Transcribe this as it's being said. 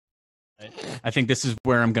I think this is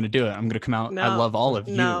where I'm going to do it. I'm going to come out. No, I love all of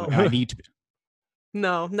you. I need to.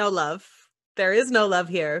 No love. There is no love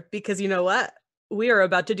here because you know what? We are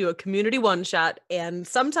about to do a community one-shot, and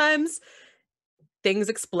sometimes things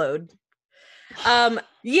explode.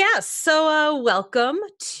 So welcome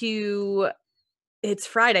to... It's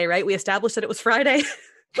Friday, right? We established that it was Friday.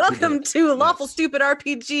 Welcome to Lawful Stupid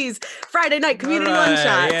RPG's Friday night community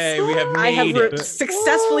one-shots. Yay, we have I have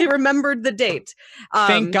successfully remembered the date.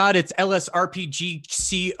 Thank God it's LSRPG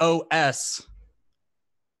COS.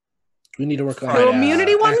 We need to work on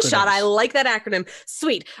community one-shot. I like that acronym.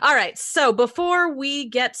 Sweet. All right. So before we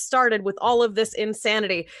get started with all of this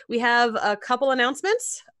insanity, we have a couple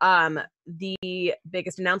announcements. The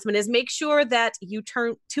biggest announcement is make sure that you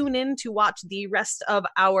tune in to watch the rest of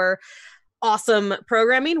our awesome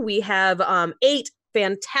programming. We have 8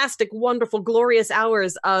 fantastic, wonderful, glorious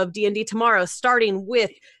hours of D&D tomorrow, starting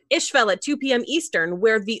with Isfjell at 2 p.m. Eastern,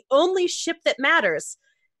 where the only ship that matters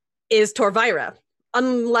is Torvira.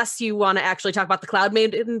 Unless you want to actually talk about the Cloud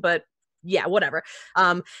Maiden, but yeah, whatever.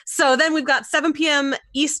 So then we've got 7 p.m.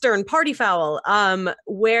 Eastern Party Foul,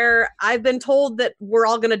 where I've been told that we're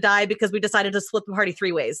all going to die because we decided to split the party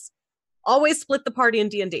 3 ways. Always split the party in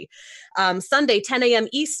D&D. Sunday, 10 a.m.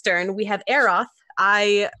 Eastern, we have Erroth.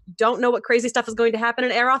 I don't know what crazy stuff is going to happen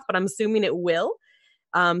in Erroth, but I'm assuming it will.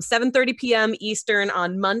 7:30 p.m. Eastern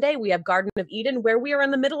on Monday, we have Garden of Eden, where we are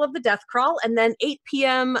in the middle of the death crawl. And then 8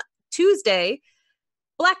 p.m. Tuesday,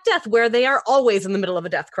 Black Death, where they are always in the middle of a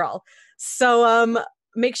death crawl. So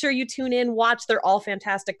make sure you tune in, watch. They're all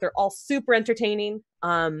fantastic. They're all super entertaining.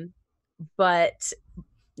 But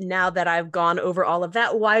now that I've gone over all of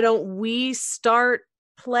that, why don't we start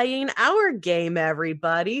playing our game,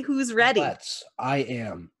 everybody? Who's ready? I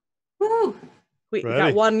am. Woo! We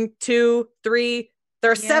got 1, 2, 3.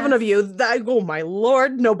 There are 7 of you. Oh my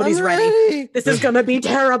Lord, nobody's ready. This is going to be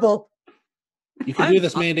terrible. You can do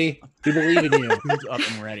this, Mandy. We believe in you. Who's up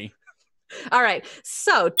and ready? All right.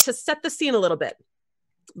 So to set the scene a little bit,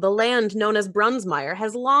 the land known as Brunsmire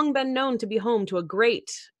has long been known to be home to a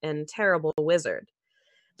great and terrible wizard.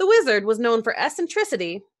 The wizard was known for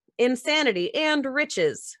eccentricity, insanity, and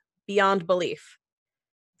riches beyond belief.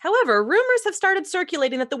 However, rumors have started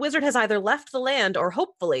circulating that the wizard has either left the land or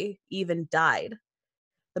hopefully even died.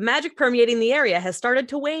 The magic permeating the area has started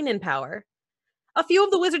to wane in power. A few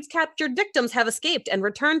of the wizard's captured victims have escaped and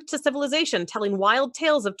returned to civilization, telling wild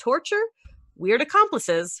tales of torture, weird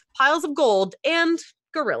accomplices, piles of gold, and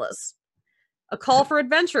gorillas. A call for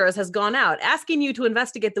adventurers has gone out, asking you to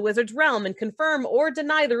investigate the wizard's realm and confirm or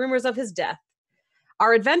deny the rumors of his death.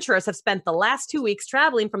 Our adventurers have spent the last 2 weeks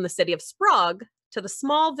traveling from the city of Sprague to the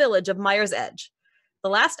small village of Mire's Edge, the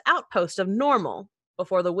last outpost of normal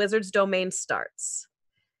before the wizard's domain starts.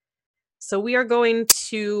 So we are going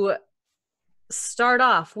to start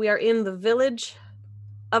off. We are in the village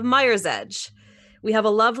of Mire's Edge. We have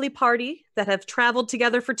a lovely party that have traveled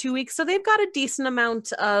together for 2 weeks, so they've got a decent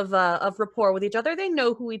amount of rapport with each other. They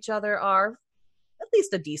know who each other are, at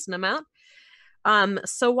least a decent amount.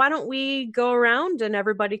 So why don't we go around and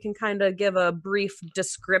everybody can kind of give a brief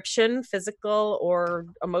description, physical or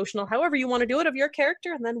emotional, however you want to do it, of your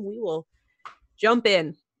character, and then we will jump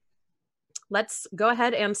in. Let's go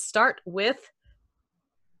ahead and start with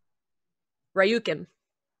Ryukin.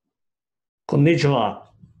 Konnichiwa.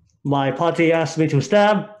 My party asked me to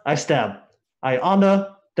stab, I stab. I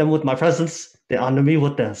honor them with my presence, they honor me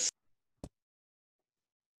with this.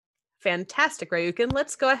 Fantastic, Ryukin.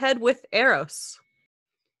 Let's go ahead with Erroth.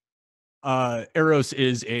 Erroth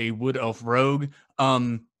is a wood elf rogue.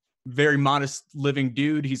 Very modest living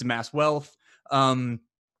dude. He's amassed wealth. And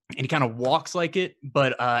he kind of walks like it,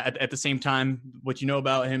 but at the same time, what you know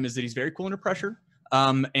about him is that he's very cool under pressure.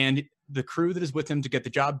 And the crew that is with him to get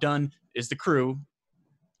the job done is the crew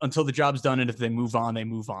until the job's done. And if they move on, they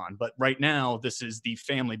move on. But right now, this is the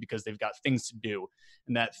family because they've got things to do.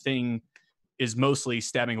 And that thing is mostly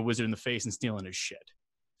stabbing a wizard in the face and stealing his shit.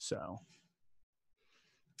 So.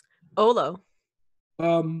 Olo.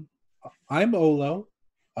 I'm Olo.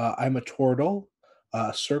 I'm a turtle,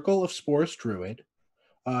 circle of spores druid.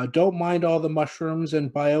 Don't mind all the mushrooms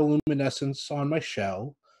and bioluminescence on my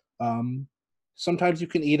shell. Sometimes you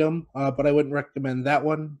can eat them, but I wouldn't recommend that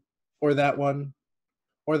one, or that one,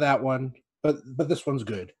 or that one. But this one's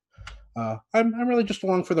good. I'm really just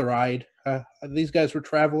along for the ride. These guys were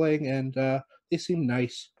traveling, and they seem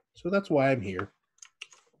nice, so that's why I'm here.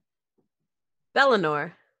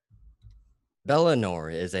 Bellinor. Bellinor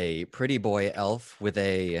is a pretty boy elf with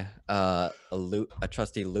a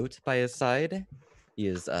trusty lute by his side. He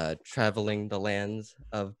is traveling the lands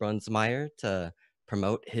of Brunsmire to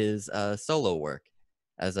promote his solo work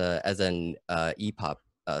as an E-pop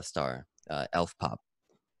star. elf pop.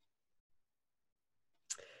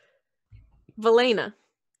 Valena.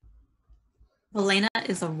 Elena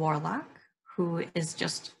is a warlock who is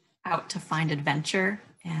just out to find adventure,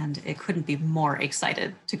 and it couldn't be more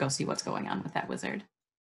excited to go see what's going on with that wizard.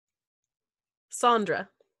 Sandra.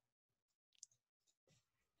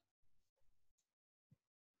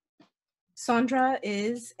 Sandra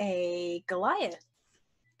is a Goliath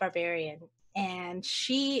barbarian, and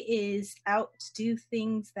she is out to do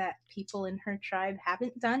things that people in her tribe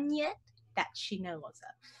haven't done yet that she knows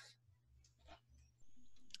of.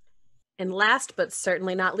 And last but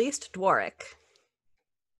certainly not least, Dwarrick.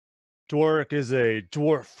 Dwarrick is a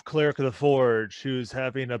dwarf cleric of the Forge who's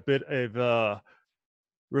having a bit of a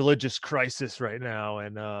religious crisis right now,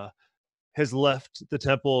 and has left the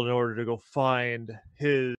temple in order to go find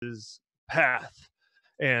his path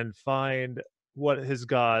and find what his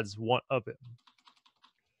gods want of him.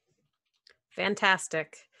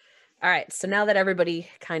 Fantastic. All right, so now that everybody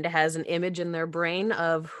kind of has an image in their brain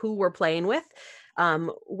of who we're playing with,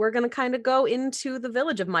 we're going to kind of go into the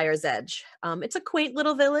village of Mire's Edge. It's a quaint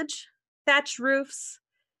little village, thatched roofs.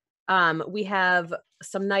 We have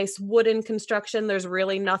some nice wooden construction. There's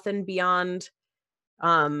really nothing beyond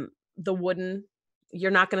the wooden.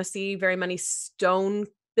 You're not going to see very many stone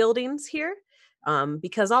buildings here,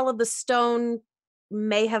 because all of the stone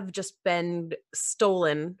may have just been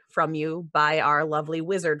stolen from you by our lovely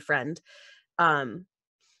wizard friend.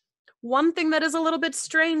 One thing that is a little bit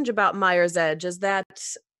strange about Mire's Edge is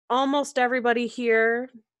that almost everybody here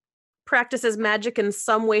practices magic in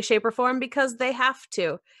some way, shape, or form because they have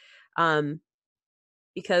to.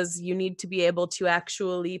 Because you need to be able to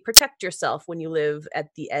actually protect yourself when you live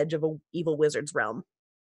at the edge of an evil wizard's realm.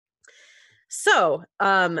 So,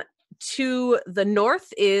 to the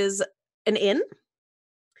north is an inn.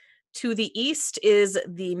 To the east is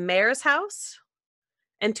the mayor's house.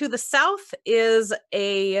 And to the south is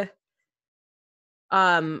a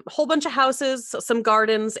whole bunch of houses, some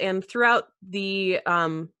gardens, and throughout the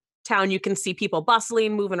town you can see people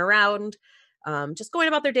bustling, moving around, just going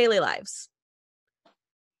about their daily lives.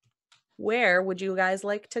 Where would you guys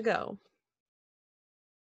like to go?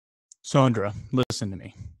 Sandra, listen to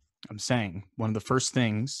me. I'm saying one of the first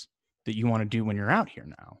things that you want to do when you're out here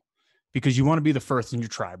now, because you want to be the first in your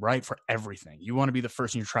tribe, right? For everything. You want to be the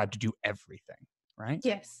first in your tribe to do everything, right?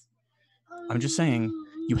 Yes. I'm just saying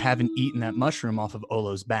you haven't eaten that mushroom off of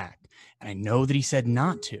Olo's back. And I know that he said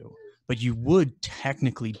not to, but you would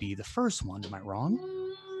technically be the first one. Am I wrong?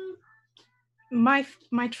 My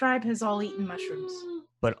tribe has all eaten mushrooms.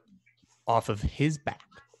 But off of his back.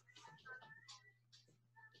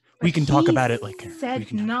 But we can talk he about it like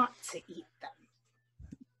said not to eat them.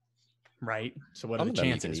 Right? So what Some are the of them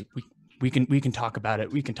you can chances? eat. We can talk about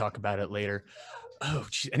it. We can talk about it later. Oh,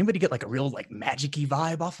 geez. Anybody get like a real like magic-y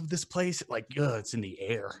vibe off of this place? Like, it's in the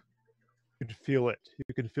air. You can feel it.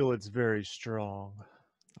 You can feel it's very strong.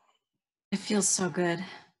 It feels so good.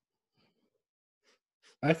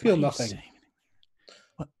 I feel nothing.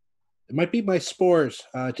 It might be my spores.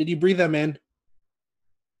 Did you breathe them in?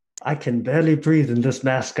 I can barely breathe in this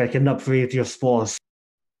mask. I cannot breathe your spores.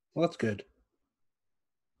 Well, that's good.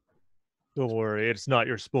 Don't worry, it's not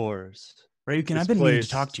your spores. Raven, I've been meaning to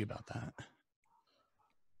talk to you about that.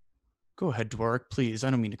 Go ahead, Dwarrick, please.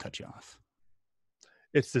 I don't mean to cut you off.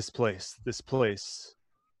 It's this place. This place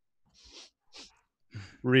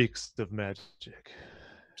reeks of magic.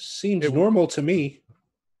 Seems normal to me.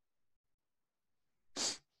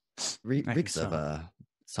 Reeks so. of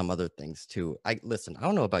some other things too. I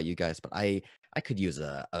don't know about you guys, but I could use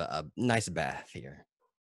a nice bath here.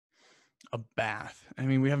 A bath. I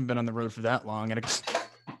mean, we haven't been on the road for that long.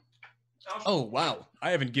 Oh, wow.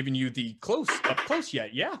 I haven't given you the up close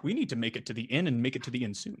yet. Yeah, we need to make it to the inn and make it to the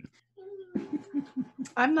inn soon.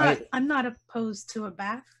 I'm not opposed to a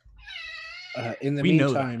bath. In the We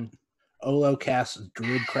know meantime, Olo casts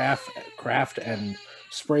druid craft and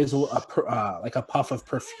sprays like a puff of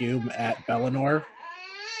perfume at Bellinor.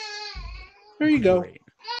 There you go.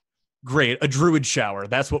 Great. A druid shower.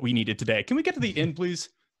 That's what we needed today. Can we get to the inn, please?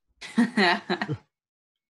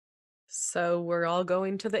 So we're all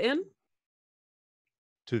going to the inn?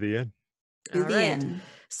 To the inn. All right.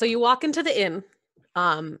 So you walk into the inn,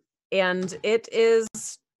 and it is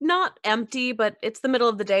not empty, but it's the middle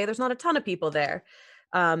of the day. There's not a ton of people there.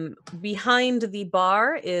 Behind the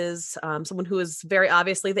bar is someone who is very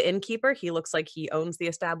obviously the innkeeper. He looks like he owns the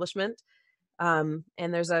establishment. And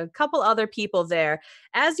there's a couple other people there.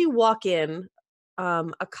 As you walk in,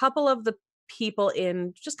 a couple of the people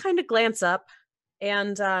in just kind of glance up,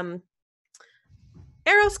 and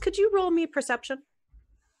Erroth, could you roll me perception?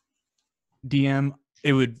 DM,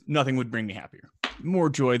 nothing would bring me happier. more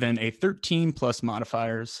joy than a 13 plus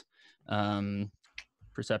modifiers.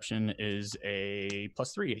 Perception is a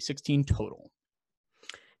 +3, a 16 total.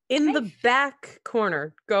 In the back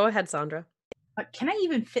corner, go ahead, Sandra. Can I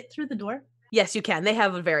even fit through the door? Yes, you can. They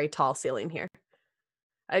have a very tall ceiling here.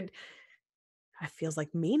 I feels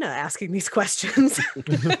like Mina asking these questions.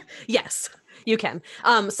 Yes, you can.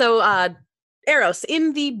 Erroth,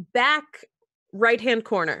 in the back right-hand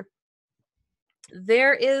corner,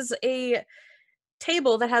 there is a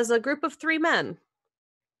table that has a group of 3 men.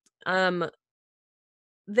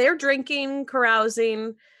 They're drinking,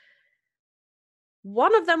 carousing.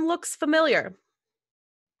 One of them looks familiar.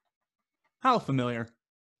 How familiar?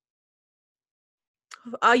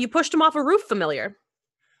 You pushed him off a roof familiar.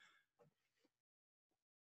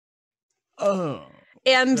 Oh.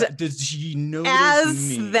 And did she notice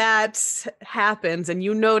as me? that happens and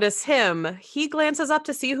you notice him, he glances up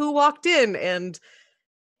to see who walked in and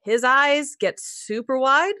his eyes get super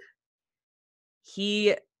wide.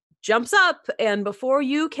 He jumps up and before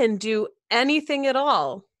you can do anything at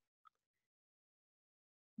all,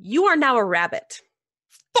 you are now a rabbit.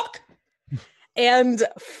 Fuck! And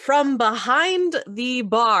from behind the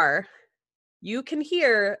bar, you can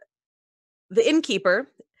hear the innkeeper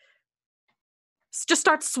just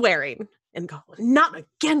start swearing and go, "Not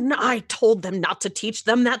again. I told them not to teach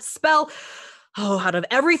them that spell. Oh, out of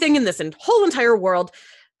everything in this whole entire world."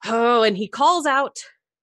 Oh, and he calls out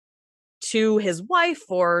to his wife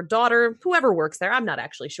or daughter, whoever works there. I'm not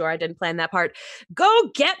actually sure. I didn't plan that part. "Go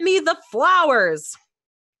get me the flowers."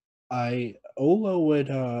 Ola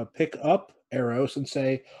would pick up Erroth and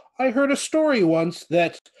say, "I heard a story once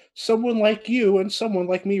that someone like you and someone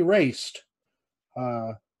like me raced.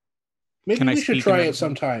 Maybe we should try it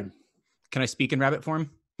sometime." Can I speak in rabbit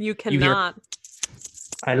form? You cannot.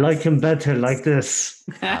 I like him better like this.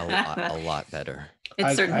 A lot better.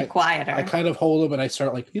 It's certainly quieter. I kind of hold him and I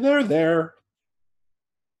start like, there.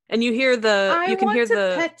 And you hear I want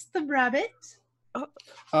to pet the rabbit.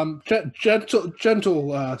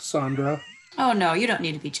 Gentle, Sandra. Oh no, you don't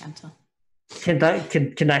need to be gentle. Can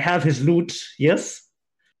I have his loot? Yes.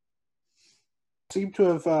 Seem to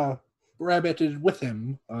have rabbited with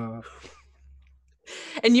him.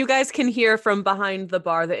 And you guys can hear from behind the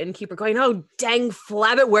bar the innkeeper going, "Oh, dang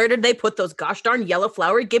flabbit, where did they put those gosh darn yellow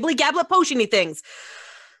flowery gibbly gablet potiony things?"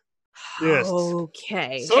 Yes.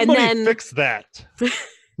 Okay. Somebody and then fix that.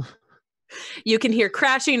 you can hear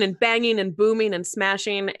crashing and banging and booming and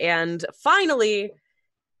smashing. And finally,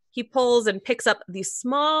 he pulls and picks up the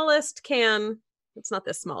smallest can. It's not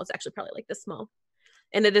this small. It's actually probably like this small.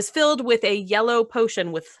 And it is filled with a yellow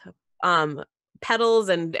potion with petals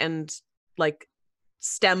and like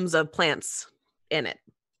stems of plants in it.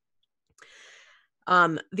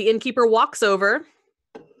 The innkeeper walks over,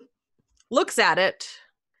 looks at it,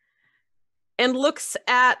 and looks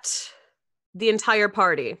at the entire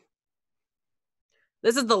party.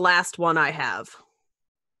 "This is the last one I have.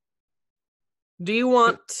 Do you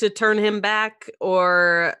want to turn him back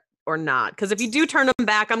or not? Because if you do turn him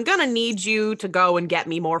back, I'm gonna need you to go and get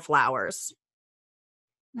me more flowers."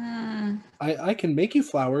 I can make you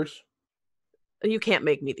flowers. You can't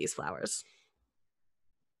make me these flowers.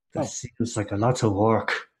 That seems like a lot of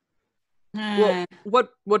work. Well,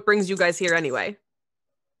 what brings you guys here anyway?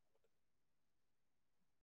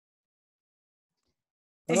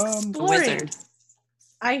 Exploring.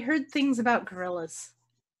 I heard things about gorillas.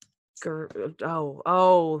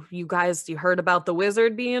 Oh, you heard about the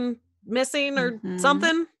wizard being missing or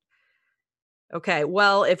something? Okay,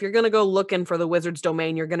 well, if you're going to go looking for the wizard's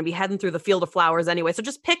domain, you're going to be heading through the field of flowers anyway. So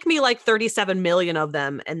just pick me like 37 million of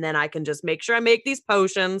them, and then I can just make sure I make these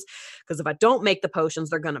potions. Because if I don't make the potions,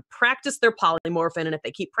 they're going to practice their polymorphin. And if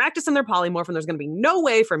they keep practicing their polymorphin, there's going to be no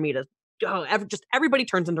way for me to... everybody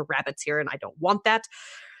turns into rabbits here, and I don't want that.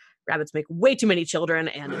 Rabbits make way too many children,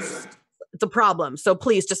 and it's a problem. So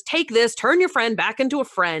please, just take this, turn your friend back into a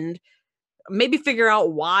friend. Maybe figure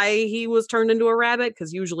out why he was turned into a rabbit,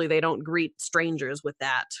 because usually they don't greet strangers with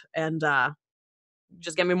that. And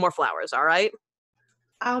just get me more flowers, all right?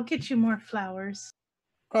 I'll get you more flowers.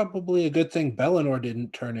 Probably a good thing Bellinor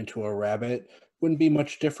didn't turn into a rabbit. Wouldn't be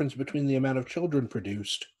much difference between the amount of children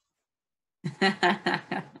produced.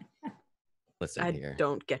 Listen here. I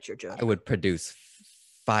don't get your joke. I would produce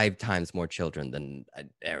 5 times more children than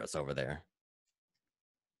Erroth over there.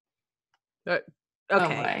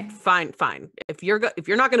 Okay, fine. If you're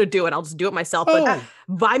not going to do it, I'll just do it myself. Oh. But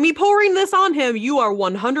by me pouring this on him, you are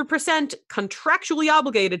 100% contractually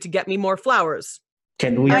obligated to get me more flowers.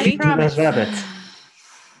 Can we keep him as rabbits?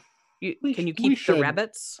 Can you keep the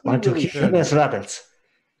rabbits? I want to keep him as rabbits.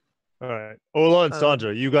 All right. Ola and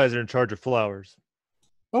Sandra, you guys are in charge of flowers.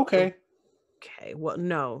 Okay. Okay, well,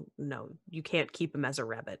 no, you can't keep him as a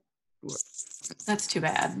rabbit. That's too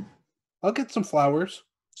bad. I'll get some flowers.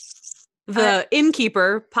 The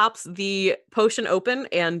innkeeper pops the potion open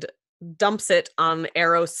and dumps it on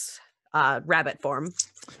Erroth's rabbit form.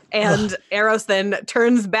 And Erroth then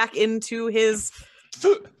turns back into his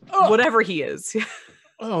whatever he is.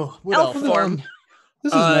 What Elf else? form.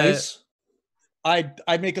 This is nice.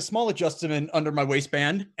 I make a small adjustment under my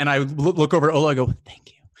waistband, and I look over at Ola. I go,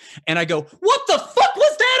 "Thank you," and I go, "What the fuck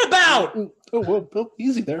was that about?" Oh,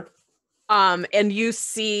 easy there. And you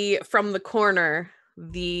see from the corner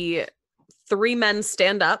the 3 men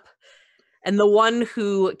stand up, and the one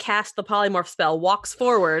who cast the polymorph spell walks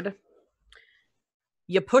forward.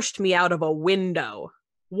 You pushed me out of a window.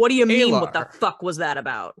 What do you mean? What the fuck was that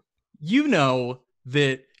about? You know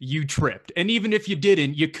that you tripped, and even if you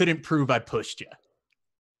didn't, you couldn't prove I pushed you.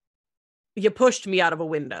 You pushed me out of a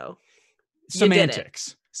window.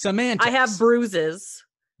 Semantics. Semantics. I have bruises.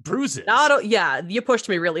 Bruises? Yeah, you pushed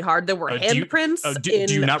me really hard. There were handprints. Do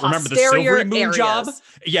you not remember the Silvery Moon job?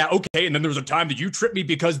 Yeah, okay. And then there was a time that you tripped me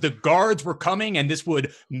because the guards were coming and this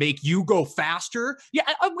would make you go faster. Yeah,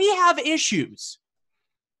 we have issues.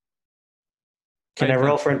 Can I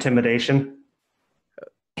roll for intimidation?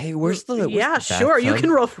 Hey, where's the Yeah, sure. You can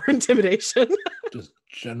roll for intimidation. Just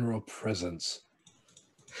general presence.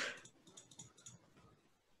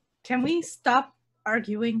 Can we stop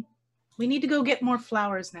arguing? We need to go get more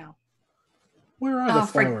flowers now. Where are the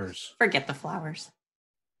flowers? Forget the flowers.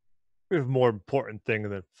 We have more important thing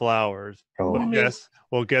than flowers. Oh. But yes,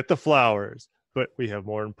 we'll get the flowers, but we have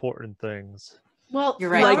more important things. Well, You're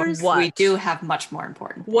right. Like what? We do have much more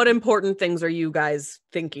important. What important things are you guys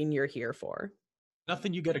thinking you're here for?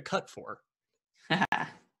 Nothing you get a cut for.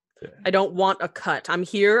 I don't want a cut. I'm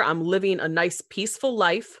here. I'm living a nice, peaceful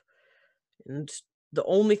life. And the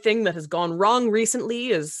only thing that has gone wrong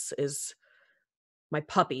recently is my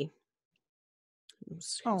puppy.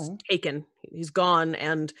 He's taken. He's gone,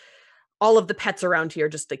 and all of the pets around here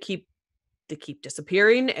just they keep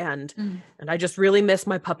disappearing, and I just really miss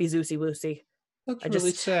my puppy Zoosy Woosy. That's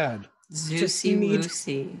really sad. Zoosy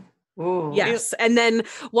Woosy. Ooh. Yes, and then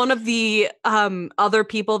one of the other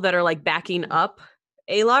people that are like backing up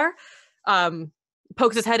Alar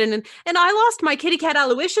pokes his head in and I lost my kitty cat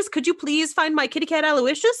Aloysius. Could you please find my kitty cat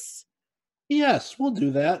Aloysius? Yes, we'll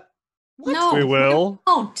do that. No, We will.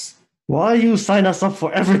 Won't. Why you sign us up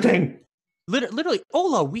for everything? Literally,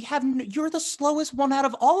 Ola, you're the slowest one out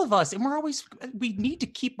of all of us, and we need to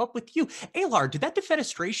keep up with you. Alar, did that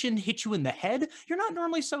defenestration hit you in the head? You're not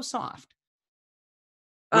normally so soft.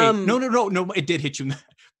 Wait, no, it did hit you in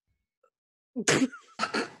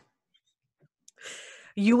the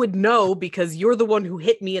You would know because you're the one who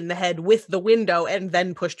hit me in the head with the window and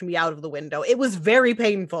then pushed me out of the window. It was very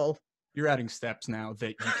painful. You're adding steps now that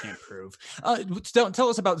you can't prove. Tell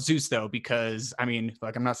us about Zeus, though, because, I mean,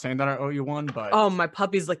 like, I'm not saying that I owe you one, but... Oh, my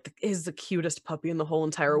puppy's is the cutest puppy in the whole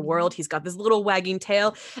entire world. He's got this little wagging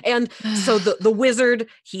tail. And so the wizard,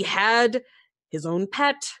 he had his own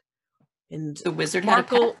pet. And the wizard had a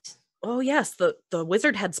pet? Oh, yes. The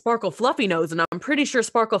wizard had Sparkle Fluffy Nose, and I'm pretty sure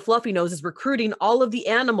Sparkle Fluffy Nose is recruiting all of the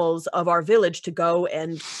animals of our village to go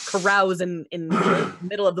and carouse in the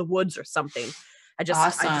middle of the woods or something. I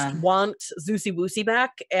just want Zoosy Woosy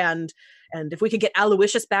back, and if we could get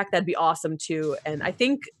Aloysius back, that'd be awesome too. And I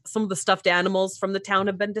think some of the stuffed animals from the town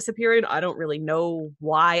have been disappearing. I don't really know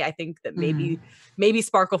why. I think that maybe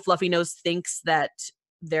Sparkle Fluffy Nose thinks that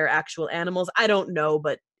they're actual animals. I don't know,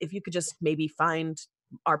 but if you could just maybe find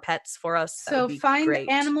our pets for us, so find great.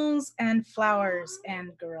 Animals and flowers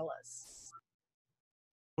and gorillas.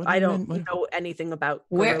 I don't know anything about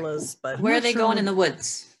gorillas, but where are they going in the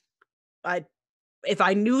woods? If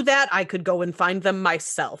I knew that, I could go and find them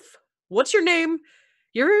myself. What's your name?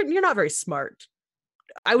 You're not very smart.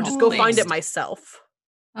 I would just go find it myself.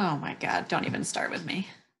 Oh my god, don't even start with me.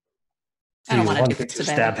 I don't want to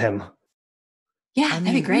stab him. Yeah,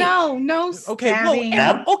 that'd be great. No stabbing.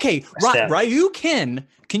 Ryu,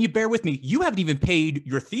 can you bear with me? You haven't even paid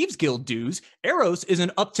your Thieves Guild dues. Erroth is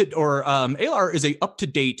Alar is a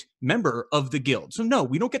up-to-date member of the guild. So no,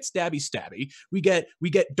 we don't get stabby. We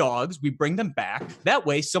get dogs. We bring them back. That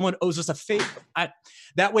way, someone owes us a favor.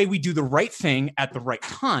 That way, we do the right thing at the right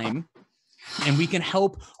time, and we can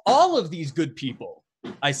help all of these good people.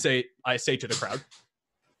 I say to the crowd.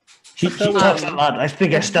 He talks a lot. I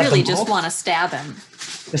think I stabbed them both. Really just want to stab him.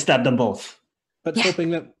 I stabbed them both. But hoping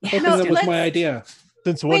that was my idea.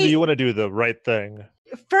 Since when do you want to do the right thing?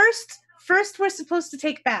 First we're supposed to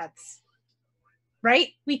take baths. Right?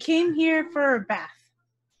 We came here for a bath.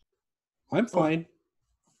 I'm fine.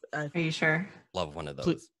 Are you sure? Love one of those.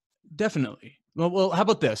 Please, definitely. Well, how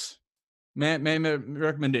about this?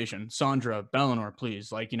 recommendation, Sandra, Bellinor,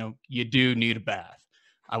 please. Like, you do need a bath.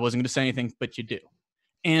 I wasn't going to say anything, but you do.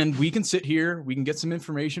 And we can sit here, we can get some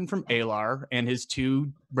information from Alar and his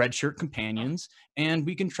 2 red shirt companions, and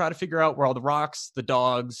we can try to figure out where all the rocks, the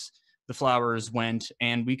dogs, the flowers went,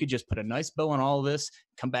 and we could just put a nice bow on all of this,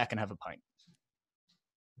 come back and have a pint.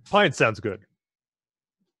 Pint sounds good.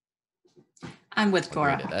 I'm with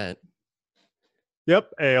Agree to Cora. that.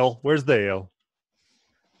 Yep, ale. Where's the ale?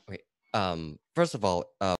 Wait. First of all,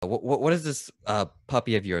 what does this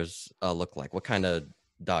puppy of yours look like? What kind of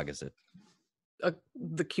dog is it?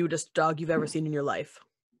 The cutest dog you've ever seen in your life.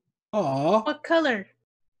 Aw. What color?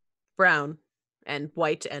 Brown and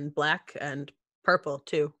white and black and purple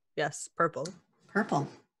too. Yes, purple. Purple.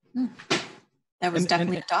 That was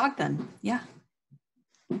definitely a dog then. Yeah.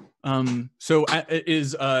 So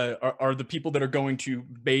are the people that are going to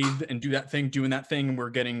bathe and do that thing doing that thing and we're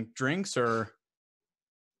getting drinks, or?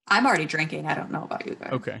 I'm already drinking. I don't know about you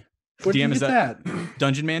guys. Okay. Where did you DM, is get that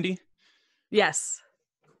Dungeon Mandy? Yes.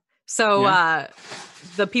 So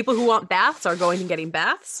the people who want baths are going and getting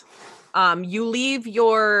baths. You leave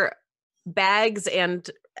your bags and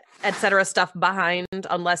etc. stuff behind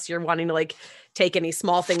unless you're wanting to like take any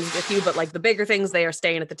small things with you, but like the bigger things, they are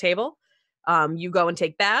staying at the table. You go and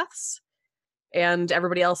take baths, and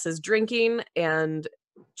everybody else is drinking and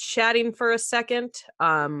chatting for a second,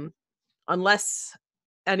 unless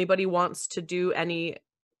anybody wants to do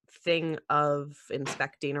anything of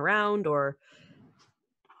inspecting around or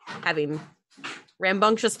having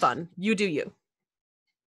rambunctious fun. You do you.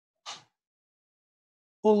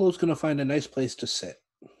 Olo's gonna find a nice place to sit.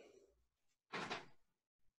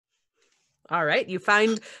 All right, you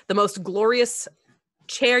find the most glorious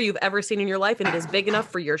chair you've ever seen in your life, and it is big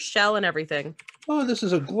enough for your shell and everything. Oh, this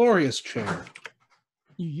is a glorious chair.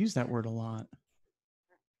 You use that word a lot.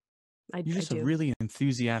 I You're just do. a really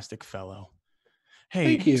enthusiastic fellow.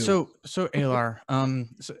 Hey, Thank you. so Alar,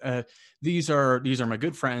 these are my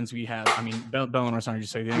good friends. We have, Bellinor's not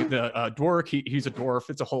just say the dwarf. He's a dwarf.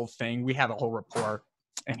 It's a whole thing. We have a whole rapport.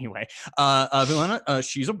 Anyway, Vilena,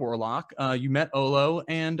 she's a warlock. You met Olo,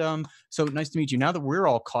 and so nice to meet you. Now that we're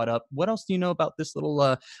all caught up, what else do you know about this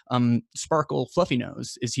little Sparkle Fluffy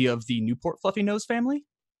Nose? Is he of the Newport Fluffy Nose family?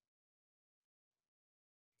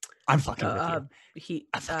 I'm fucking with you.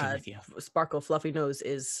 I'm fucking with you. Sparkle Fluffy Nose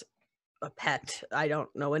is a pet. I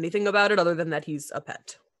don't know anything about it other than that he's a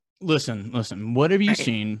pet. Listen. What have you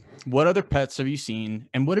seen? What other pets have you seen?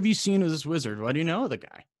 And what have you seen of this wizard? What do you know of the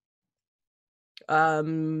guy?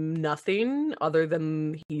 Nothing other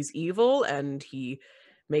than he's evil and he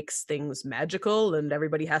makes things magical and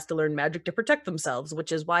everybody has to learn magic to protect themselves,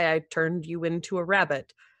 which is why I turned you into a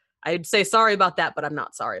rabbit. I'd say sorry about that, but I'm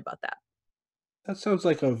not sorry about that. That sounds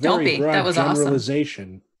like a Don't very be. That broad was awesome.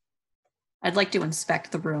 generalization. I'd like to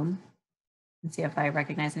inspect the room and see if I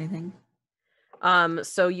recognize anything.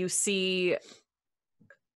 So you see,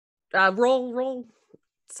 roll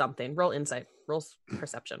something. Roll insight. Roll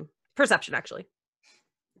perception. Perception, actually.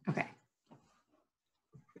 Okay.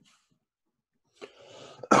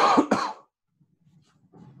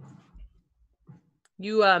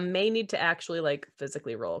 You may need to actually like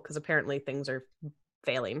physically roll because apparently things are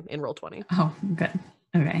failing in roll 20. Oh, good.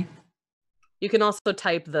 Okay. You can also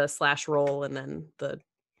type the /roll and then the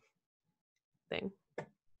thing.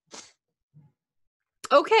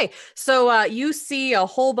 Okay, so you see a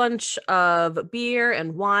whole bunch of beer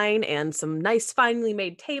and wine and some nice finely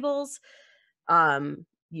made tables.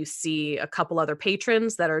 You see a couple other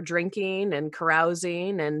patrons that are drinking and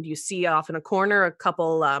carousing, and you see off in a corner a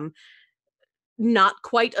couple not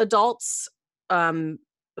quite adults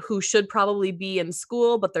who should probably be in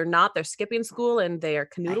school, but they're not. They're skipping school and they are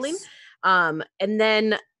canoodling. Nice. And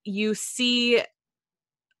then you see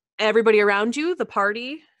everybody around you, the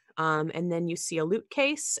party. And then you see a loot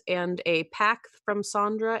case and a pack from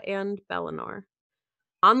Sandra and Bellinor.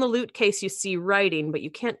 On the loot case, you see writing, but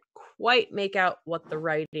you can't quite make out what the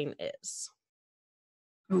writing is.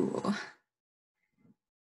 Ooh.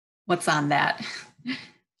 What's on that?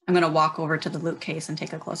 I'm going to walk over to the loot case and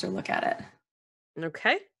take a closer look at it.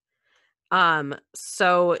 Okay.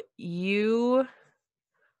 So you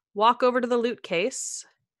walk over to the loot case.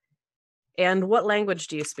 And what language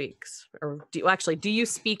do you speak? Or do you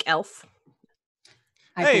speak Elf?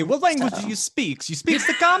 Hey, what language do you speak? You speak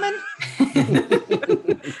the common?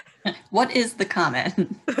 What is the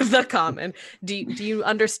common? The common. Do you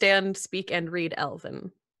understand, speak, and read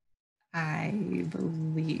Elven? I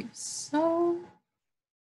believe so.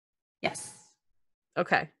 Yes.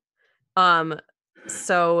 Okay.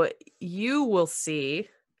 So you will see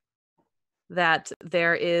that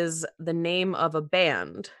there is the name of a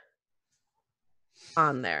band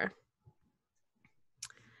on there.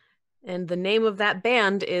 And the name of that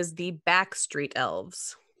band is the Backstreet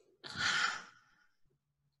Elves.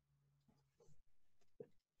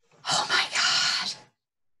 Oh my god.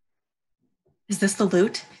 Is this the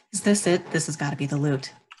loot? Is this it? This has got to be the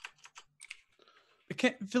loot.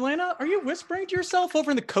 Vilena, are you whispering to yourself over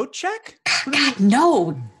in the coat check? God,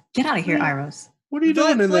 no. Get out of here, Iros. What are you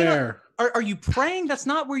doing in Vilena, there? Are you praying? That's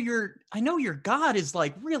not where I know your God is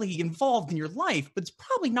like really involved in your life, but it's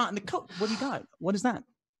probably not in the coat. What do you got? What is that?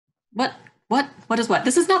 What is what?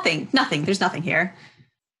 This is nothing. Nothing. There's nothing here.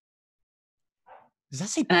 Does that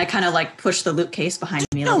say? And I kind of like push the loot case behind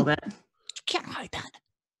me a little bit. You can't hide that.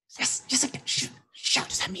 Yes, just like Shout,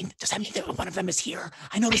 does that mean that one of them is here?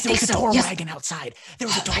 I noticed there think was a so, door yes. wagon outside. There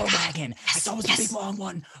was a door wagon. I saw it was a big long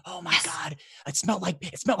one. Oh my god. It smelled like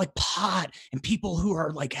pot and people who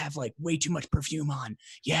are like have like way too much perfume on.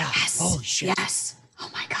 Yeah. Yes. Holy shit. Yes. Oh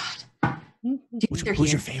my god. Who's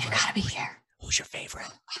your favorite? They gotta be here. Who's your favorite?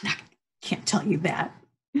 Can't tell you that.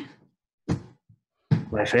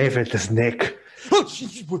 My favorite is Nick. Oh,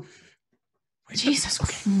 Jesus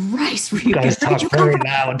Christ. You guys talk very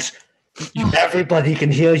loud. Everybody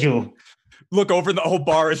can hear you. Look over, and the whole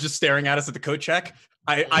bar is just staring at us at the coat check.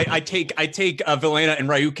 I take Vilena and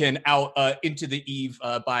Ryukin out into the eve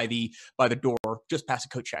by the door, just past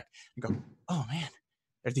the coat check, and go, oh man,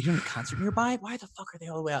 are they doing a concert nearby? Why the fuck are they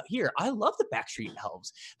all the way out here? I love the Backstreet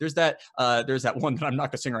Elves. There's that one that I'm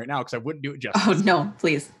not gonna sing right now because I wouldn't do it justice. Oh no,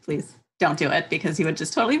 please don't do it because you would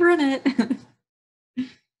just totally ruin it.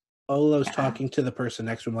 Olo's talking to the person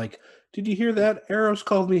next to him like, did you hear that? Eros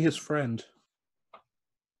called me his friend.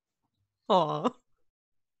 Aw.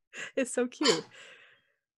 It's so cute.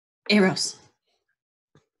 Eros,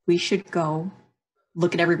 we should go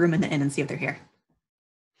look at every room in the inn and see if they're here.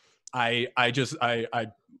 I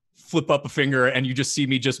flip up a finger and you just see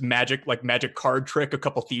me just magic card trick a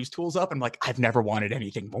couple thieves tools up. I'm like, I've never wanted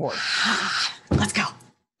anything more. Let's go.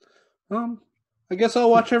 I guess I'll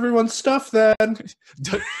watch everyone's stuff then.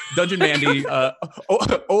 Dungeon Mandy,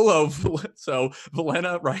 Olo, so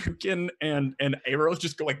Vilena, Ryukin, and Erroth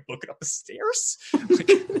just go like booking up the stairs.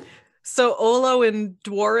 So Olo and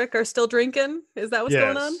Dworik are still drinking? Is that what's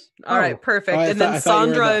going on? All right, perfect. And then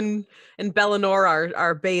Sandra and Bellinor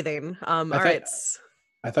are bathing. All right.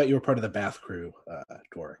 I thought you were part of the bath crew,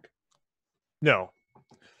 Dworik. No.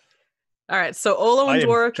 All right, so Olo and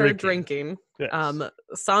Dworik are drinking. Yes.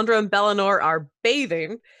 Sandra and Bellinor are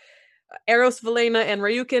bathing. Eros, Vilena, and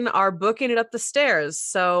Ryukin are booking it up the stairs.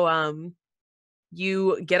 So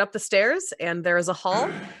you get up the stairs, and there is a hall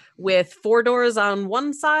with 4 doors on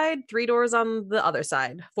one side, 3 doors on the other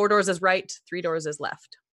side. 4 doors is right, 3 doors is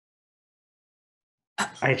left.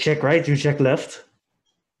 I check right, you check left.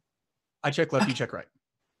 I check left, you check right.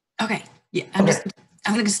 Okay. Yeah, I'm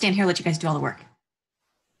gonna stand here and let you guys do all the work.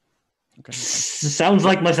 Okay. Sounds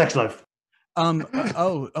like my sex life.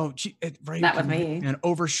 Gee, right. Not with me. And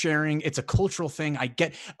oversharing, it's a cultural thing. I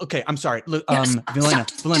get. Okay, I'm sorry. Vilena.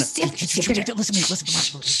 Listen.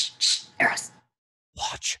 Eros.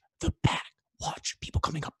 Watch the back. Watch people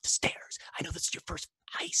coming up the stairs. I know this is your first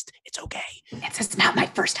heist. It's okay. It's not my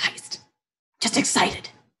first heist. Just excited.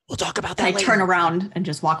 We'll talk about that later. later. I turn around and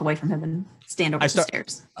just walk away from him and stand over the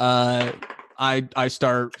stairs. I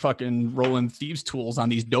start fucking rolling thieves' tools on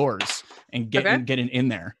these doors and getting in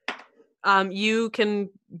there. You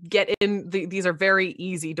can get in. These are very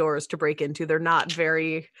easy doors to break into. They're not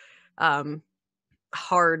very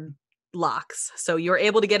hard locks. So you're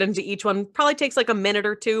able to get into each one. Probably takes like a minute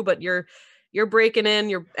or two, but you're breaking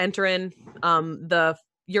in, you're entering.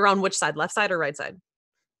 You're on which side? Left side or right side?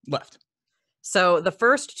 Left. So the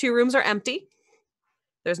first 2 rooms are empty.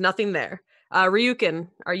 There's nothing there. Ryukin,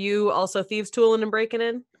 are you also thieves tooling and breaking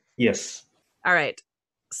in? Yes. All right.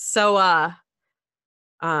 So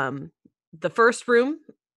the first room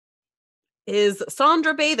is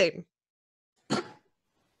Sandra bathing.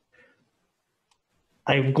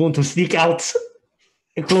 I'm going to sneak out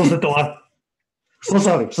and close the door. So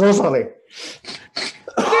sorry. Get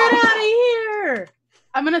out of here!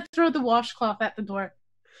 I'm gonna throw the washcloth at the door.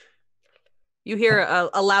 You hear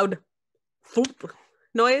a loud thump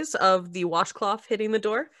noise of the washcloth hitting the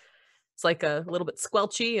door. It's like a little bit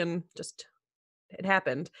squelchy and just it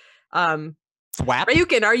happened. Thwap.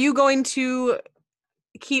 Ryukin, are you going to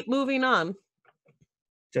keep moving on?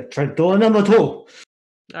 Try door number 2. All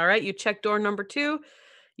right, you check door number 2.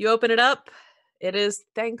 You open it up. It is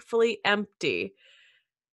thankfully empty.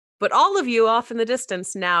 But all of you off in the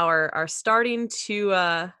distance now are starting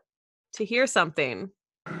to hear something.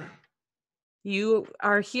 You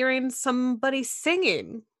are hearing somebody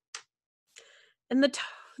singing. And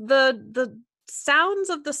the sounds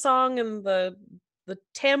of the song and the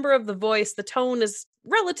timbre of the voice, the tone is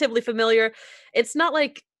relatively familiar. It's not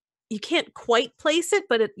like you can't quite place it,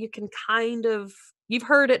 but you can kind of, you've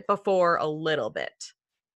heard it before a little bit.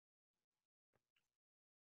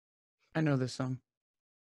 I know this song.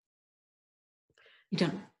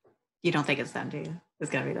 You don't think it's them, do you? It's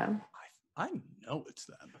gotta be them. I know it's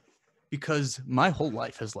them because my whole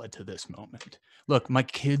life has led to this moment. Look, my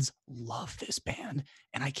kids love this band,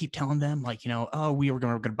 and I keep telling them, like, oh, we're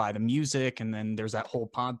gonna buy the music, and then there's that whole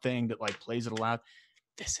pod thing that like plays it aloud.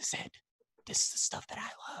 This is it. This is the stuff that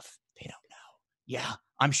I love. They don't know. Yeah,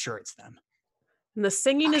 I'm sure it's them. And the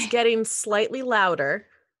singing is getting slightly louder,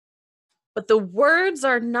 but the words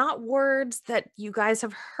are not words that you guys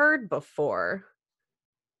have heard before.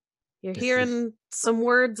 You're hearing some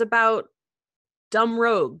words about dumb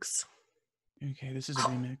rogues. Okay, this is a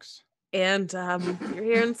remix. And you're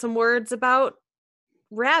hearing some words about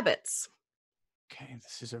rabbits. Okay,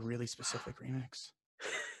 this is a really specific remix.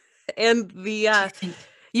 And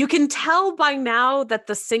you can tell by now that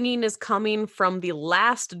the singing is coming from the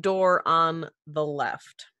last door on the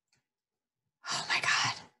left. Oh my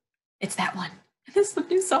god. It's that one. This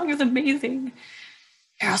new song is amazing.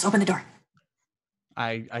 Erroth, open the door.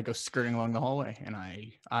 I go skirting along the hallway, and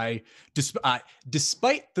I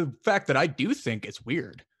despite the fact that I do think it's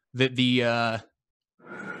weird that the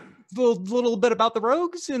little bit about the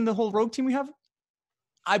rogues and the whole rogue team we have,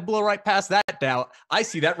 I blow right past that down. I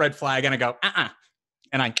see that red flag, and I go,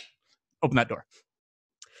 and I open that door.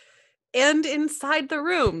 And inside the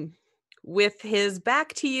room, with his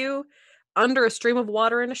back to you, under a stream of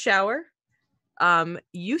water in a shower,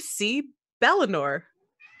 you see Bellinor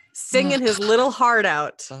singing his little heart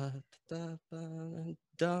out.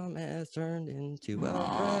 Dumbass turned into a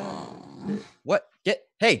rabbit. What? Get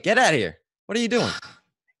out of here. What are you doing?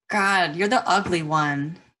 God, you're the ugly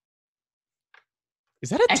one. Is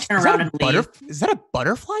that a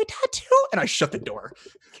butterfly tattoo? And I shut the door.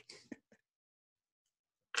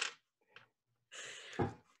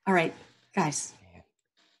 All right, guys.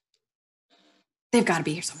 They've got to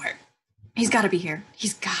be here somewhere. He's got to be here.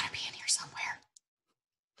 He's got to be in here somewhere.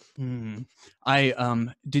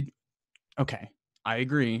 Okay, I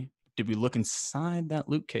agree. Did we look inside that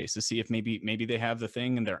loot case to see if maybe they have the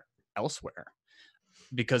thing and they're elsewhere?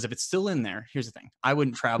 Because if it's still in there, here's the thing. I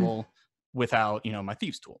wouldn't travel without, my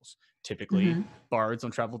thieves' tools. Typically, bards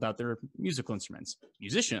don't travel without their musical instruments.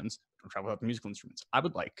 Musicians don't travel without their musical instruments. I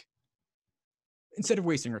would like, instead of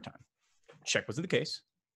wasting our time, check what's in the case.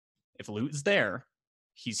 If loot is there,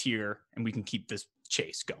 he's here, and we can keep this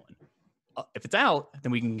chase going. If it's out,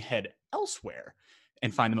 then we can head elsewhere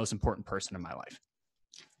and find the most important person in my life.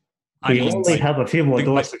 We only have a few more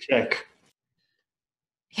doors to check.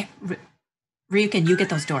 Here, Ryukin, you get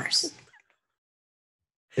those doors.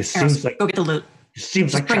 It seems like go get the loot. It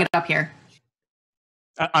seems just like bring it up here.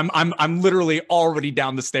 I'm literally already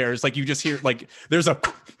down the stairs. Like you just hear like there's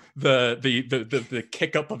the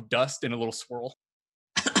kick up of dust in a little swirl.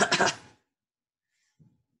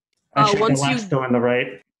 Once the last door on the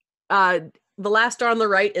right. The last door on the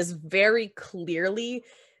right is very clearly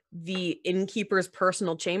the innkeeper's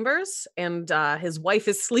personal chambers, and his wife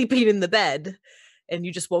is sleeping in the bed, and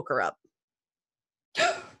you just woke her up.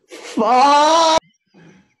 Fuck!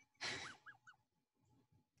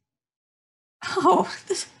 Oh,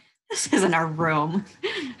 this isn't our room.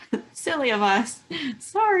 Silly of us.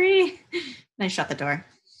 Sorry. And I shut the door.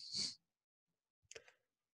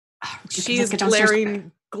 Oh, she's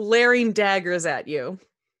glaring daggers at you.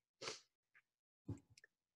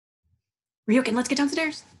 Ryukin, let's get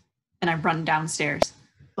downstairs. And I run downstairs.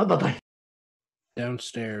 Bye-bye.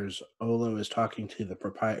 Downstairs, Olo is talking to the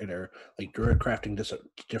proprietor, like druid crafting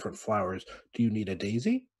different flowers. Do you need a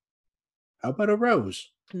daisy? How about a rose?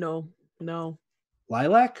 No.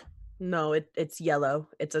 Lilac? No, it's yellow.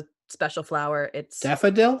 It's a special flower. It's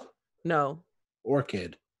daffodil? No.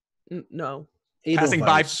 Orchid? No. Passing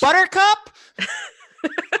by Buttercup?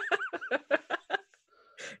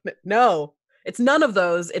 No. It's none of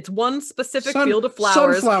those. It's one specific field of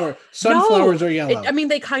flowers. Sunflowers are yellow.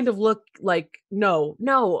 They kind of look like no.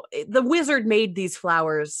 The wizard made these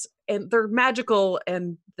flowers, and they're magical,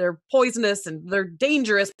 and they're poisonous, and they're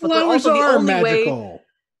dangerous. But Flowers they're also are the only magical.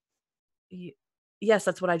 way. Yes,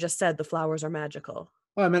 that's what I just said. The flowers are magical.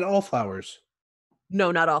 Well, I meant all flowers.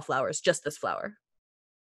 No, not all flowers. Just this flower.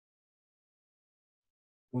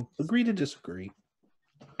 Well, agree to disagree.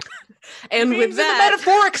 And with that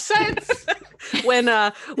metaphoric sense. when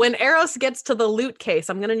Erroth gets to the loot case,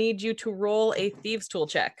 I'm gonna need you to roll a thieves' tool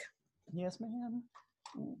check. Yes, ma'am.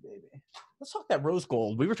 Oh, baby. Let's talk that rose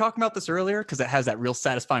gold. We were talking about this earlier because it has that real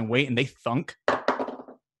satisfying weight and they thunk.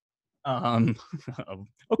 Okay,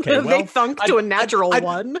 well, they thunk to a natural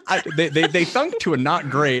one. They thunk to a not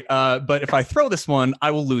great. But if I throw this one,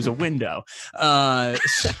 I will lose a window.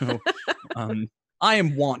 So I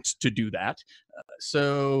am wont to do that.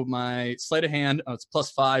 So my sleight of hand, it's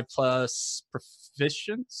 +5 plus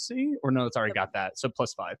proficiency, or no, it's already got that. So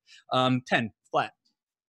 +5, 10 flat.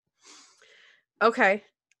 Okay.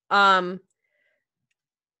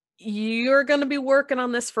 You're going to be working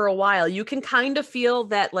on this for a while. You can kind of feel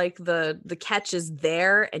that like the catch is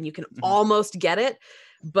there and you can almost get it.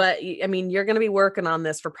 But I mean, you're going to be working on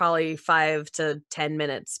this for probably 5 to 10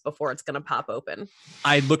 minutes before it's going to pop open.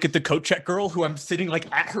 I look at the coat check girl who I'm sitting like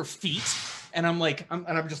at her feet, and I'm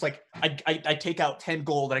just like, I take out 10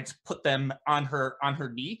 gold and I just put them on her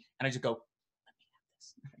knee, and I just go, let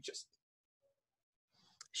me have this.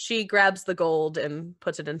 She grabs the gold and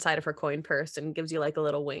puts it inside of her coin purse and gives you like a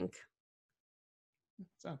little wink.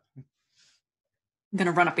 I'm going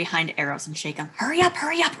to run up behind Erroth and shake him. Hurry up,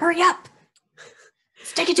 hurry up, hurry up.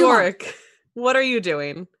 It's taking too long. Dwark, what are you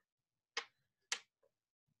doing?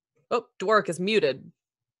 Oh, Dwark is muted.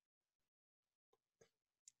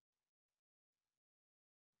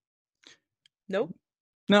 Nope.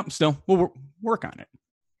 No, still, we'll work on it.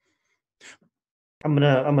 I'm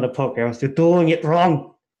gonna poke Erroth. You're doing it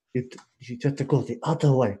wrong. You have to go the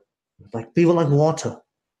other way. Like be like water.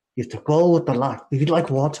 You have to go with the light. Be like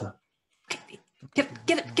water. Give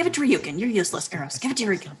it to Ryukin. You're useless, Erroth. Give it to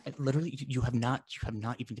Ryukin. Literally, you have not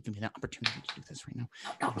even given me that opportunity to do this right now.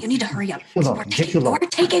 No, you need to hurry up. We're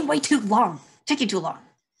taking way too long. Taking too long.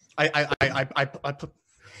 I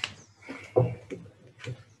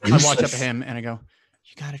watch up at him and I go,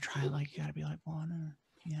 you gotta try like, you gotta be like water.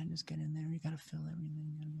 You gotta just get in there. You gotta fill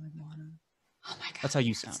everything. You gotta be like water. Oh my god. That's how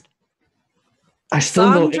you sound. I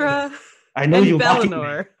still Sandra know. I know you.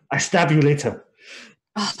 Bellinor. I stab you later.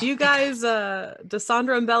 Do you guys,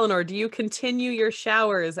 Sandra and Bellinor, do you continue your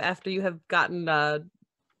showers after you have gotten, after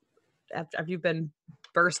you've been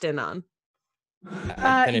burst in on?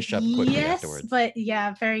 I finish up quickly yes, afterwards. But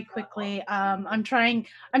yeah, very quickly. I'm trying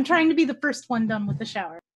to be the first one done with the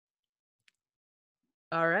shower.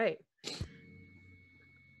 All right.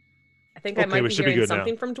 I think Okay, I might we be should be hearing good now.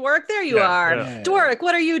 something from Dwark. There you Yeah, are. yeah. Dwark,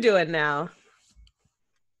 what are you doing now?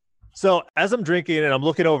 So as I'm drinking and I'm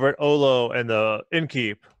looking over at Olo and the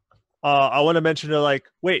innkeep, I want to mention like,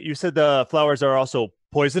 wait, you said the flowers are also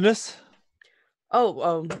poisonous?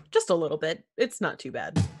 Oh, just a little bit. It's not too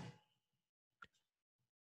bad.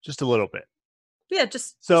 Just a little bit. Yeah,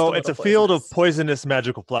 just So just it's a little field poisonous. of poisonous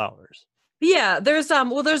magical flowers. Yeah, there's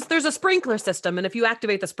a sprinkler system, and if you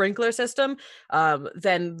activate the sprinkler system,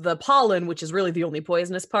 then the pollen, which is really the only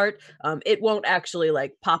poisonous part, it won't actually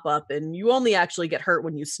like pop up, and you only actually get hurt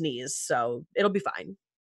when you sneeze, so it'll be fine.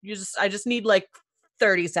 I just need like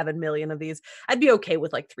 37 million of these. I'd be okay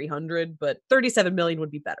with like 300, but 37 million would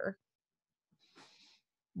be better.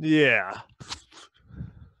 Yeah.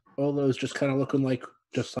 All those just kind of looking like,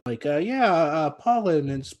 pollen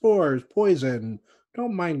and spores, poison.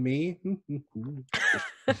 Don't mind me.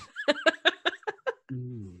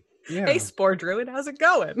 Yeah. Hey, Spore Druid, how's it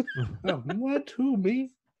going? What? Who,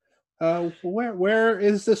 me? Where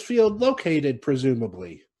is this field located,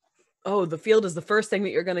 presumably? Oh, the field is the first thing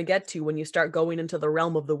that you're going to get to when you start going into the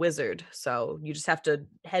realm of the wizard. So you just have to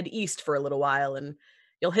head east for a little while and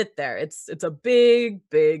you'll hit there. It's a big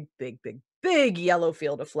yellow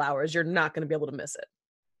field of flowers. You're not going to be able to miss it.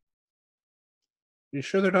 You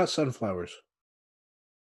sure they're not sunflowers?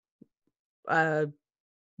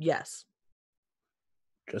 Yes.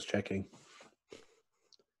 Just checking.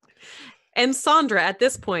 And Sandra, at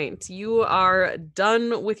this point, you are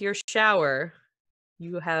done with your shower.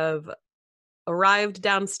 You have arrived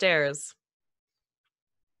downstairs.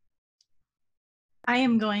 I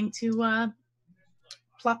am going to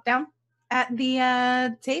plop down at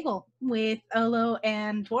the table with Olo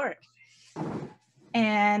and Dwarf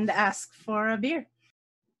and ask for a beer.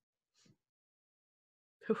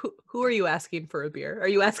 Who are you asking for a beer? Are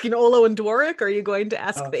you asking Olo and Dwarrick, or are you going to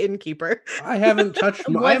ask the innkeeper? I haven't touched.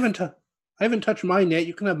 I haven't touched mine yet.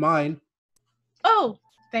 You can have mine. Oh,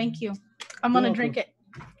 thank you. I'm gonna You're drink it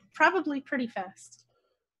probably pretty fast.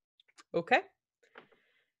 Okay.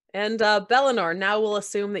 And Bellinor, now we'll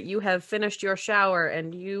assume that you have finished your shower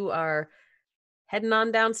and you are heading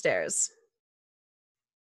on downstairs.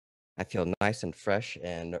 I feel nice and fresh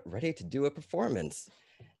and ready to do a performance.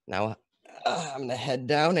 Now, I'm gonna head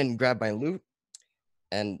down and grab my loot,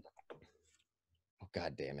 and oh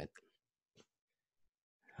god damn it!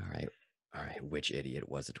 All right. Which idiot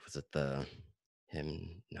was it? Was it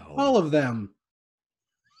him? No. All of them.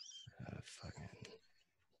 Fucking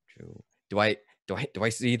true. Do I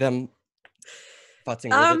see them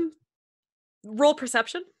futzing with it? Roll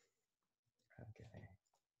perception.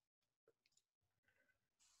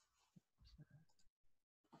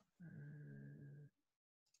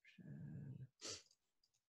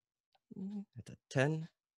 That's a 10.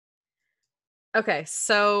 Okay,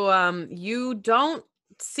 so you don't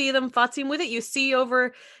see them futzing with it. You see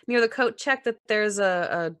over near the coat check that there's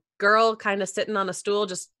a girl kind of sitting on a stool,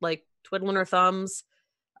 just like twiddling her thumbs.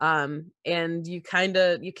 And you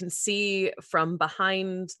can see from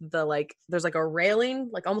behind there's like a railing,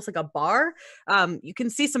 like almost like a bar. You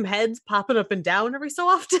can see some heads popping up and down every so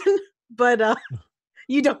often, but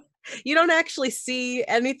you don't actually see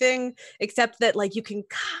anything except that like you can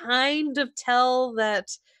kind of tell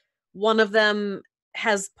that one of them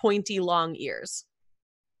has pointy long ears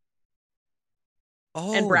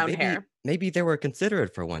and brown hair. Maybe they were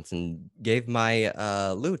considerate for once and gave my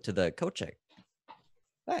loot to the coat check.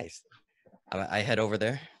 Nice. I head over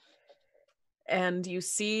there. And you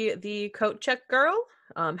see the coat check girl.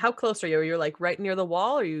 How close are you? You're like right near the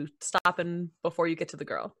wall, or are you stopping before you get to the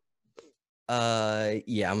girl?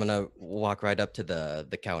 Yeah, I'm gonna walk right up to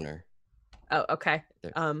the counter. Oh, okay.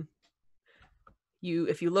 There.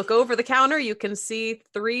 If you look over the counter, you can see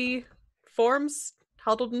 3 forms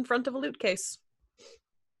huddled in front of a loot case.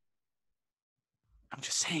 I'm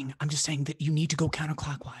just saying that you need to go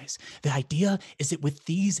counterclockwise. The idea is that with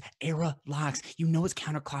these era locks, you know it's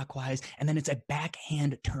counterclockwise, and then it's a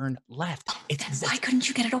backhand turn left. Why couldn't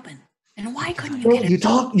you get it open? And why couldn't you get it? You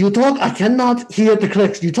talk, I cannot hear the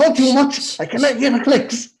clicks. You talk too much, I cannot hear the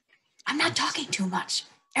clicks. I'm not talking too much.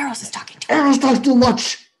 Erroth is talking too much. Erroth talks too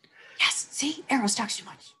much. Yes, see? Erroth talks too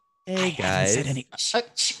much. Hey, guys.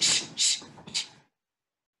 Shh.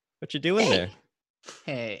 What you doing there?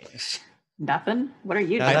 Hey. Nothing. What are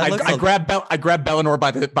you doing? I grab Bellinor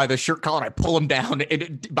by the shirt collar. And I pull him down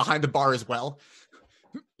behind the bar as well.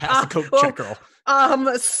 Past the coat check girl.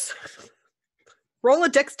 Roll a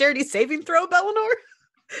dexterity saving throw, Bellinor,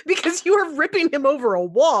 because you are ripping him over a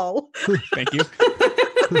wall. Thank you.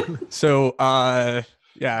 So,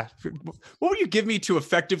 yeah. What would you give me to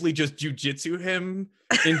effectively just jujitsu him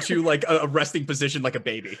into like a resting position like a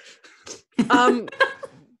baby?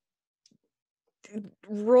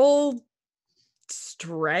 Roll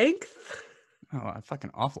strength. Oh, I'm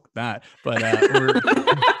fucking awful at that. But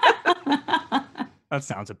that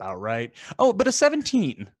sounds about right. Oh, but a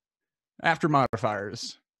 17 after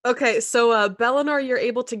modifiers. Okay, so Bellinor, you're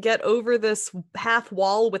able to get over this half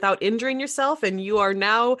wall without injuring yourself, and you are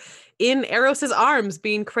now in Eros's arms,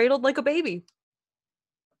 being cradled like a baby.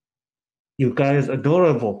 You guys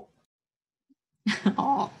adorable.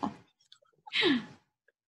 Oh.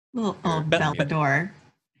 Little old Bellador.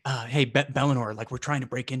 Hey, Bellinor, like we're trying to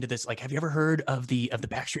break into this. Like, have you ever heard of the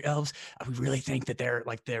Backstreet Elves? We really think that their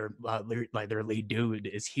lead dude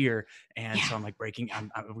is here, and so I'm like breaking.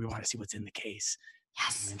 We want to see what's in the case.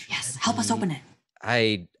 Yes. Help us open it.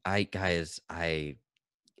 God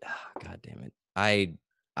damn it.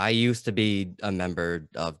 I used to be a member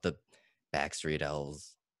of the Backstreet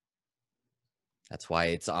Elves. That's why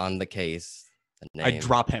it's on the case. The name. I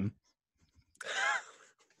drop him.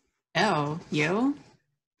 Oh, you?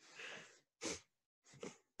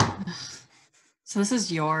 So this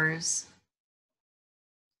is yours.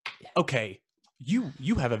 Okay,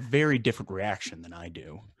 you have a very different reaction than I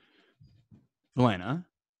do. Bellinor,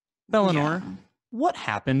 Yeah. what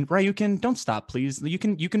happened? Ryukin, don't stop, please. You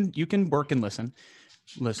can work and listen.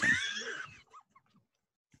 I'm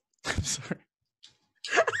sorry.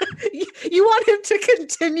 You want him to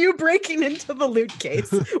continue breaking into the loot case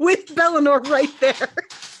with Bellinor right there.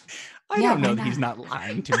 I don't know that he's not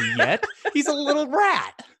lying to me yet. He's a little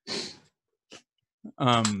rat.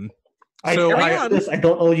 I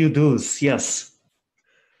don't owe you dues. Yes.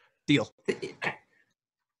 Deal.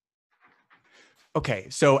 Okay,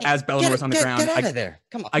 so as Bellinor was on the ground, get out of there.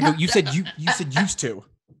 Come on. I go. You said used to.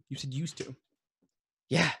 You said used to.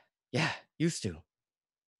 Yeah, used to.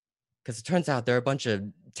 Because it turns out there are a bunch of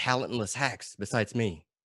talentless hacks besides me.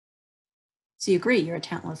 So you agree you're a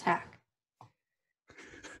talentless hack?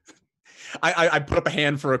 I put up a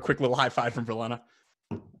hand for a quick little high five from Verlena.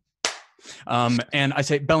 And I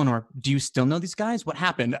say, Bellinor, do you still know these guys? What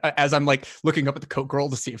happened? As I'm like looking up at the coat girl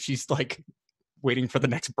to see if she's like waiting for the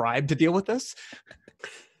next bribe to deal with this.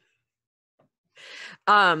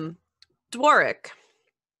 Dwaric,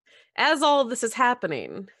 as all of this is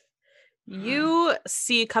happening, you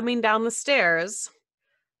see coming down the stairs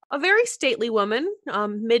a very stately woman,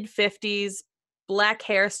 mid-50s, black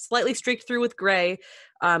hair, slightly streaked through with gray.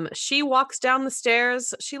 She walks down the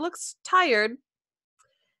stairs. She looks tired.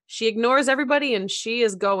 She ignores everybody, and she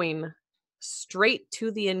is going straight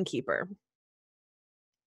to the innkeeper.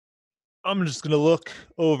 I'm just gonna look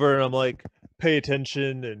over and I'm like, pay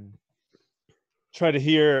attention and try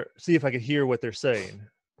to see if I can hear what they're saying.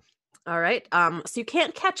 All right. So you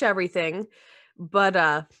can't catch everything,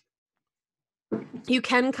 but you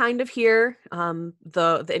can kind of hear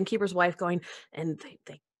the innkeeper's wife going, and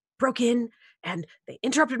they broke in and they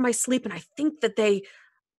interrupted my sleep, and I think that they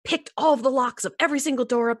picked all of the locks of every single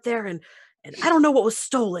door up there, and I don't know what was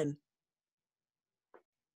stolen.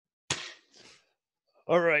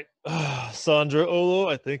 All right, Sandra, Olo,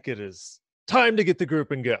 I think it is time to get the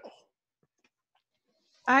group and go.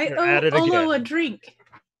 I They're at it owe Olo a again. drink.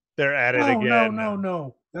 They're at it Oh, again.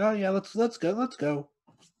 no. Oh yeah, let's go. Let's go.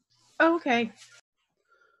 Okay.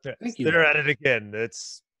 Yes, Thank you. They're at it again.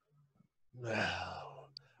 It's.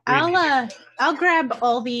 I'll grab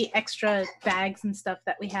all the extra bags and stuff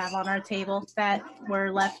that we have on our table that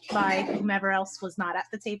were left by whomever else was not at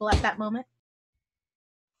the table at that moment.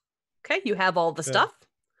 Okay, you have all the stuff.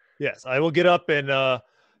 Yes, I will get up and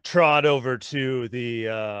trot over to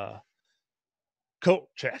the coat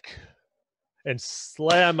check and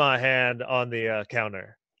slam my hand on the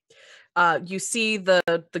counter. You see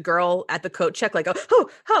the girl at the coat check like,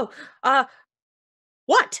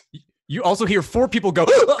 what? You also hear 4 people go,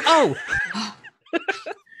 oh!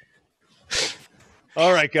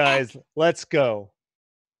 All right, guys, let's go.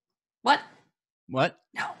 What? What?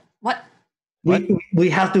 No. What? We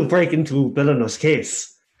have to break into Belenor's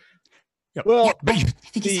case. Well, Yeah, but I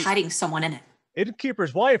think he's hiding someone in it.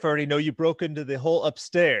 Innkeeper's wife already know you broke into the whole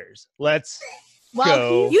upstairs. Let's Well,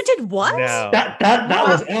 go. You did what? now. That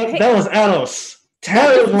was Erroth. That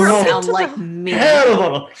Terrible. doesn't sound like me.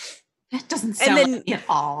 Terrible. It doesn't sound then- like me at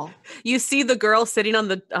all. You see the girl sitting on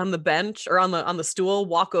the bench or on the stool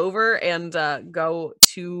walk over and go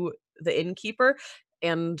to the innkeeper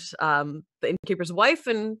and the innkeeper's wife,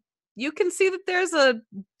 and you can see that there's a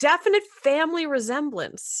definite family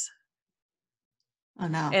resemblance. Oh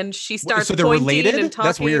no. And she starts So they're pointing related? and talking.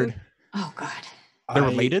 That's weird. Oh god. They're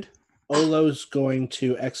related? Olo's going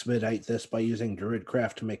to expedite this by using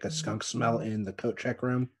Druidcraft to make a skunk smell in the coat check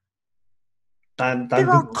room. There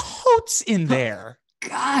are coats in there.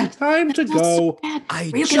 God. Time to That smells so go. bad. I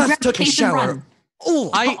You can just grab took a case and shower. run. Oh,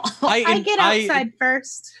 I get outside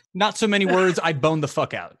first. Not so many words. I bone the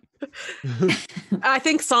fuck out. I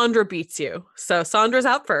think Sandra beats you. So Sandra's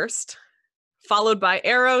out first, followed by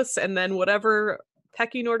Erroth, and then whatever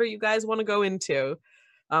pecking order you guys want to go into.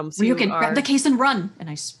 So You can grab the case and run. And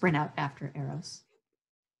I sprint out after Erroth.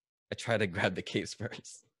 I try to grab the case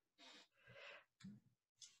first.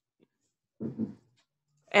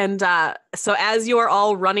 And so as you are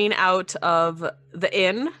all running out of the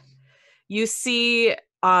inn, you see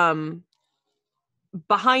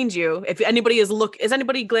behind you, if anybody is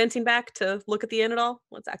anybody glancing back to look at the inn at all?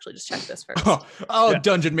 Let's actually just check this first. Oh,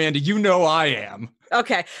 Dungeon Mandy, you know I am.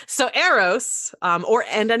 Okay, so Erroth,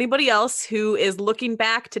 and anybody else who is looking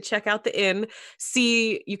back to check out the inn,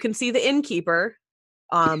 you can see the innkeeper,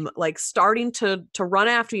 like starting to run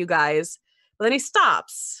after you guys, but then he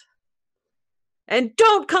stops. And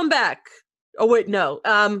don't come back. Oh wait, no.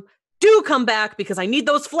 Do come back because I need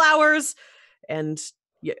those flowers. And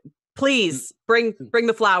please bring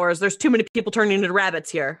the flowers. There's too many people turning into rabbits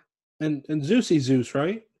here. And Zeus,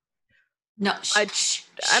 right? No.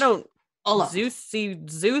 I don't. Olo.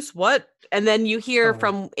 Zeus. What? And then you hear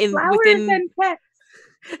from Flowers within. and pets.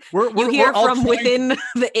 You hear from within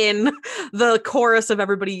the inn the chorus of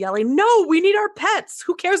everybody yelling, "No, we need our pets.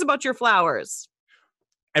 Who cares about your flowers?"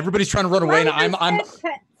 Everybody's trying to run away, and I'm Pets.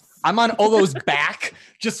 on Olo's back,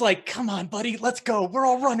 just like, come on, buddy, let's go. We're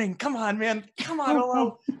all running. Come on, man. Come on,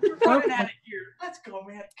 Olo. We're running at it here. Let's go,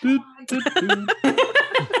 man. Come on.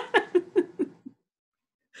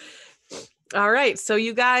 All right, so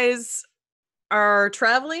you guys are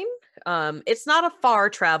traveling. It's not a far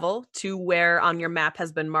travel to where on your map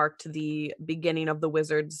has been marked the beginning of the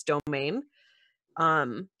wizard's domain.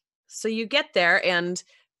 So you get there and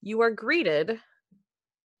you are greeted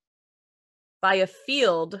by a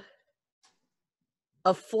field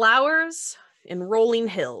of flowers and rolling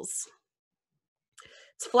hills.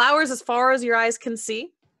 It's flowers as far as your eyes can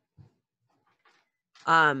see.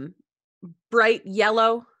 Bright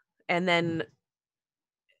yellow, and then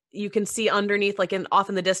you can see underneath, like off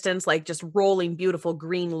in the distance, like just rolling beautiful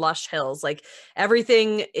green lush hills. Like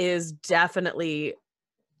everything is definitely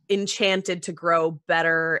enchanted to grow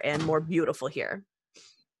better and more beautiful here.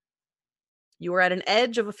 You are at an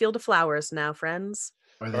edge of a field of flowers now, friends.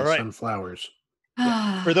 Are they All right. sunflowers?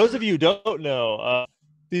 For those of you who don't know,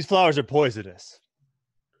 these flowers are poisonous.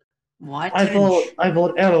 What? I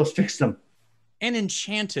vote Erroth fix them. And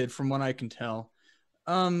enchanted, from what I can tell.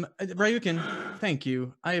 Ryukin, thank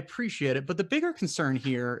you. I appreciate it. But the bigger concern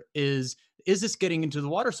here is Is this getting into the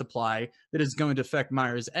water supply that is going to affect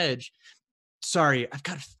Myra's Edge? Sorry, I've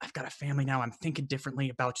got a family now. I'm thinking differently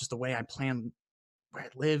about just the way I plan where I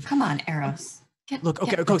live. Come on, Erroth.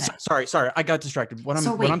 Sorry, I got distracted. What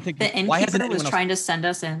I'm thinking. The innkeeper was trying to send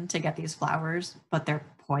us in to get these flowers, but they're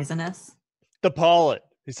poisonous. The pollen.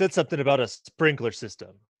 He said something about a sprinkler system.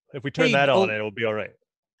 If we turn that on, it'll be all right.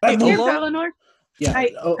 Here, Valinor. Yeah,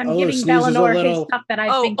 I'm giving Valinor his stuff that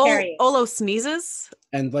I've been carrying. Olo sneezes.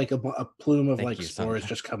 And like a plume of spores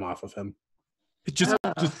just come off of him.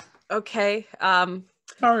 Okay.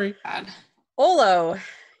 Sorry. God. Olo,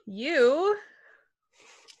 you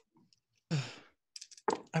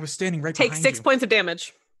I was standing right take behind 6 you. points of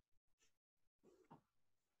damage.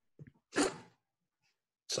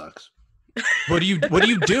 Sucks. What do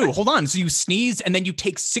you do? Hold on. So you sneeze and then you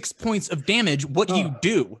take 6 points of damage. What do you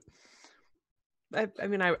do? I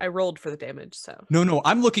mean, I rolled for the damage, so. No,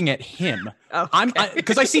 I'm looking at him. Oh, okay.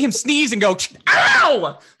 Because I see him sneeze and go,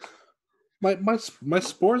 ow! My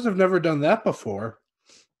spores have never done that before.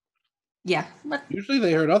 Yeah. Usually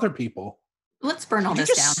they hurt other people. Let's burn all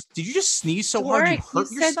this down. Did you just sneeze so hard you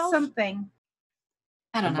hurt yourself? Said something.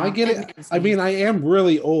 I don't know. I mean, I am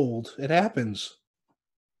really old. It happens.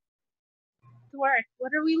 Dwarf,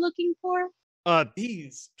 what are we looking for?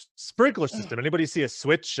 These sprinkler system. Anybody see a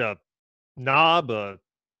switch, a knob,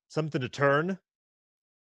 something to turn?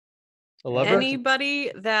 A lever?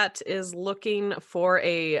 Anybody that is looking for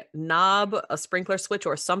a knob, a sprinkler switch,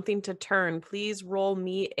 or something to turn, please roll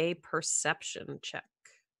me a perception check.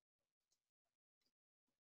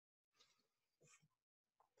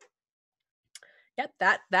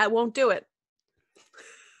 Yep, that won't do it.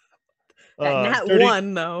 That dirty,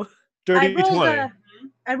 one though. Dirty 20.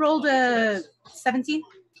 I rolled a 17.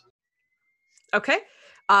 Okay.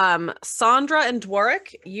 Sandra and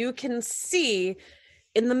Dwarrick, you can see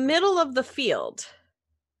in the middle of the field,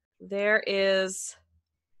 there is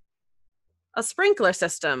a sprinkler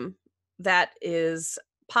system that is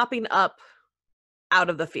popping up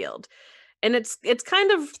out of the field. And it's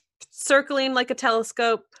kind of circling like a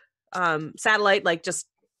telescope, satellite, like just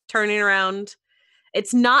turning around.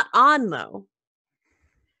 It's not on though.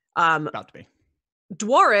 About to be.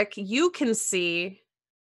 Dwarrick, you can see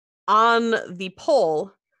on the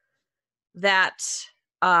pole that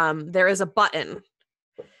there is a button.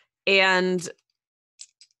 And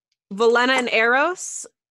Velena and Erroth,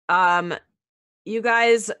 you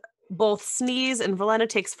guys both sneeze, and Velena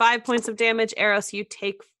takes 5 points of damage. Erroth, you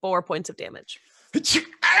take 4 points of damage.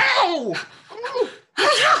 Ow!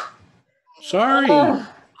 Sorry.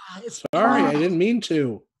 Sorry, I didn't mean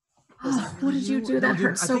to. What did you do? That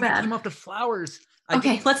hurt so bad. It came off the flowers.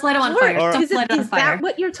 Okay, let's light them on fire. Right. Let's light it on Is fire. that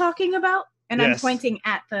what you're talking about? And Yes. I'm pointing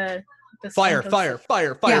at the Fire. Yeah, This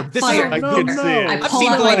fire. is I can see it. I I've pull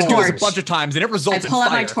seen out my Velena do this a torch. bunch of times, and it I results in pull fire.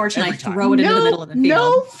 out my torch and I every time. throw it into the middle of the field.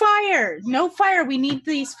 No fire. No fire. We need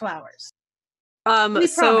these flowers. We So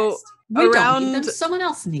promised. We don't around need them. Someone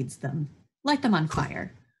else needs them. Light them on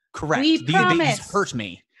fire. Correct. We These promise. hurt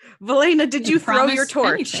me. Velena, did you throw your promise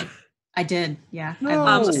torch? anything. I did, yeah. No. I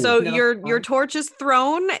launched it So into the your middle. torch is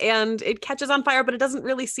thrown and it catches on fire, but it doesn't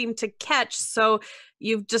really seem to catch. So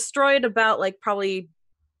you've destroyed about like probably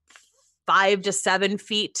 5 to 7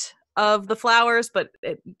 feet of the flowers, but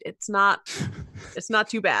it's not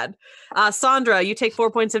too bad. Sandra, you take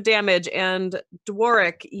 4 points of damage, and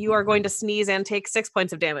Dwarrick, you are going to sneeze and take 6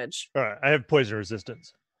 points of damage. All right, I have poison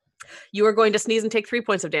resistance. You are going to sneeze and take 3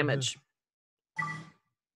 points of damage.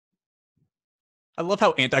 I love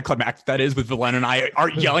how anticlimactic that is with Velena and I are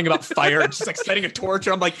yelling about fire and she's like setting a torch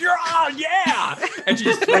and I'm like, yeah! And she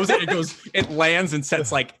just throws it and it lands and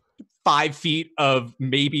sets like 5 feet of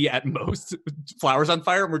maybe at most flowers on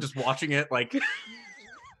fire, and we're just watching it like.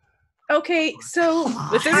 Okay, so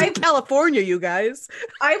This isn't California, you guys.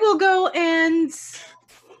 I will go and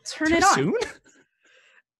turn it on. Soon?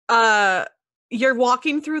 You're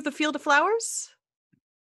walking through the field of flowers?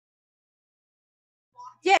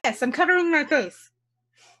 Yes, I'm covering my face.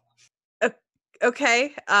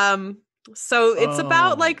 Okay. So it's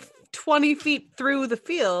about like 20 feet through the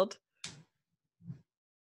field.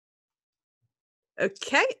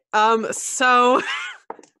 Okay. So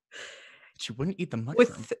She wouldn't eat the mushroom.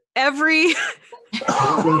 with every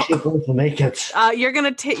I don't think she's going to make it. you're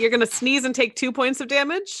gonna sneeze and take 2 points of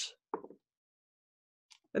damage.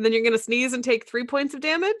 And then you're gonna sneeze and take 3 points of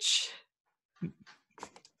damage.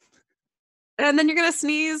 And then you're gonna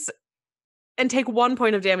sneeze and take 1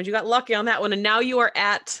 point of damage. You got lucky on that one, and now you are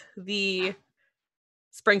at the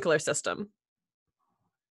sprinkler system.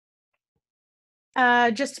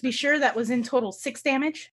 Just to be sure, that was in total 6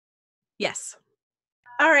 damage. Yes.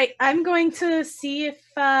 All right, I'm going to see if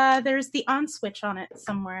there's the on switch on it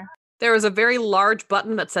somewhere. There is a very large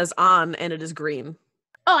button that says on, and it is green.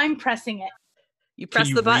 Oh, I'm pressing it. You press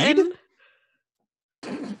you the button.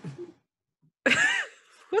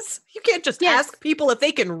 You can't just ask people if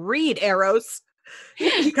they can read, Arrows.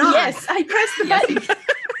 Yes, I pressed the button.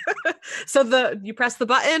 So you press the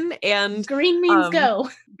button, and green means go.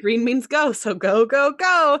 Green means go. So go, go,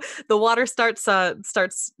 go. The water starts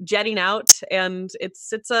jetting out, and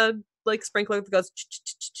it's a like sprinkler that goes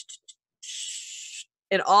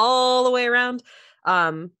and all the way around.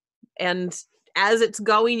 And as it's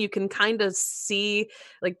going, you can kind of see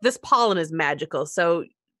like this pollen is magical. So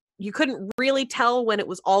you couldn't really tell when it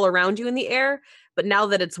was all around you in the air, but now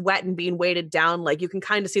that it's wet and being weighted down, like you can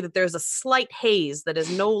kind of see that there's a slight haze that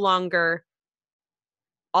is no longer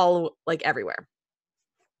all like everywhere.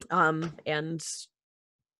 And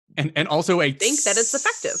also I think that it's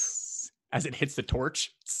effective as it hits the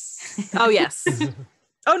torch. Oh yes.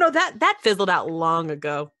 Oh no, that fizzled out long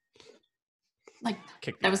ago. Like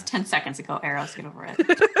that was 10 seconds ago, Arrows, get over it.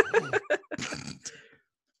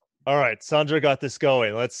 All right, Sandra got this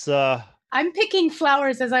going. Let's I'm picking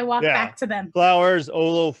flowers as I walk back to them. Flowers,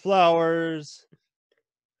 Olo flowers.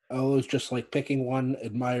 Olo's just like picking one,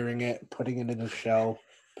 admiring it, putting it in his shell,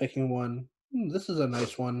 picking one. This is a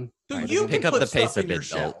nice one. So you pick up the pace a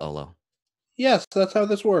bit, Olo. Yes, that's how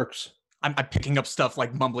this works. I'm picking up stuff,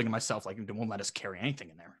 like mumbling to myself, like it won't let us carry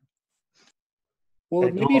anything in there.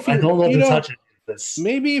 Well, maybe if I don't let you them know, touch it.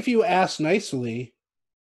 maybe if you ask nicely,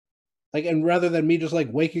 like, and rather than me just like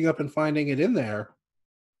waking up and finding it in there.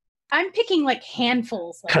 I'm picking like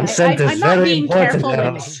handfuls. Like, Consent is I'm not very being important, careful.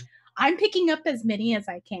 Arrows. I'm picking up as many as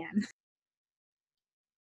I can.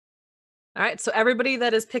 All right, so everybody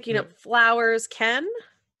that is picking up flowers can.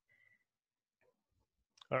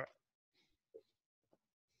 All right.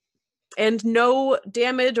 And no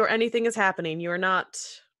damage or anything is happening. You are not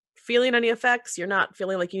feeling any effects. You're not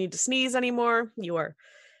feeling like you need to sneeze anymore. You're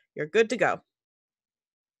good to go.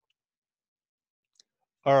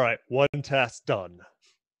 All right, one task done.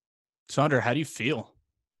 Sandra, how do you feel?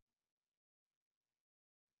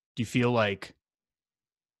 Do you feel like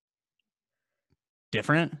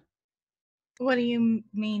different? What do you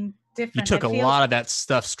mean different? You took a lot of that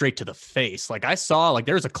stuff straight to the face. Like I saw, like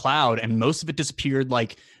there was a cloud and most of it disappeared.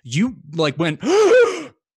 Like you like went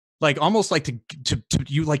like almost like to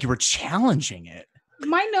you, like you were challenging it.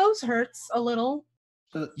 My nose hurts a little.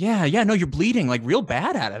 Yeah, no, you're bleeding like real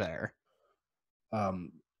bad out of there.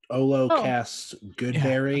 Olo casts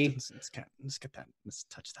Goodberry. Let's get that. Let's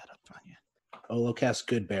touch that up on you. Olo casts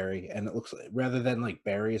Goodberry, and it looks like, rather than like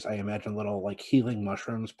berries, I imagine little like healing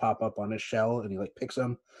mushrooms pop up on his shell, and he like picks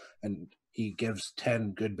them, and he gives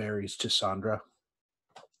 10 good berries to Sandra.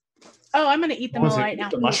 Oh, I'm gonna eat them all right now.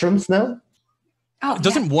 The mushrooms now? Oh,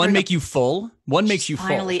 doesn't one make you full? One makes you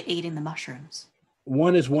finally full. eating the mushrooms.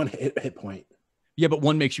 One is one hit point. Yeah, but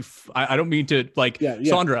one makes you. I don't mean to like,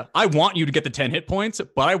 Sandra. I want you to get the 10 hit points,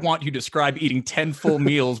 but I want you to describe eating 10 full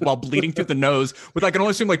meals while bleeding through the nose with I can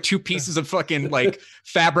only assume like 2 pieces of fucking like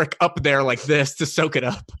fabric up there like this to soak it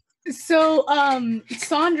up. So,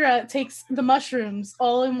 Sandra takes the mushrooms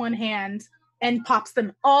all in one hand and pops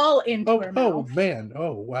them all into her mouth. Oh man!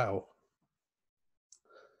 Oh wow!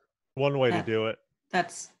 One way to do it.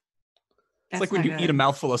 That's like when you eat a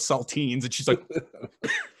mouthful of saltines, and she's like.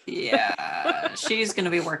 Yeah, she's gonna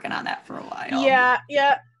be working on that for a while. Yeah.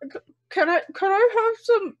 Can I have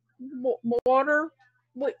some water?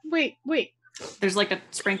 Wait. There's like a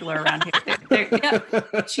sprinkler around here.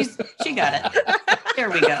 Yep, she got it. There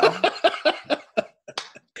we go.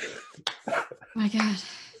 Oh my God,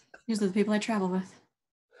 these are the people I travel with.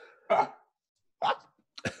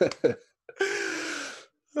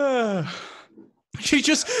 She's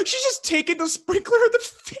just taking the sprinkler in the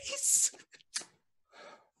face.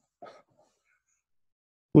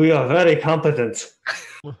 We are very competent.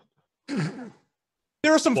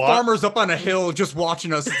 There are some farmers up on a hill just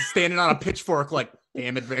watching us standing on a pitchfork like,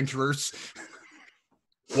 damn adventurers.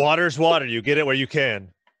 Water's water. You get it where you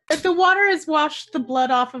can. The water has washed the blood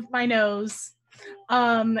off of my nose.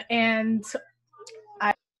 And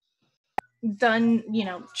I've done,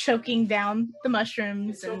 choking down the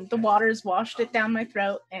mushrooms, and the water's washed it down my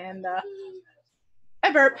throat, and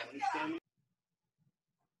I burp.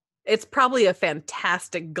 It's probably a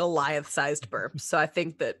fantastic Goliath-sized burp. So I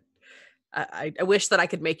think that I wish that I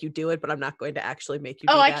could make you do it, but I'm not going to actually make you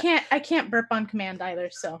do that. I can't burp on command either,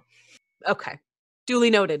 so. Okay.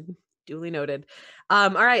 Duly noted.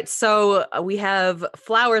 All right, so we have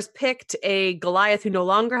Flowers picked a Goliath who no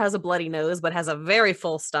longer has a bloody nose, but has a very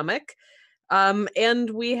full stomach.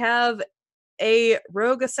 And we have a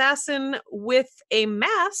rogue assassin with a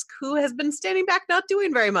mask who has been standing back not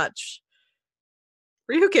doing very much.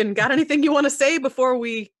 Ryukin, got anything you want to say before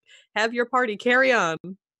we have your party carry on?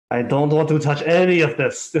 I don't want to touch any of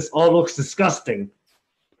this. This all looks disgusting.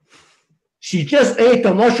 She just ate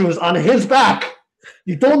the mushrooms on his back.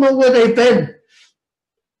 You don't know where they've been.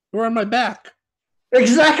 They're on my back.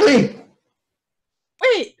 Exactly.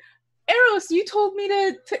 Wait, Erroth, you told me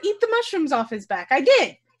to eat the mushrooms off his back. I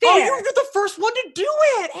did. Oh, There. you're the first one to do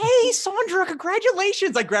it. Hey, Sandra,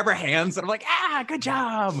 congratulations. I grab her hands and I'm like, good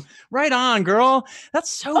job. Right on, girl. That's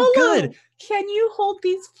so good. Can you hold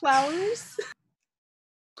these flowers?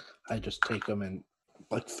 I just take them and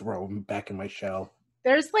like throw them back in my shell.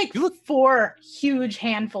 There's like You look- 4 huge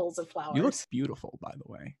handfuls of flowers. You look beautiful, by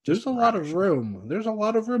the way. There's a lot of room. There's a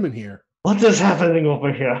lot of room in here. What is happening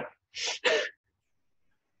over here?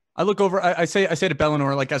 I look over. I say to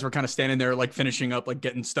Bellinor, like as we're kind of standing there, like finishing up, like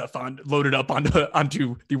getting stuff loaded up onto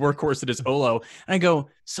the workhorse that is Olo, and I go,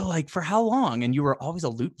 so like for how long? And you were always a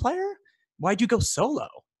lute player? Why'd you go solo?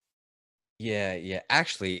 Yeah.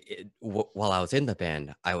 Actually, while I was in the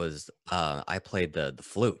band, I played the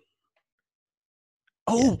flute.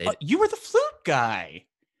 Oh, Yeah, you were the flute guy.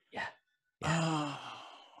 Yeah.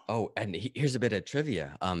 Oh, and here's a bit of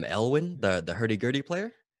trivia. Elwyn, the hurdy-gurdy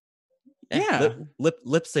player. Yeah. Lip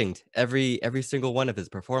synced every single one of his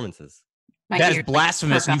performances. My That is ears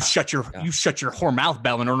blasphemous. perk You up. shut your whore mouth,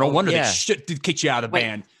 Bellinor. No wonder yeah. they shit kicked you out of the Wait.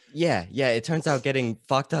 band. Yeah. It turns out getting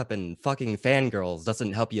fucked up and fucking fangirls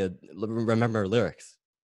doesn't help you remember lyrics.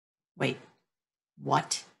 Wait,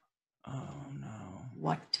 what? Oh no.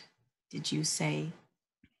 What did you say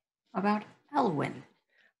about Elwyn?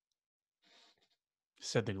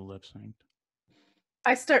 Said they lip synced.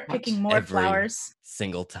 I start What? picking more Every flowers.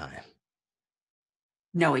 single time.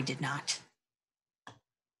 No, he did not.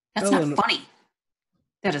 That's Ellen- not funny.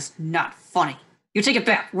 That is not funny. You take it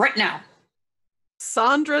back right now.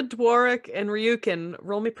 Sandra, Dworik, and Ryukin,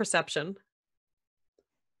 roll me perception.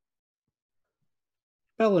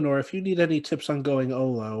 Bellinor, if you need any tips on going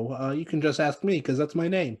Olo, you can just ask me because that's my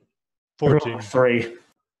name. 14. 3.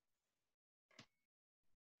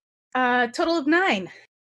 Total of 9.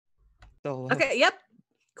 So Okay, yep.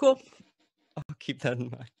 Cool. I'll keep that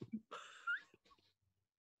in mind.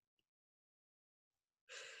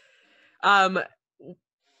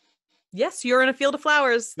 Yes, you're in a field of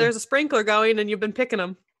flowers. There's a sprinkler going and you've been picking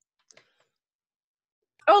them.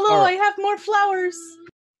 Oh, no, All I right. have more flowers.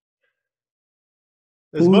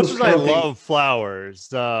 As much Who's as I counting? love flowers,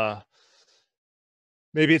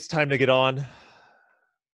 maybe it's time to get on.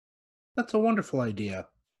 That's a wonderful idea.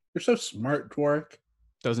 You're so smart, Dwark.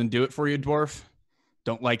 Doesn't do it for you, dwarf.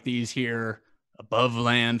 Don't like these here above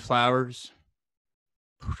land flowers.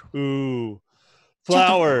 Ooh, Shut the fuck up,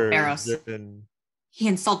 flowers. Eros. And He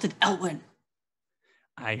insulted Elwyn.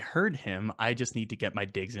 I heard him. I just need to get my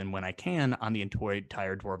digs in when I can on the entire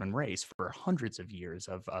dwarven race for hundreds of years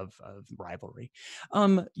of rivalry.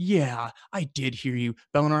 Yeah, I did hear you,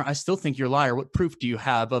 Bellinor. I still think you're a liar. What proof do you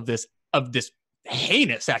have of this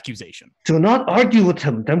heinous accusation? Do not argue with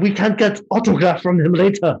him, then we can't get autograph from him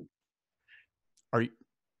later. Are you?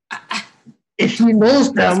 If he knows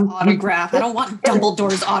His them, autograph. I don't want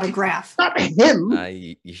Dumbledore's autograph. not him.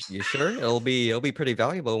 You sure? It'll be pretty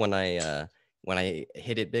valuable when I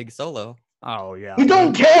hit it big solo. Oh yeah. We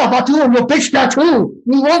don't care about you and your bitch tattoo.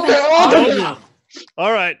 We want their autograph.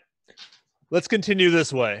 all right, let's continue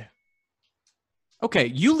this way. Okay,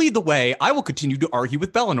 you lead the way. I will continue to argue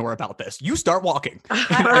with Bellinor about this. You start walking. All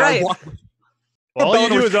And I'll right. walk- All you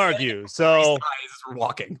do Bellinor's is argue. So eyes as we're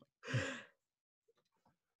walking.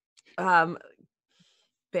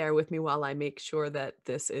 Bear with me while I make sure that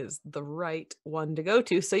this is the right one to go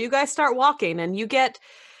to. So you guys start walking and you get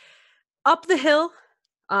up the hill.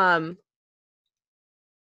 And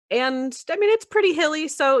I mean it's pretty hilly,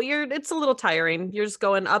 so it's a little tiring. You're just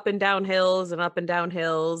going up and down hills and up and down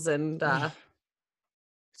hills, and It's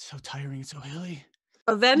so tiring, so hilly.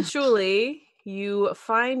 eventually you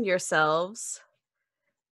find yourselves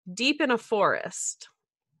deep in a forest.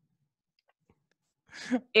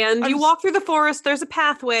 And you walk through the forest, there's a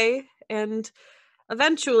pathway, and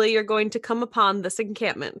eventually you're going to come upon this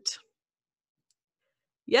encampment.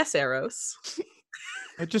 Yes, Eros.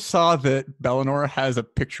 I just saw that Bellinor has a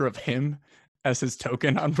picture of him as his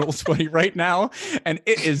token on Roll20 right now, and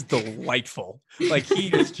it is delightful. Like he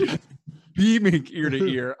is just beaming ear to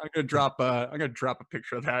ear. I'm gonna drop a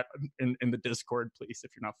picture of that in the Discord, please,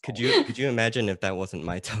 if you're not. Could following. you imagine if that wasn't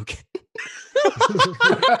my token?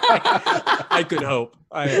 I could hope.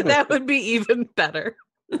 That would be even better.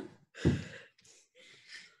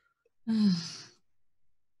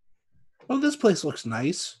 Oh, this place looks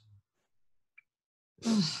nice.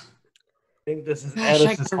 I think this is Gosh, I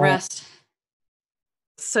Alice's gotta home. rest.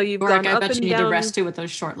 So you've Gorak, gone I up bet and you need down. to rest too with those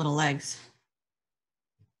short little legs.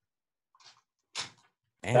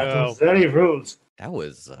 Man, That was very rude. that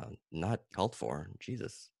was not called for.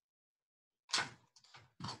 Jesus.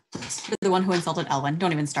 You're the one who insulted Elwyn.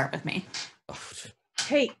 Don't even start with me. Oh,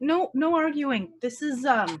 Hey, no arguing. This is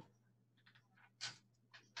a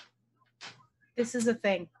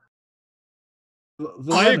thing.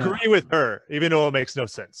 I agree with her, even though it makes no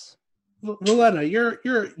sense. Valena, you're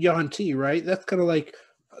Yanti, right? That's kind of like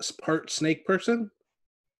a part snake person.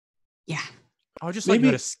 Yeah. Oh, just like you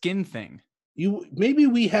had a skin thing. Maybe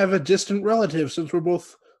we have a distant relative since we're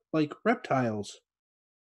both like reptiles.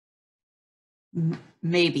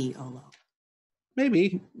 Maybe, Olo.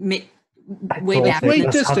 Maybe. Way back. Way in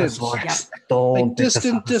the- distance. Yep. Like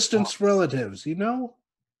distance relatives, you know?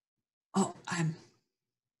 Oh,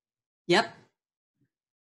 Yep.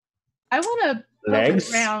 I want to poke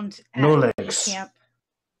Legs? around at No the legs. camp.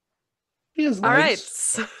 He has All right,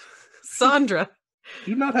 legs. Sandra,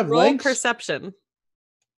 Do you not have roll legs? perception.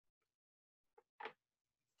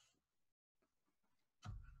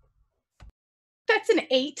 That's an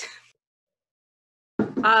 8.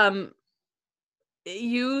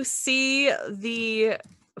 You see the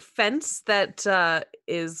fence that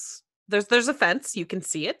is there's a fence. You can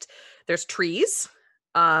see it. There's trees.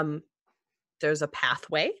 There's a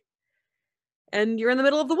pathway, and you're in the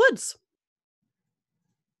middle of the woods.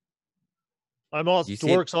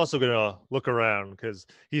 Dwark's also gonna look around because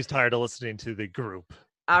he's tired of listening to the group.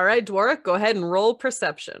 All right, Dwark, go ahead and roll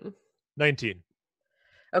perception. 19.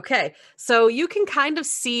 Okay, so you can kind of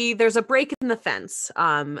see there's a break in the fence.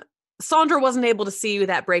 Sandra wasn't able to see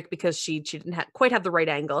that break because she didn't quite have the right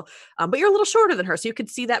angle, but you're a little shorter than her, so you could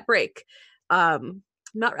see that break.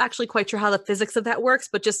 Not actually quite sure how the physics of that works,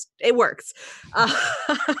 but just it works.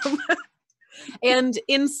 And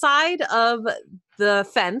inside of the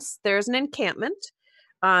fence, there's an encampment,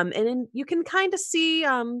 and you can kind of see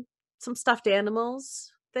some stuffed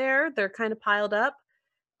animals there. They're kind of piled up.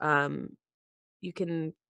 You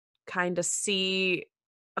can kind of see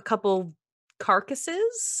a couple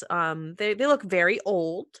carcasses. They look very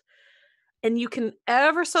old, and you can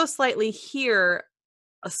ever so slightly hear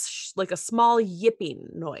like a small yipping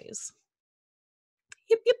noise.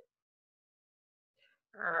 Yip yip.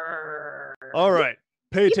 All right,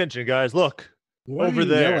 pay attention, guys. Look over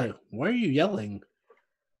there. Yelling? Why are you yelling?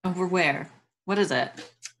 Over where? What is it?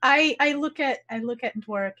 I look at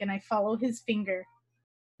Dwark and I follow his finger.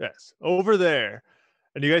 Yes, over there.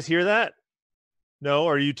 And you guys hear that? No?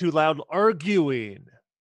 Are you too loud arguing?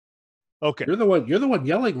 Okay. You're the one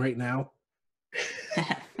yelling right now.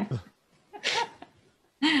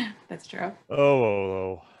 That's true.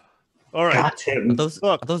 Oh. All right. Got him.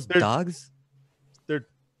 Are those dogs?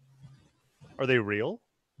 Are they real?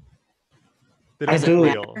 I do.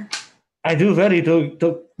 Real. I do very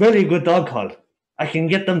good dog call. I can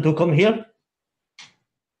get them to come here.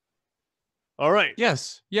 All right.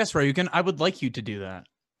 Yes, Ryukin. I would like you to do that.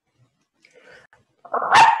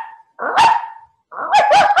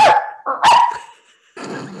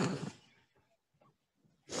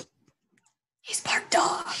 He's part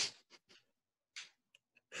dog.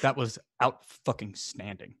 That was out fucking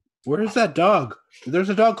standing. Where's that dog? There's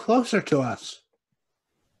a dog closer to us.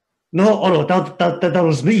 No, that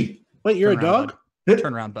was me. Wait, you're Turn a around, dog? bud.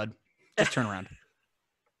 Turn around, bud. Just turn around.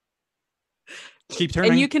 Keep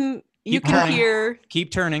turning. And you can turning. hear.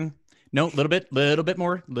 Keep turning. No, little bit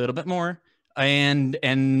more. And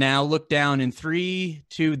now look down in 3,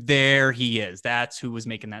 2. There he is. That's who was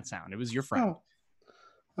making that sound. It was your friend.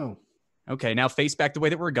 Oh. Okay, now face back the way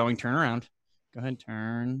that we're going. Turn around. Go ahead,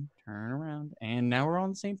 turn around. And now we're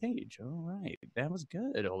on the same page. All right. That was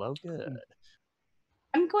good, Olo. Good.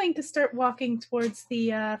 I'm going to start walking towards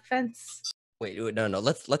the fence. Wait, no.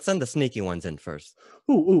 Let's send the sneaky ones in first.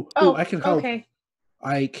 Ooh, Oh, I can help. Okay.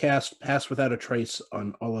 I cast Pass Without a Trace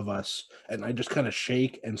on all of us, and I just kind of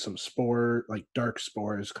shake, and some dark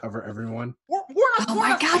spores cover everyone. Oh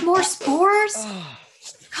my god, more spores?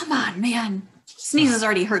 Come on, man. Sneezes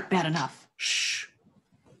already hurt bad enough. Shh.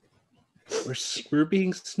 We're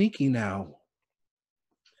being sneaky now.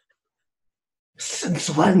 Since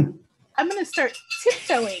when? I'm going to start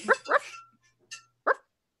tiptoeing.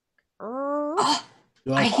 Oh,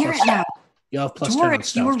 You'll I have hear plus- it now. You'll have plus 10 on Dwarf, you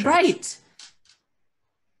stealth were checks. right.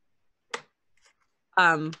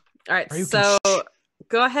 All right, Ryukin, so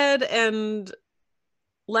go ahead and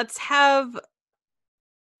let's have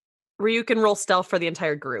Ryukin roll stealth for the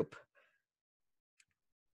entire group.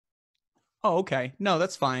 Oh, okay. No,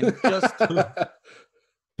 that's fine. Just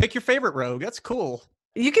pick your favorite rogue. That's cool.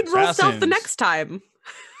 You can roll stealth the Assassins. next time.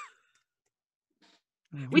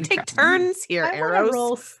 We take turns here, I want Arrows. to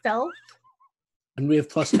roll stealth. And we have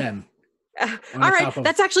plus 10. All right,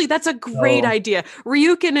 that's a great idea.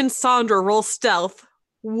 Ryukin and Sandra roll stealth.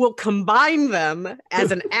 We'll combine them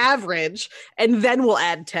as an average, and then we'll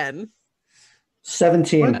add 10.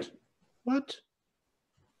 17. What?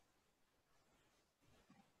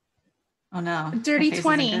 Oh no. Dirty My face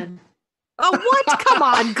 20. isn't good. Oh, what? Come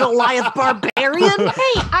on, Goliath Barbarian.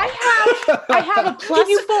 Hey, I have a plus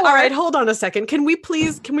 4. All right, hold on a second. Can we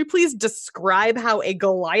please describe how a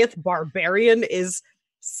Goliath Barbarian is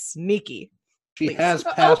sneaky? She has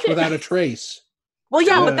passed without a trace. Well,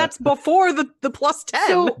 yeah, but that's before the plus 10.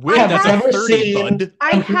 So That's I've a never 30, seen- bud.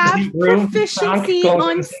 I have Room, proficiency tank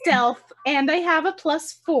on goes- stealth, and I have a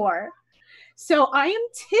plus 4. So I am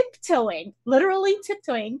tiptoeing, literally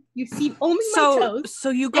tiptoeing. You see only my toes.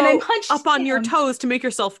 So you and go I'm hunched up on your down. toes to make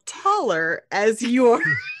yourself taller as you're.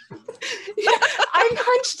 I'm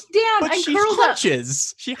hunched down. But I'm she curled up.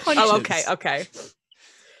 hunches. She hunches. Oh, okay.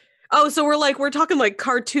 Oh, so we're talking like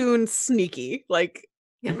cartoon sneaky, like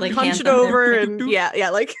Yeah, like hunch hands it on there. over and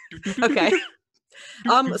yeah, like okay.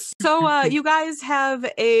 So you guys have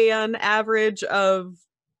an average of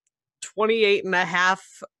 28 and a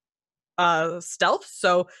half stealth.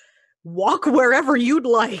 So walk wherever you'd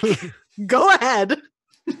like. Go ahead.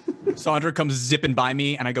 Sandra comes zipping by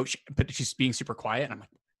me, and I go, but she's being super quiet. And I'm like,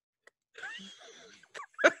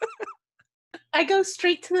 I go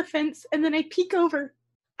straight to the fence, and then I peek over.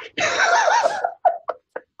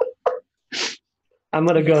 I'm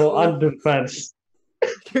gonna go under the fence.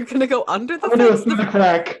 You're gonna go under the I'm gonna go fence. through the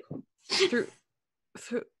crack. Through.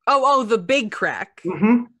 Oh, the big crack.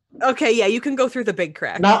 Mm-hmm. Okay, yeah, you can go through the big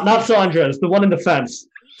crack. Not Sandra's, the one in the fence.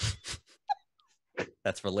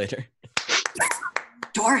 That's for later.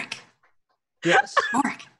 Doric, Yes.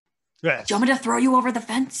 Doric, Yes. do you want me to throw you over the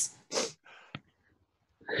fence?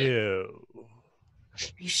 Ew. Are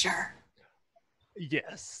you sure?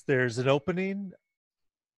 Yes, there's an opening.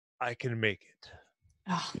 I can make it.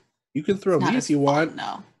 Oh, You can throw not me as if you fun, want.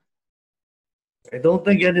 No, I don't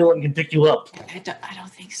think anyone can pick you up. I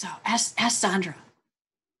don't think so. Ask Sandra.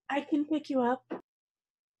 I can pick you up.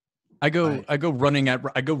 I go running at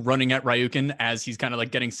Ryukin as he's kind of like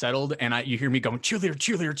getting settled, and you hear me going cheerleader,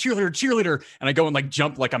 cheerleader, cheerleader, cheerleader, and I go and like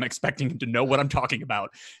jump like I'm expecting him to know what I'm talking about,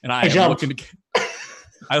 and I'm jump.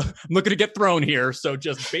 looking to get thrown here, so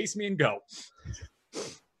just base me and go.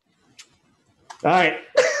 All right.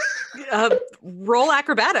 Roll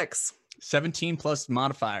acrobatics. 17 plus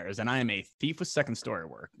modifiers, and I am a thief with second story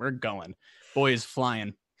work. We're going. Boy is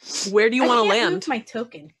flying. Where do you want to I can't land? move my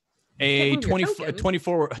token. A Can't move your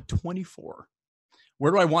 24. token. 24.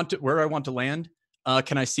 Where do I want to land?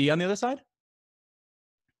 Can I see on the other side?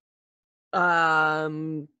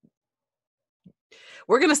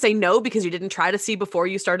 We're gonna say no because you didn't try to see before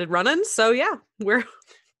you started running. So yeah,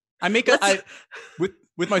 I make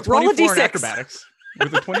with my Roll a 24 in D6. acrobatics.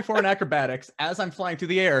 With the 24 in acrobatics, as I'm flying through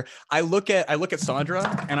the air, I look at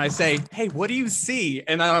Sandra and I say, "Hey, what do you see?"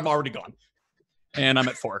 And then I'm already gone, and I'm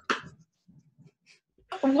at 4.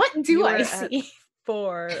 What do You I are at see?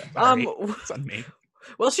 4. Sorry, it's on me.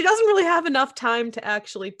 Well, she doesn't really have enough time to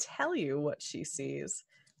actually tell you what she sees.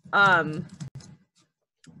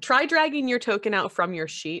 Try dragging your token out from your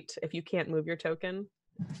sheet if you can't move your token.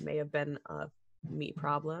 May have been a me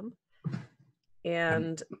problem.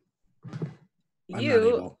 And I'm not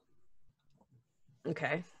able.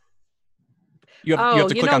 okay. You have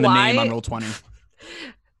to you click know on the name why? on roll 20.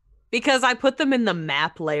 Because I put them in the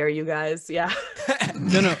map layer, you guys. Yeah.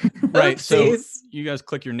 No. Right. So Oopsies. you guys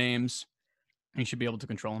click your names. You should be able to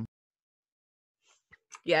control them.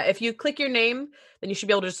 Yeah, if you click your name, then you should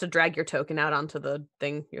be able to drag your token out onto the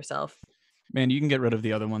thing yourself. Man, you can get rid of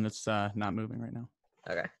the other one that's not moving right now.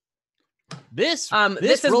 Okay. This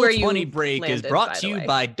this is Roll where you 20 break is landed, brought by to the you way.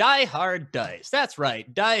 by Die Hard Dice. That's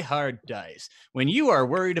right, Die Hard Dice. When you are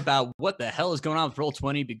worried about what the hell is going on with Roll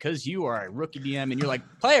 20 because you are a rookie DM and you're like,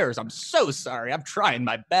 players, I'm so sorry. I'm trying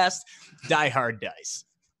my best. Die Hard Dice.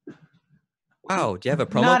 Wow, do you have a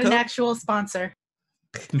promo Not code? an actual sponsor.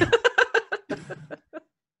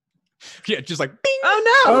 Yeah, just like, bing. Oh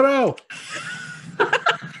Oh no!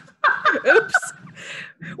 no! Oops.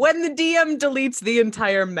 When the DM deletes the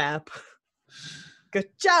entire map. Good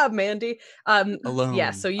job, Mandy. Alone.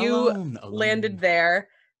 Yeah, so you Alone. landed there.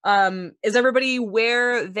 Is everybody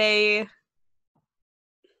where they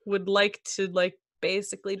would like to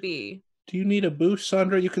basically be? Do you need a boost,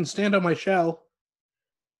 Sandra? You can stand on my shell.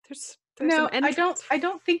 There's No, some I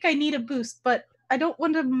don't think I need a boost, but I don't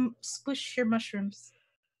want to squish your mushrooms.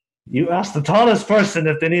 You ask the tallest person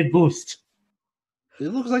if they need boost. It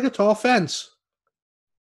looks like a tall fence.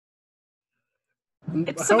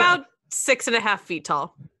 It's How- about 6.5 feet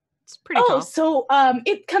tall. It's pretty Oh, tall. so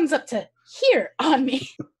it comes up to here on me.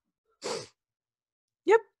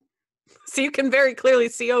 Yep. So you can very clearly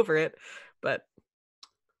see over it, but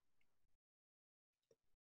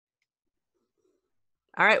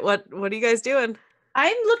all right, what are you guys doing?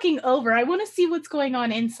 I'm looking over. I want to see what's going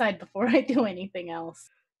on inside before I do anything else.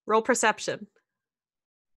 Roll perception.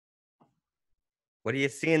 What are you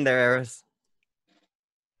seeing there, Eris?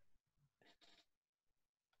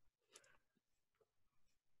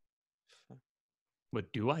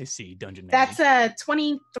 What do I see, Dungeon That's Maiden?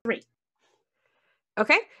 23.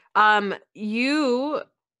 Okay. You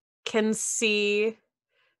can see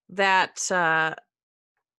that Sorry,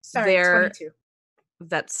 there. 22.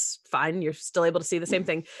 That's fine. You're still able to see the same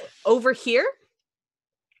thing. Over here,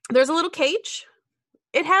 there's a little cage.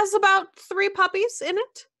 It has about 3 puppies in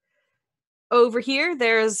it. Over here,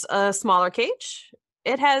 there's a smaller cage.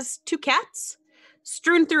 It has 2 cats.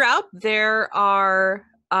 Strewn throughout, there are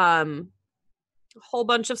a whole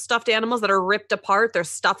bunch of stuffed animals that are ripped apart. Their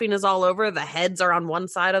stuffing is all over. The heads are on one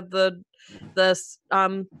side of the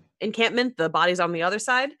encampment. The body's on the other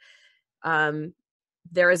side.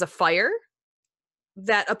 There is a fire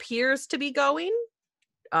that appears to be going.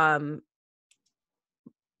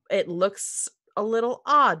 It looks a little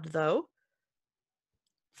odd, though.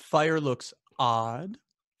 Fire looks odd.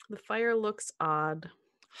 The fire looks odd.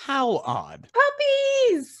 How odd?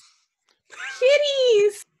 Puppies!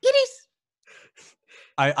 Kitties! Kitties!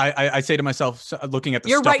 I say to myself, looking at the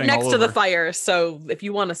You're right stuffing next all to the over, fire, so if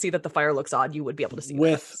you want to see that the fire looks odd, you would be able to see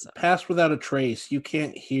With that, so. Pass Without a Trace, you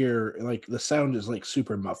can't hear, like, the sound is, like,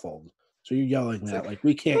 super muffled. So you're yelling that, like,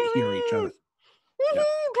 we can't hear each other. Yeah.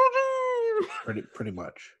 Pretty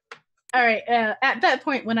much. All right. At that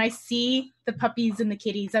point, when I see the puppies and the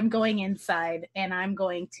kitties, I'm going inside and I'm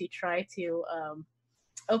going to try to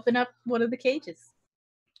open up one of the cages.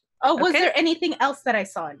 Oh, was Okay. there anything else that I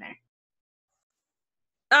saw in there?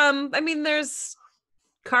 I mean, there's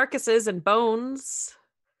carcasses and bones,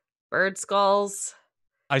 bird skulls.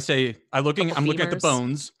 I'm looking at the femurs.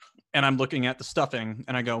 bones, and I'm looking at the stuffing,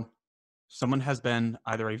 and I go, someone has been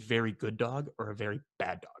either a very good dog or a very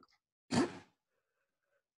bad dog.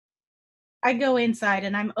 I go inside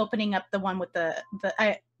and I'm opening up the one with the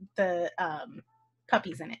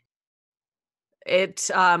puppies in it.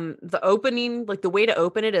 The opening, like the way to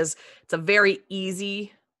open it is, it's a very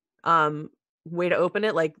easy way to open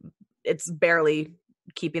it. Like it's barely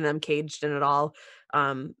keeping them caged in at all.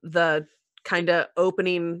 The kind of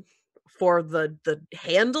opening for the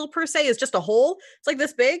handle per se is just a hole. It's like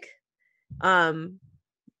this big. And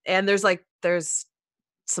there's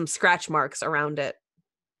some scratch marks around it,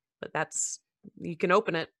 but you can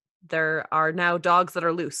open it. There are now dogs that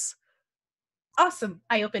are loose. Awesome.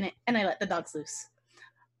 I open it and I let the dogs loose.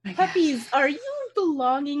 My Puppies, are you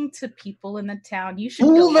belonging to people in the town? You should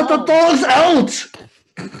Who go let the home. dogs out?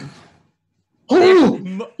 Who?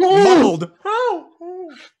 Muffled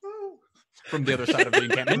from the other side of the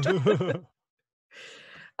encampment.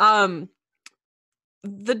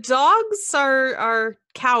 The dogs are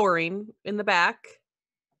cowering in the back,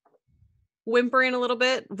 whimpering a little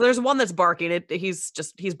bit. There's one that's barking. He's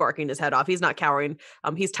barking his head off. He's not cowering.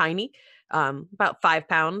 He's tiny, about 5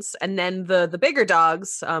 pounds. And then the bigger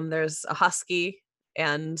dogs, there's a husky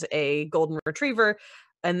and a golden retriever,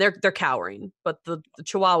 and they're cowering. But the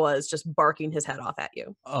Chihuahua is just barking his head off at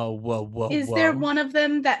you. Oh, whoa! Is there one of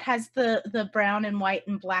them that has the brown and white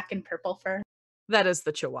and black and purple fur? That is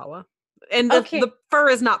the Chihuahua. And Okay. the fur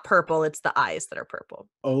is not purple. It's the eyes that are purple.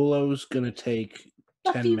 Olo's gonna take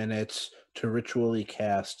 10 Puppy. minutes to ritually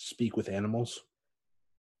cast Speak with Animals.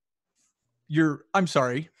 I'm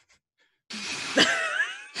sorry.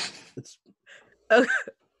 It's Oh.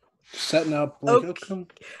 setting up like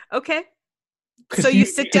Okay. So you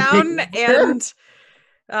sit down and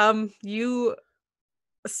you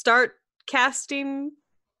start casting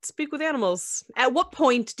Speak with Animals. At what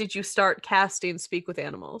point did you start casting Speak with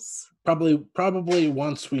Animals? probably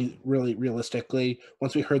once we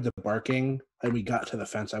once we heard the barking and we got to the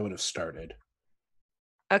fence, I would have started.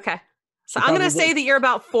 Okay. So So I'm going to probably- say that you're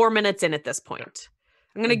about 4 minutes in at this point.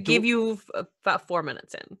 I'm going to Do- give you about 4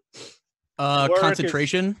 minutes in.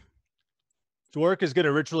 Concentration. Dwark is going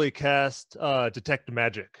to ritually cast Detect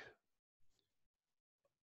Magic.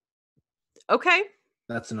 Okay.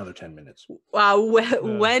 That's another 10 minutes.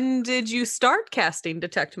 When did you start casting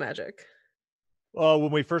Detect Magic? When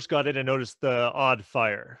we first got in and noticed the odd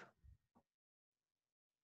fire.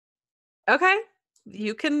 Okay.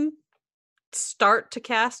 You can start to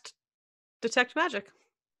cast Detect Magic.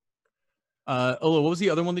 Ola, what was the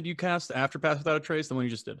other one that you cast after Pass Without a Trace? The one you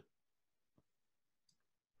just did.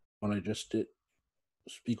 When I just did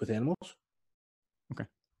Speak with Animals?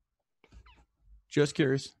 Just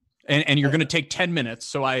curious. and you're gonna take 10 minutes.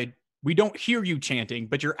 So we don't hear you chanting,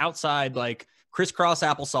 but you're outside like crisscross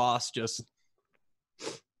applesauce. Just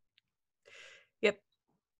Yep.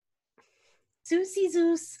 Zeusy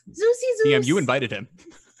Zeus. Zeusy Zeus. DM, you invited him.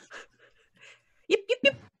 Yep, yep,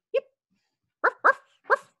 yep, yep. Ruff, ruff,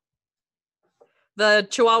 ruff. The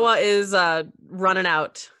Chihuahua is running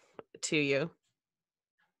out to you.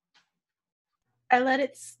 I let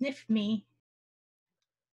it sniff me.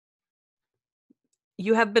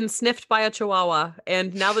 You have been sniffed by a Chihuahua,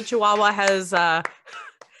 and now the Chihuahua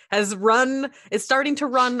is starting to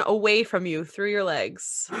run away from you through your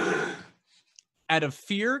legs. Out of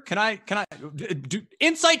fear, can I do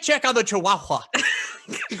insight check on the Chihuahua?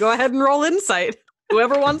 Go ahead and roll insight.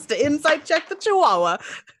 Whoever wants to insight check the Chihuahua.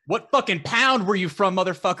 What fucking pound were you from,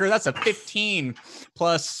 motherfucker? That's a 15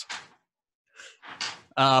 plus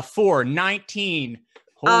 4, 19.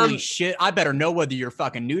 Holy shit. I better know whether you're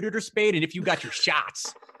fucking neutered or spayed and if you got your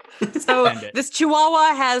shots. So this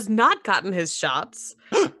Chihuahua has not gotten his shots.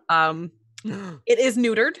 It is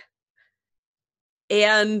neutered.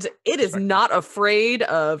 And it is not afraid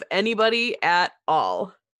of anybody at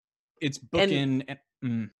all. It's booking.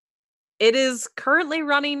 It is currently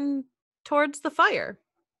running towards the fire.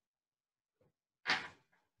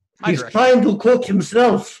 He's trying to cook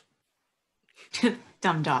himself.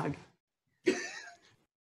 Dumb dog.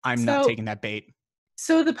 I'm not taking that bait.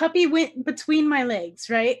 So the puppy went between my legs,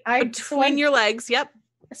 right? Between your legs, yep.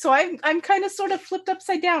 So I'm kind of sort of flipped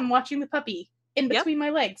upside down watching the puppy in between my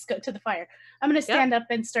legs go to the fire. I'm going to stand up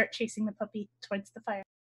and start chasing the puppy towards the fire.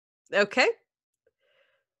 Okay.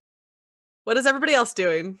 What is everybody else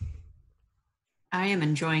doing? I am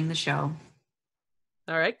enjoying the show.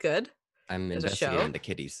 All right, good. I'm investigating the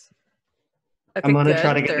kitties. Okay, I'm gonna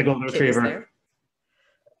try to get the golden retriever.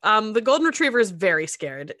 The golden retriever is very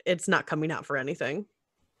scared. It's not coming out for anything.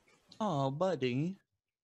 Oh, buddy.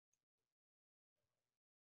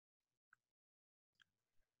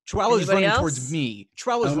 Chihuahua's running towards me.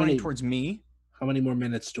 Chihuahua's running towards me. How many more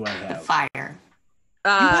minutes do I have? The fire.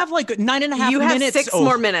 You have like 9.5 minutes. You have 6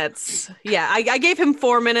 more minutes. Yeah, I gave him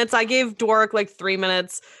 4 minutes. I gave Dworik like 3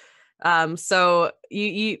 minutes. So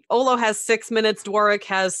Olo has 6 minutes. Dworik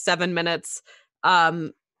has 7 minutes.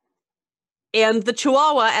 And the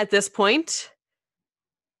Chihuahua at this point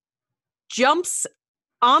jumps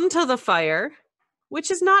onto the fire, which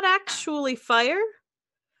is not actually fire,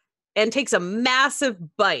 and takes a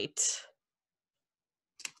massive bite.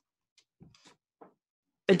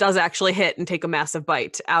 It does actually hit and take a massive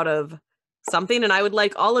bite out of something, and I would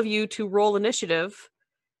like all of you to roll initiative,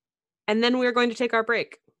 and then we're going to take our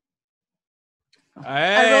break.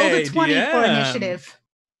 I rolled a 20 for initiative.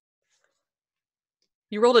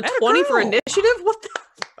 You rolled a 20 for initiative? What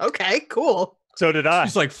the? Okay, cool. So did I.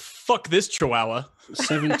 She's like, fuck this Chihuahua.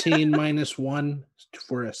 17 minus 1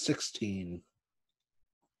 for a 16.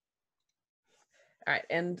 All right,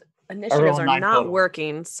 and initiatives are not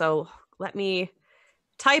working, so let me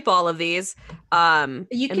type all of these.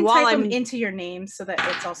 You can type them into your name so that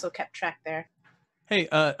it's also kept track there. Hey,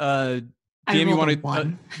 DM, you want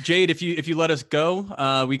to Jade? If you let us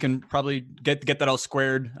go, we can probably get that all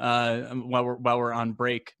squared while we're on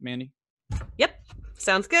break, Mandy. Yep,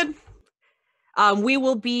 sounds good. We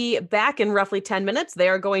will be back in roughly 10 minutes. They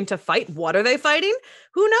are going to fight. What are they fighting?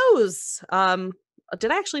 Who knows?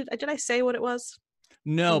 Did I say what it was?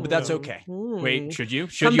 No, but that's okay. Wait, should you?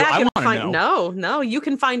 Come back and find. No, you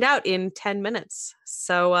can find out in 10 minutes.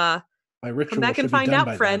 So my ritual come back and find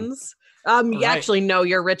out, friends. Right. Actually, no,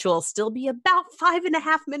 your ritual will still be about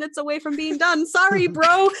 5.5 minutes away from being done. Sorry,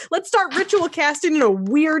 bro. Let's start ritual casting in a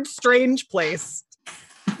weird, strange place.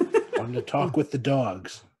 Want to talk with the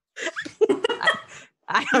dogs.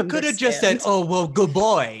 I could have just said, "Oh well, good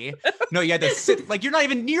boy." No, you had to sit like you're not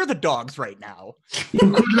even near the dogs right now. You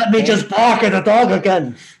could let me just bark at the dog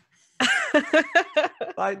again.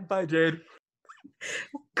 Bye, Jade.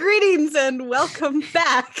 Greetings and welcome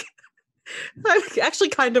back. I'm actually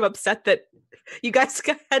kind of upset that you guys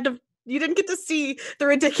you didn't get to see the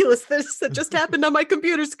ridiculousness that just happened on my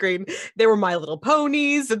computer screen. There were My Little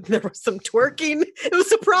Ponies and there was some twerking. It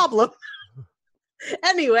was a problem.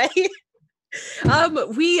 Anyway,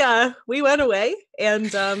 we went away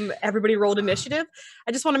and everybody rolled initiative.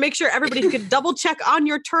 I just want to make sure everybody could double check on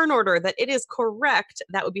your turn order that it is correct.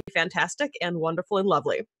 That would be fantastic and wonderful and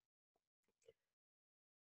lovely.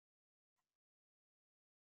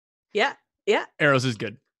 Yeah. Arrows is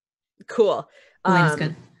good. Cool. Elaine's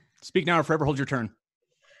good. Speak now or forever hold your turn.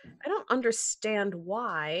 I don't understand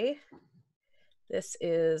why this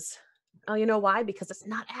is... Oh, you know why? Because it's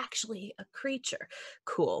not actually a creature.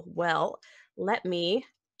 Cool. Well, let me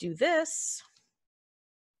do this.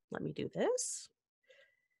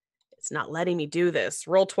 It's not letting me do this.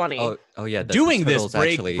 Roll 20. Oh yeah. Doing this turtle's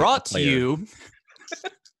break actually a brought to player. you.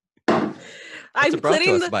 What's it brought to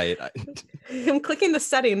clicking us by? I'm clicking the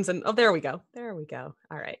settings and there we go. There we go.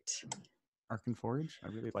 All right. Arc and Forge. I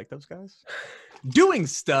really like those guys. Doing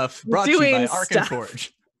stuff brought to you Doing by Arc and stuff.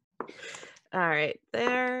 Forge. All right.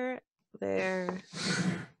 There.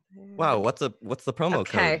 Wow, what's the promo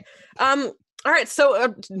Okay. code? All right,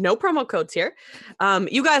 so no promo codes here.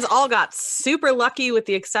 You guys all got super lucky with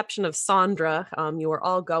the exception of Sandra. You were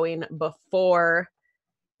all going before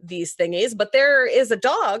these thingies, but there is a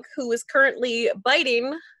dog who is currently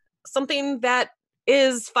biting something that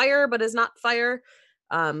is fire but is not fire.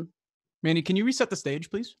 Mandy, can you reset the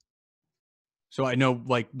stage, please? So I know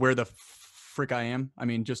like where the frick I am. I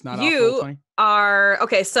mean, just not off roll You 20. are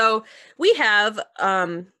okay, so we have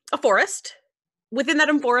a forest. Within that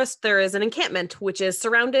forest, there is an encampment, which is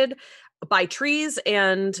surrounded by trees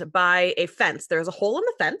and by a fence. There's a hole in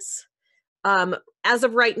the fence. As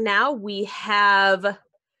of right now, we have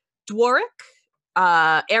Dworik,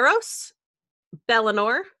 Erroth,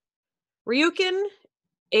 Bellinor, Ryukin,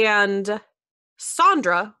 and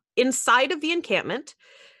Sandra inside of the encampment.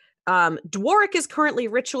 Dworik is currently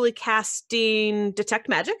ritually casting Detect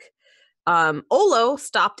Magic. Olo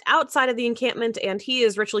stopped outside of the encampment and he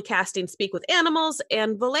is ritually casting Speak with Animals,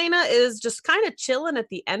 and Valena is just kind of chilling at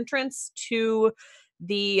the entrance to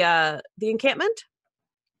the encampment.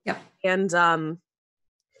 Yep. And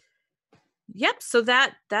yep, so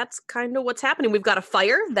that's kind of what's happening. We've got a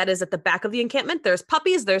fire that is at the back of the encampment. There's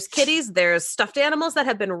puppies, there's kitties, there's stuffed animals that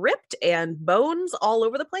have been ripped and bones all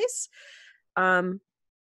over the place. And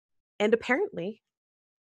apparently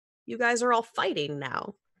you guys are all fighting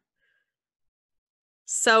now.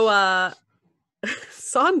 So,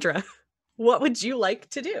 Sandra, what would you like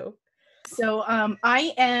to do? So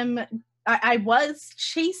I was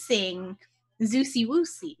chasing Zeusy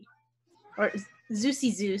Woosy, or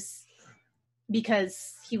Zeusy Zeus,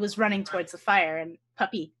 because he was running towards the fire, and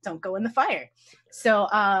puppy, don't go in the fire. So,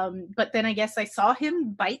 but then I guess I saw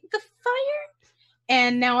him bite the fire,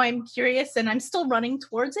 and now I'm curious, and I'm still running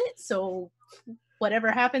towards it, so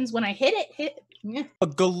whatever happens when I hit it. Yeah. A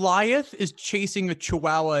Goliath is chasing a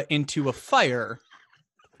Chihuahua into a fire.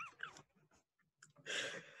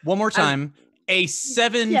 One more time. A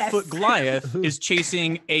 7-foot Goliath is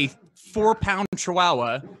chasing a 4-pound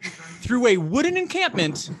Chihuahua through a wooden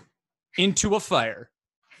encampment into a fire.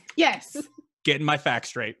 Yes. Getting my facts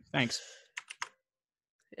straight. Thanks.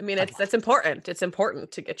 I mean, that's important. It's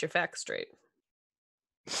important to get your facts straight.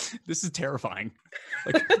 This is terrifying.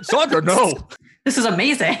 Like, Sandra, no. This is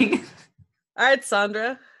amazing. All right,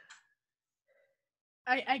 Sandra.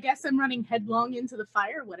 I guess I'm running headlong into the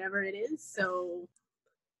fire, whatever it is. So,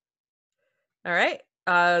 all right.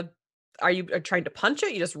 Are you trying to punch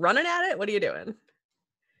it? You just running at it? What are you doing?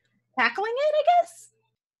 Tackling it, I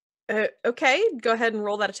guess. Okay, go ahead and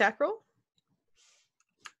roll that attack roll.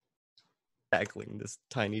 Tackling this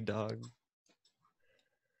tiny dog.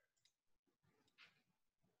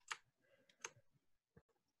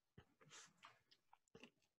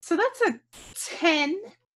 So that's a 10,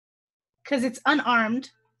 because it's unarmed,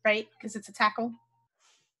 right? Because it's a tackle.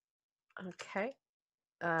 Okay.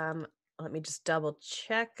 Let me just double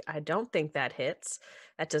check. I don't think that hits.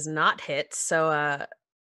 That does not hit. So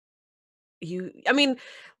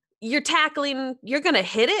you're tackling, you're gonna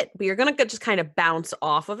hit it, but you're gonna just kind of bounce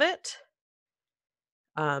off of it.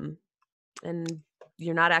 And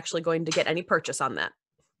you're not actually going to get any purchase on that.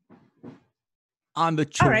 On the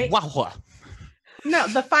Chihuahua. Right. No,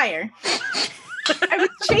 the fire. I was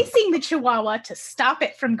chasing the Chihuahua to stop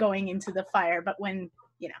it from going into the fire, but when,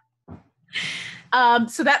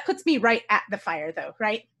 so that puts me right at the fire though,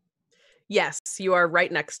 right? Yes, you are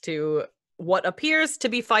right next to what appears to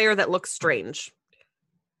be fire that looks strange.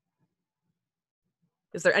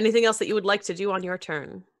 Is there anything else that you would like to do on your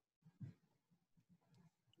turn?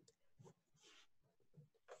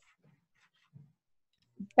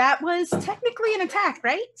 That was technically an attack,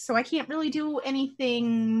 right? So I can't really do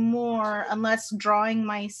anything more unless drawing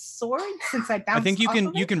my sword, since I bounced. I think you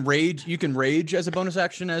can rage as a bonus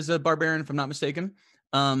action as a barbarian, if I'm not mistaken.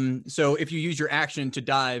 So if you use your action to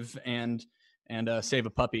dive and save a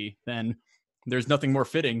puppy, then there's nothing more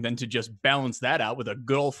fitting than to just balance that out with a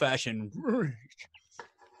good old fashioned rage.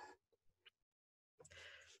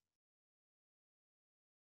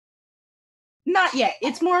 Not yet.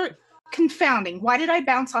 It's more confounding. Why did I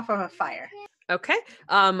bounce off of a fire? Okay.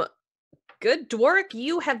 Good. Dworik,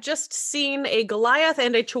 you have just seen a Goliath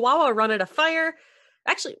and a Chihuahua run at a fire.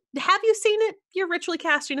 Actually, have you seen it? You're ritually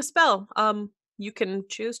casting a spell. You can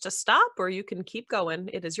choose to stop or you can keep going.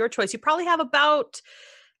 It is your choice. You probably have about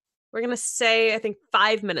We're gonna say I think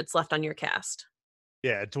 5 minutes left on your cast.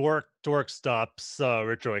 Yeah, Dwark stops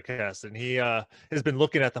ritual casting. He has been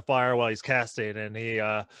looking at the fire while he's casting, and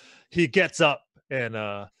he gets up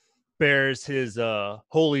and bears his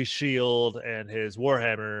holy shield and his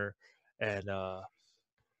warhammer, and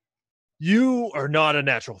you are not a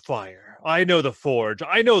natural fire. I know the forge.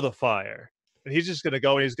 I know the fire. And he's just gonna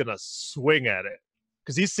go and he's gonna swing at it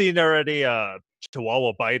because he's seen already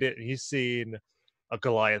Chihuahua bite it, and he's seen a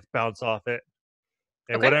Goliath bounce off it,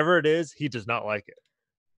 and Okay. whatever it is, he does not like it.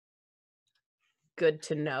 Good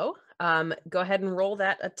to know. Go ahead and roll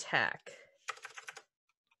that attack.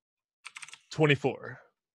 24.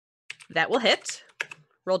 That will hit.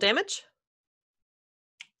 Roll damage.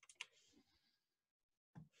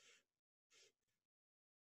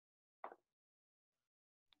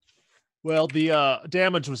 Well, the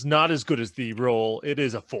damage was not as good as the roll. It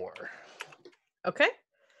is a 4. Okay.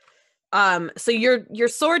 So your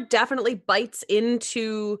sword definitely bites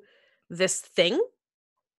into this thing.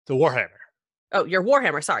 The warhammer. Oh, your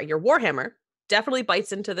warhammer. Sorry, your warhammer definitely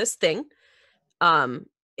bites into this thing.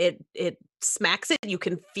 It smacks it. You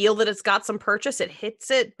can feel that it's got some purchase. It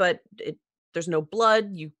hits it, but there's no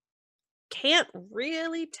blood. You can't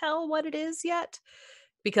really tell what it is yet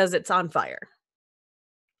because it's on fire.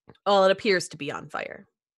 Well, it appears to be on fire.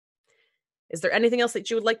 Is there anything else that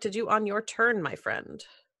you would like to do on your turn, my friend?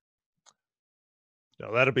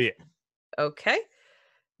 No, that'll be it. Okay.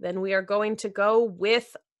 Then we are going to go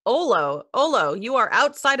with Olo. Olo, you are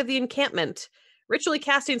outside of the encampment, ritually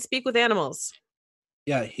casting Speak with Animals.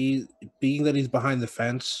 Yeah, being that he's behind the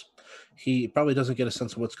fence, he probably doesn't get a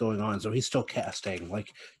sense of what's going on, so he's still casting.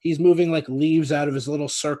 Like, he's moving like leaves out of his little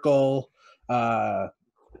circle,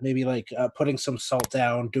 maybe like putting some salt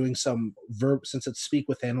down, doing some since it's Speak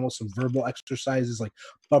with Animals, some verbal exercises like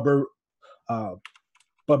bubber,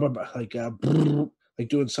 like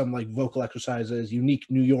doing some like vocal exercises, unique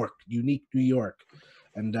New York,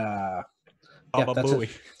 and yeah, that's it.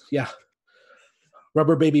 Yeah,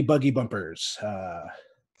 rubber baby buggy bumpers.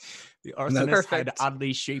 The arsonist had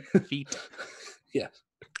oddly shaped feet. Yeah.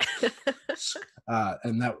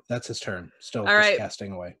 And that's his turn. Still All just right.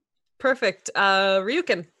 casting away. Perfect.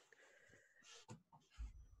 Ryukin.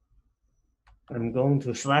 I'm going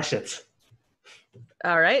to slash it.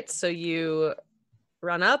 All right. So you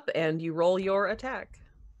run up and you roll your attack.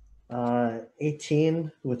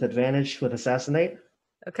 18 with advantage with assassinate.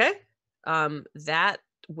 Okay. That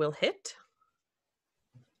will hit.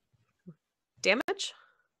 Damage?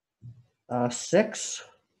 6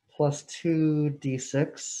 plus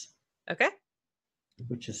 2d6. Okay.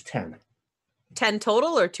 Which is 10. 10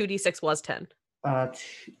 total, or 2d6 was 10?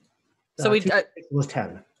 So we was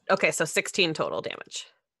 10. Okay, so 16 total damage.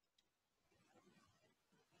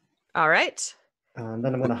 All right. Then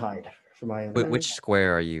I'm going to hide for my... Which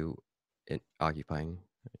square are you occupying?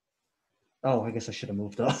 Oh, I guess I should have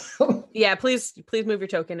moved up. Yeah, please move your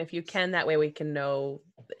token if you can. That way we can know.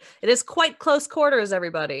 It is quite close quarters,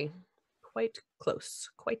 everybody. Quite close.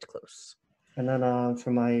 And then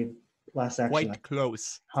for my last action, Quite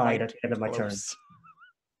close. Hide at the end of my turn.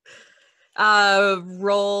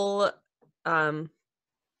 Roll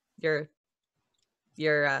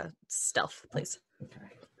your stealth, please. Okay.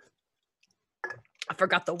 I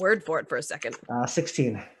forgot the word for it for a second.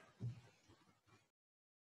 16.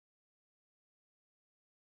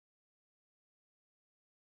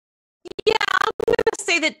 Yeah, I'm gonna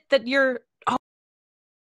say that you're. Oh.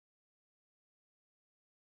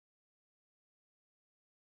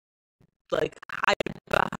 Like hide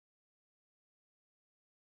behind.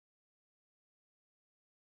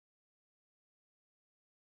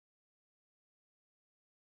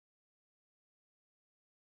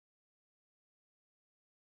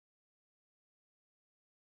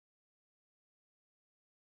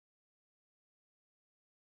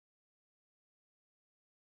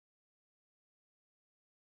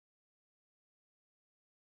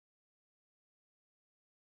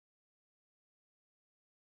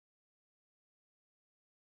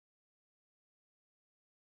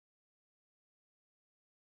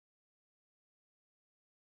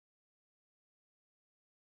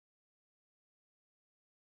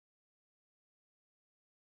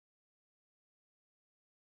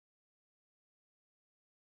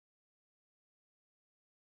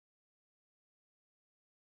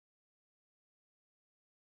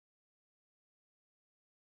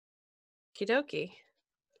 Okie dokie.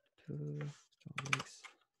 And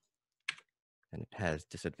it has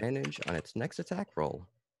disadvantage on its next attack roll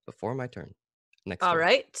before my turn. Next. All turn.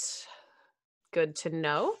 right. Good to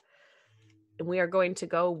know. And we are going to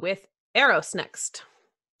go with Erroth next.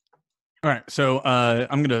 All right, so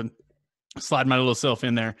I'm gonna slide my little self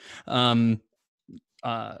in there.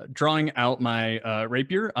 Drawing out my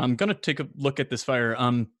rapier, I'm gonna take a look at this fire.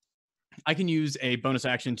 I can use a bonus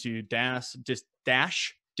action to dash,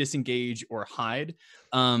 disengage, or hide.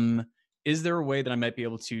 Is there a way that I might be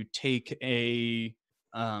able to take a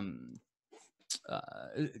can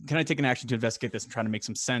I take an action to investigate this and try to make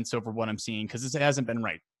some sense over what I'm seeing? Because this hasn't been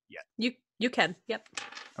right yet. You can. Yep.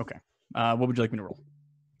 Okay. What would you like me to roll?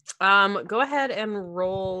 Go ahead and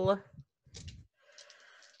roll.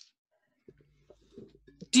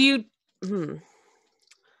 Do you?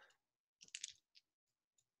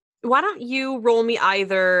 Why don't you roll me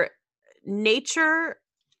either nature,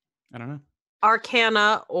 I don't know,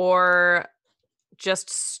 arcana, or just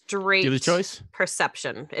straight dealer's choice?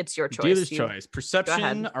 Perception. It's your choice. Dealer's choice.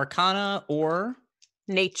 Perception, arcana, or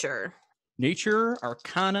nature. Nature,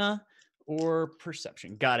 arcana, or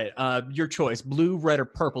perception. Got it. Your choice. Blue, red, or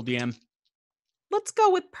purple, DM. Let's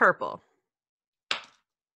go with purple.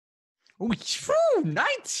 Ooh,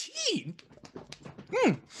 19.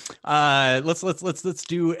 Let's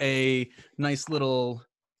do a nice little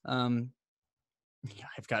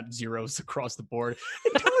I've got zeros across the board.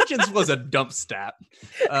 Intelligence was a dump stat.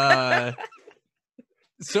 And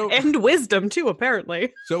wisdom too,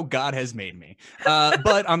 apparently. So God has made me.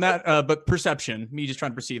 But on that but perception, me just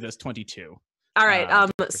trying to perceive this, 22. All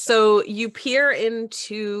right. So you peer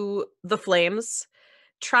into the flames,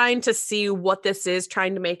 trying to see what this is,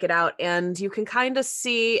 trying to make it out. And you can kind of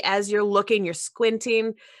see as you're looking, you're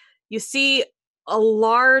squinting, you see a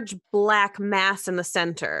large black mass in the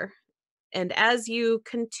center. And as you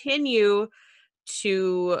continue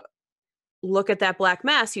to look at that black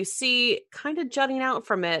mass, you see kind of jutting out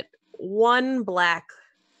from it one black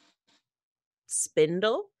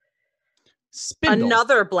spindle.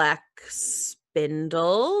 Another black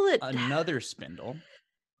spindle. Another spindle.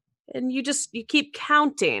 And you keep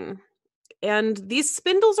counting. And these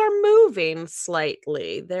spindles are moving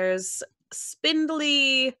slightly. There's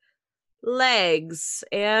spindly legs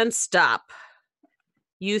and stop.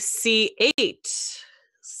 You see 8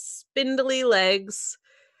 spindly legs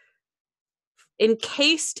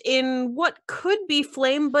encased in what could be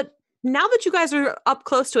flame, but now that you guys are up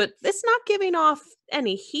close to it, it's not giving off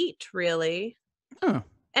any heat, really. Oh.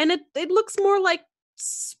 And it looks more like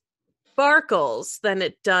sparkles than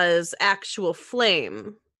it does actual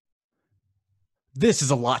flame. This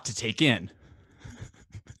is a lot to take in.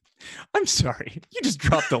 I'm sorry. You just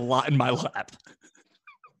dropped a lot in my lap.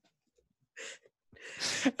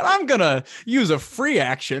 And I'm going to use a free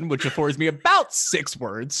action, which affords me about 6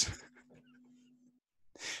 words,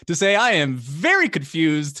 to say I am very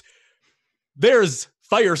confused. There's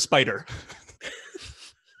fire spider.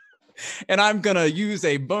 And I'm going to use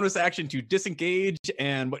a bonus action to disengage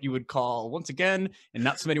and what you would call, once again, in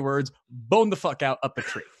not so many words, bone the fuck out up a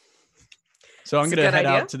tree. So I'm going to head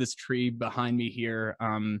out to this tree behind me here.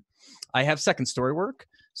 I have second story work.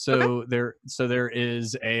 So there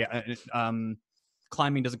is a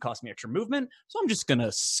climbing doesn't cost me extra movement. So I'm just going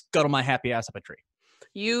to scuttle my happy ass up a tree.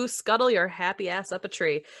 You scuttle your happy ass up a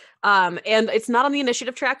tree. And it's not on the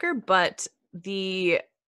initiative tracker, but the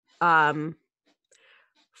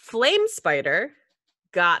flame spider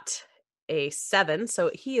got a 7, so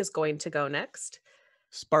he is going to go next.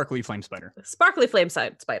 Sparkly flame spider. Sparkly flame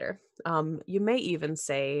spider. You may even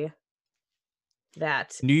say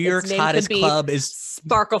that New York's hottest club is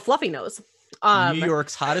Sparkle Fluffy Nose. New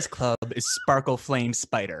York's hottest club is Sparkle Flame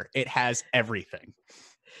Spider. It has everything.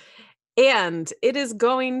 And it is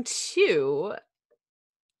going to,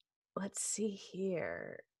 let's see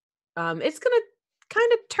here. It's going to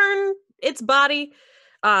kind of turn its body.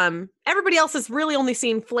 Everybody else has really only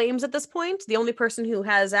seen flames at this point. The only person who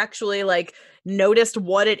has actually noticed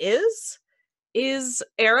what it is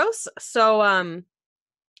Erroth. So,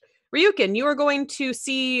 Ryukin, you are going to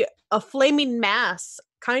see a flaming mass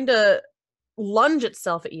kind of lunge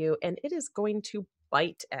itself at you, and it is going to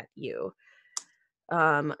bite at you.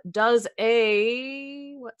 Does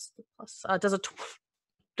a what's the plus? Does a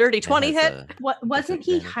dirty 20 hit? What wasn't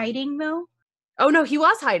he hiding though? Oh no, he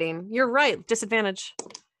was hiding. You're right. Disadvantage.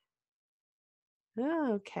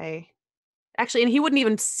 Okay. Actually, and he wouldn't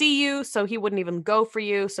even see you, so he wouldn't even go for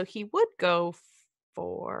you. So he would go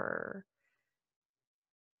for.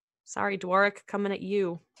 Sorry, Dwarrick, coming at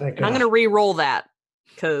you. And I'm going to re-roll that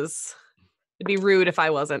because it'd be rude if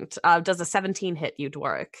I wasn't. Does a 17 hit you,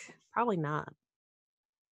 Dwarrick? Probably not.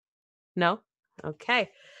 No? Okay.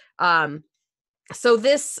 So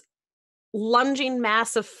this lunging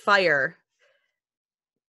mass of fire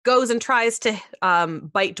goes and tries to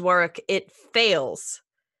bite Dwarrick. It fails.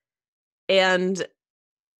 And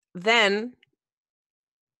then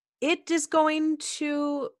it is going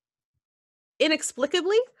to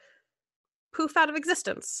inexplicably poof out of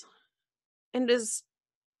existence and is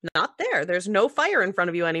not there. There's no fire in front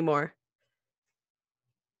of you anymore.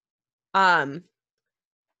 However,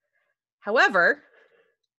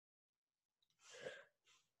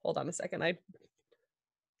 hold on a second. I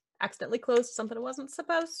accidentally closed something I wasn't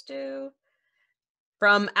supposed to.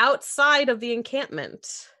 From outside of the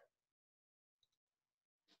encampment,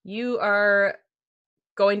 you are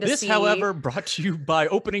going to This, see... however, brought to you by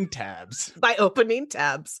opening tabs. By opening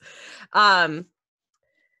tabs.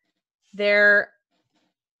 They're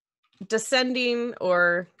descending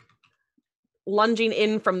or lunging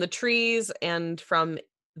in from the trees and from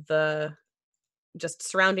the just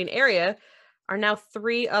surrounding area are now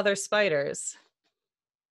 3 other spiders.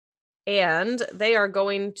 And they are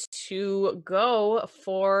going to go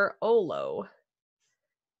for Olo.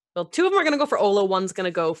 Well, 2 of them are going to go for Olo. One's going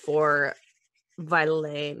to go for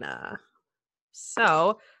Vilena.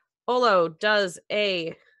 So Olo does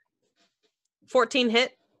a 14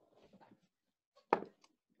 hit.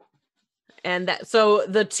 And that, so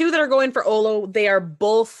the 2 that are going for Olo, they are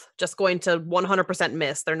both just going to 100%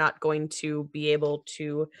 miss. They're not going to be able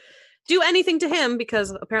to do anything to him because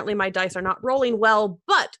apparently my dice are not rolling well.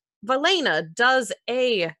 But Vilena does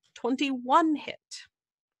a 21 hit.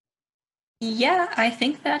 Yeah, I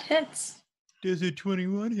think that hits. Does a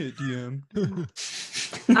 21 hit, DM?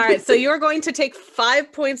 All right, so you're going to take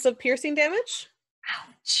 5 points of piercing damage.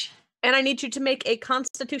 Ouch. And I need you to make a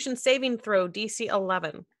Constitution saving throw, DC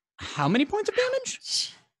 11. How many points of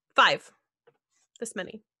damage? 5. This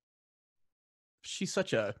many. She's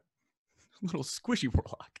such a little squishy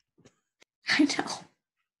warlock. I know.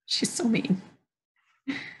 She's so mean.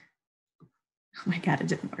 Oh my god, it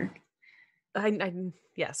didn't work.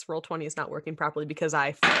 Yes, roll 20 is not working properly because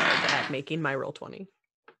I failed at making my roll 20.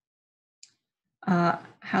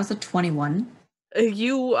 How's a 21?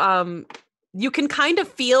 You can kind of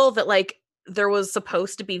feel that like there was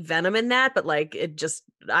supposed to be venom in that, but like it just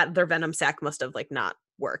their venom sac must have like not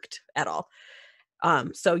worked at all.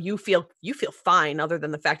 So you feel fine other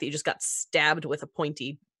than the fact that you just got stabbed with a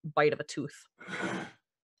pointy bite of a tooth.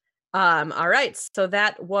 All right, so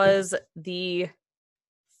that was the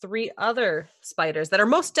 3 other spiders that are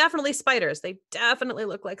most definitely spiders. They definitely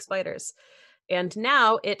look like spiders. And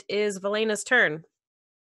now it is Vilena's turn.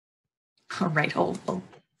 All right, well,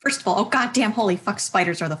 first of all, oh goddamn, holy fuck,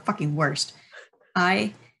 spiders are the fucking worst.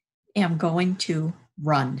 I am going to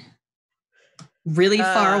run really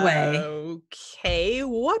far away. Okay,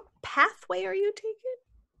 what pathway are you taking?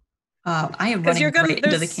 I am running right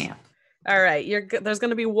into the camp. All right, there's going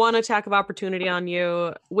to be 1 attack of opportunity on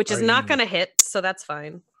you, which is not going to hit, so that's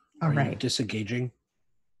fine. All Are you right. disengaging?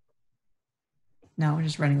 No, we're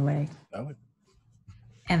just running away. Oh.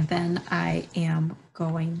 And then I am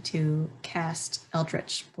going to cast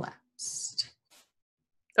Eldritch Blast.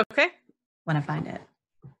 Okay. When I find it.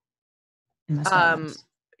 In my spell list.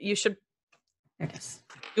 You should There it is.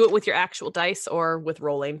 do it with your actual dice or with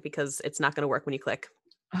rolling because it's not going to work when you click.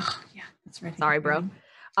 Oh, yeah, that's right. Sorry, bro.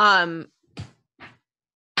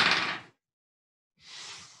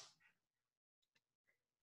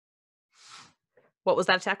 What was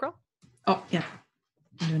that attack roll? Oh, yeah.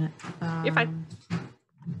 I'm doing it. You're fine.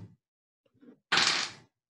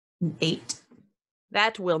 8.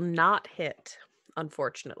 That will not hit,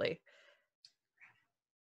 unfortunately.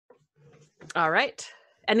 All right.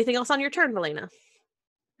 Anything else on your turn, Vilena?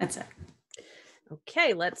 That's it.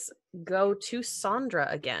 Okay, let's go to Sandra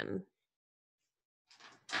again.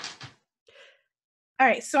 All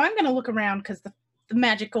right, so I'm going to look around because the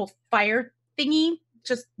magical fire thingy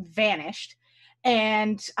just vanished.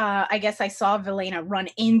 And I guess I saw Vilena run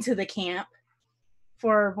into the camp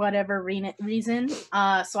for whatever reason.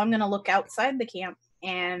 So I'm going to look outside the camp,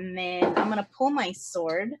 and then I'm going to pull my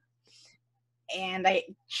sword. And I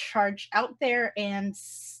charge out there and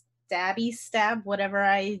stab whatever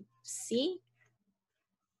I see.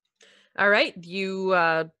 All right, you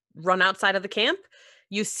run outside of the camp.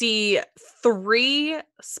 You see 3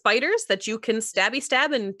 spiders that you can stab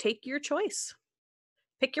and take your choice.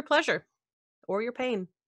 Pick your pleasure or your pain.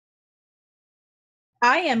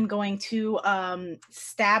 I am going to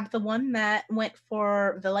stab the one that went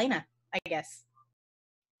for Vilena, I guess.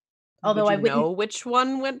 Although I wouldn't know which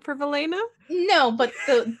one went for Vilena. No, but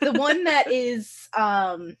the one that is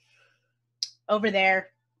over there,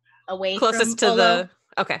 away closest from to Olo. the.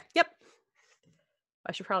 Okay. Yep.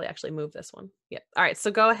 I should probably actually move this one. Yep. All right. So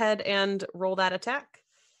go ahead and roll that attack.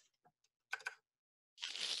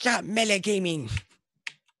 Stop melee gaming.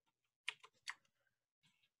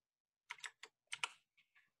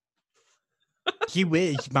 Gee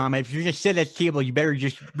whiz, Mama. If you're gonna sit at the table, you better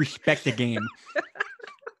just respect the game.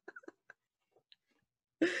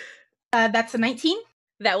 That's a 19.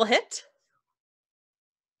 That will hit.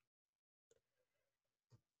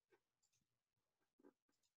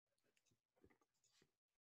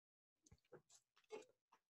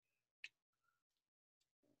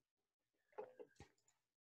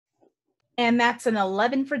 And that's an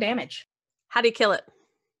 11 for damage. How do you kill it?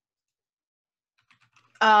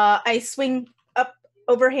 I swing up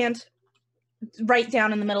overhand right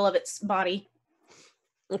down in the middle of its body.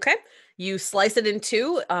 Okay. You slice it in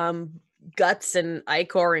two, guts and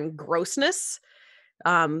ichor and grossness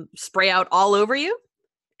spray out all over you.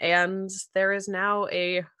 And there is now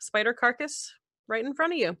a spider carcass right in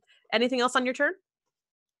front of you. Anything else on your turn?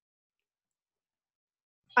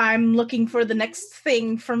 I'm looking for the next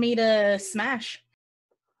thing for me to smash.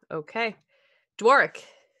 Okay. Dwarric,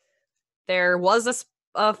 there was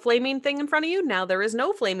a flaming thing in front of you. Now there is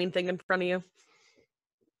no flaming thing in front of you.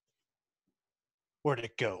 Where'd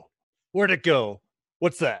it go? Where'd it go?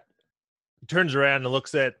 What's that? He turns around and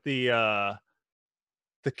looks at the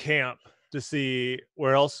camp to see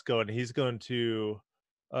where else is going. He's going to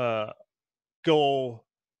go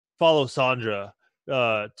follow Sandra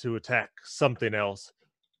to attack something else.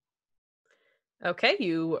 Okay,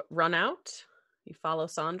 you run out. You follow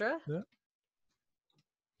Sandra. Yeah.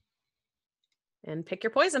 And pick your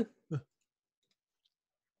poison.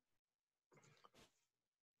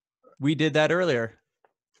 We did that earlier.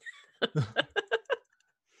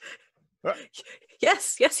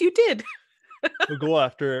 Yes, you did. We'll go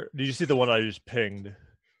after. Did you see the one I just pinged?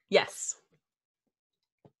 Yes.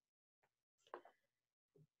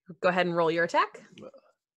 Go ahead and roll your attack.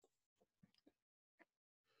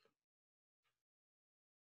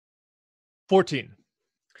 14.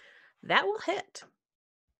 That will hit.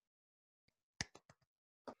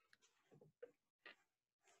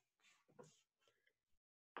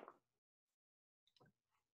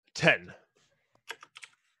 $10.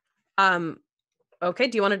 Okay,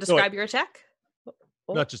 do you want to describe your attack?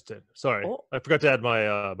 Oh. Not just 10. Sorry. Oh. I forgot to add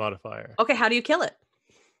my modifier. Okay, how do you kill it?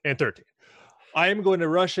 And 13. I am going to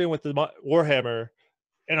rush in with the Warhammer,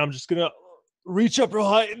 and I'm just going to reach up real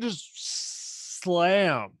high and just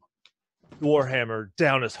slam the Warhammer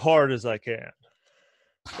down as hard as I can.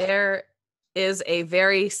 There is a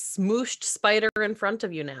very smooshed spider in front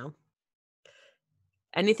of you now.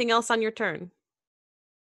 Anything else on your turn?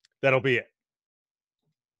 That'll be it.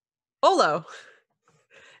 Olo,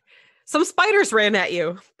 some spiders ran at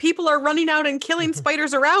you. People are running out and killing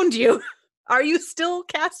spiders around you. Are you still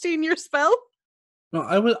casting your spell? No,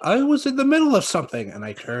 I was in the middle of something, and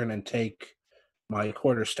I turn and take my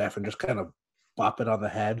quarterstaff and just kind of bop it on the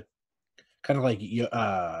head, kind of like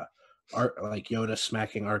like Yoda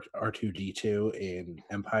smacking R2D2 in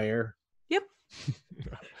Empire. Yep.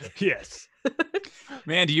 Yes.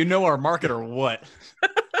 Man, do you know our market or what?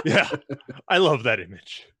 Yeah, I love that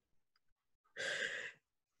image.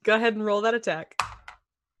 Go ahead and roll that attack.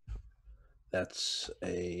 That's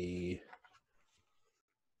a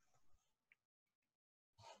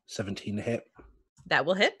 17 to hit. That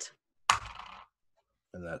will hit.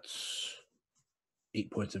 And that's 8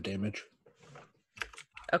 points of damage.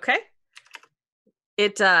 Okay.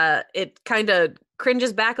 It kind of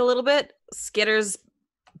cringes back a little bit, skitters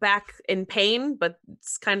back in pain, but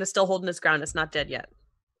it's kind of still holding its ground. It's not dead yet.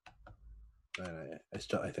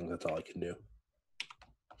 I think that's all I can do.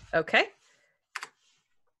 Okay.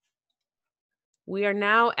 We are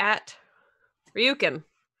now at Ryukin.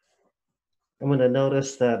 I'm going to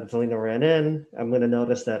notice that Zelina ran in. I'm going to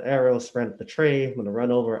notice that Erroth ran up the tree. I'm going to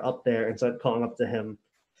run over up there and start calling up to him.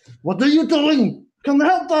 What are you doing? Come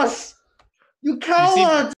help us! You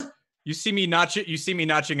coward! You see me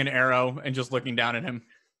notching an arrow and just looking down at him.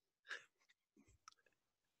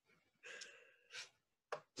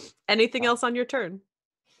 Anything else on your turn?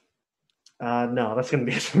 No, that's going to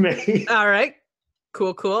be it for me. All right.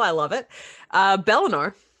 Cool. I love it.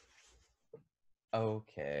 Bellinor.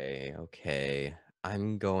 Okay.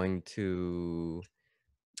 I'm going to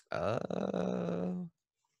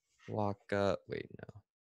walk up. Wait, no.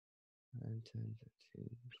 9, 10, 15,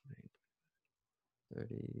 20,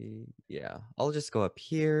 30. Yeah, I'll just go up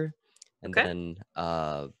here and then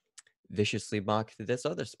viciously mock this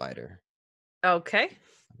other spider. Okay.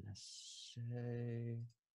 I'm gonna say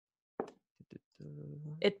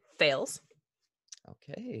It fails.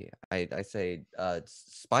 okay. I say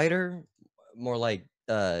spider, more like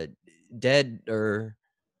dead or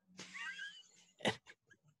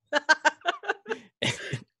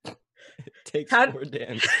takes more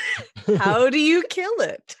damage. How do you kill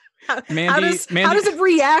it? How does Mandy, it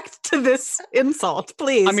react to this insult?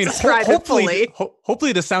 Please, I mean, describe it fully.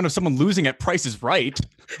 hopefully the sound of someone losing at Price is Right.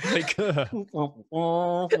 Like,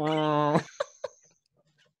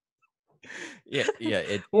 Yeah,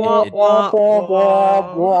 Wah, it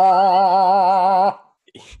wah, wah.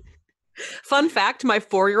 Fun fact, my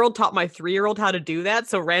 4-year-old taught my 3-year-old how to do that.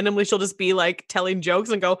 So randomly she'll just be like telling jokes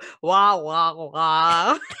and go, wah, wah,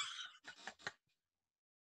 wah.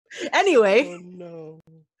 Anyway. Oh no.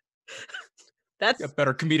 That's got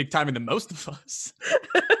better comedic timing than most of us.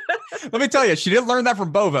 Let me tell you, she didn't learn that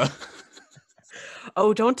from Bova.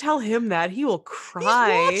 Oh, don't tell him that. He will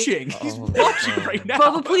cry. He's watching right now.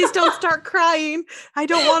 Bova, please don't start crying. I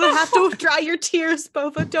don't want to have to dry your tears,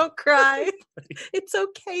 Bova. Don't cry. It's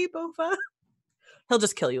okay, Bova. He'll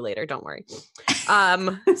just kill you later. Don't worry.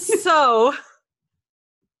 So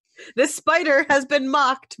this spider has been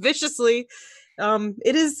mocked viciously.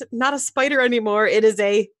 It is not a spider anymore. It is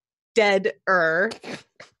a dead-er.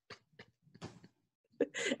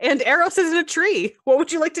 And Erroth is in a tree. What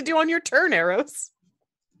would you like to do on your turn, Erroth?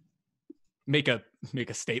 Make a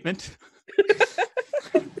statement.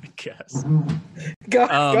 I guess. Go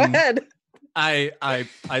ahead. I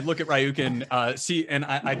look at Ryuk and see, and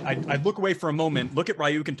I look away for a moment, look at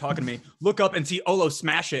Ryuk and talking to me, look up and see Olo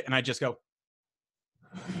smash it, and I just go.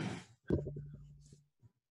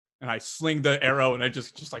 And I sling the arrow and I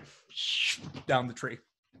just like down the tree.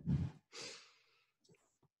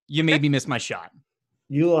 You made me miss my shot.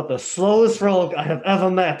 You are the slowest rogue I have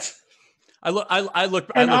ever met. I look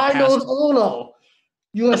And I know past. Olo.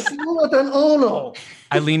 You are slower than Olo.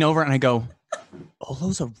 I lean over and I go,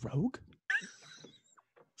 Olo's a rogue?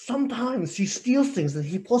 Sometimes he steals things and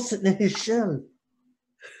he puts it in his shell.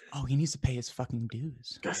 Oh, he needs to pay his fucking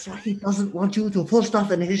dues. That's why he doesn't want you to put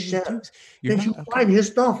stuff in his shell. You're Then you not, okay. find his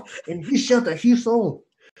stuff in his shell that he sold.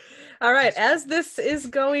 All right, as this is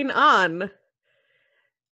going on,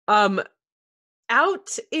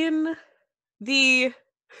 out in the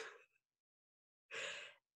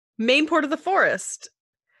main port of the forest,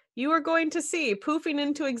 you are going to see poofing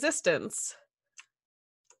into existence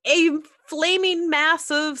a flaming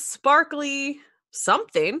mass of sparkly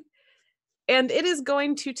something, and it is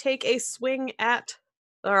going to take a swing at,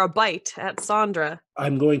 or a bite at Sandra.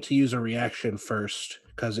 I'm going to use a reaction first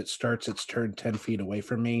because it starts its turn 10 feet away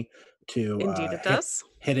from me to Indeed it does.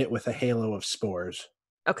 hit it with a halo of spores.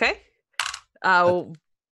 Okay. 4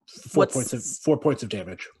 points of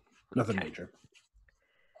damage. Nothing major.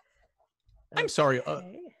 I'm sorry.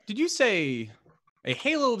 Did you say a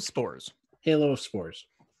halo of spores? Halo of spores.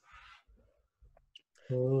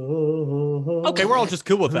 Okay, we're all just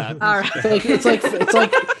cool with that. All right. It's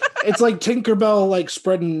like Tinkerbell like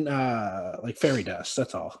spreading like fairy dust.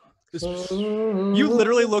 That's all. You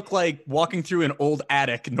literally look like walking through an old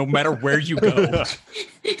attic no matter where you go.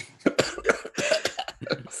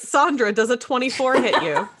 Sandra, does a 24 hit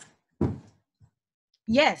you?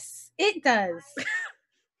 Yes, it does.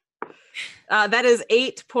 That is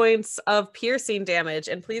 8 points of piercing damage,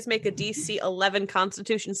 and please make a DC 11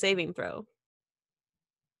 Constitution saving throw.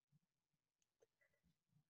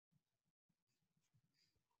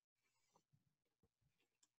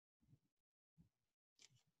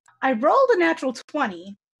 I rolled a natural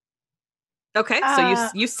 20. Okay, so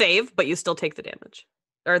you save, but you still take the damage.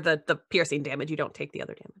 Or the piercing damage. You don't take the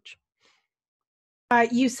other damage.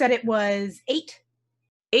 You said it was 8?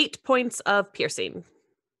 8 points of piercing.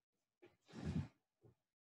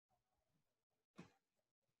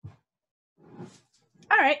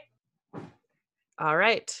 All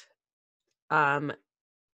right.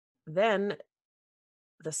 Then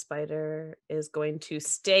the spider is going to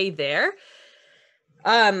stay there.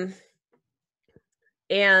 And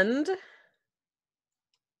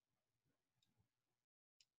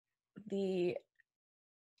the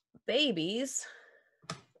babies,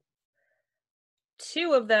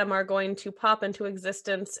 2 of them are going to pop into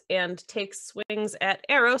existence and take swings at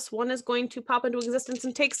Erroth. 1 is going to pop into existence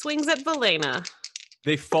and take swings at Velena.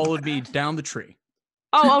 They followed me down the tree.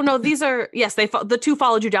 Oh no, these are, yes, the 2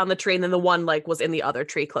 followed you down the tree, and then the 1 like was in the other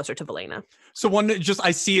tree closer to Velena. So one just,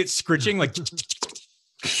 I see it scritching like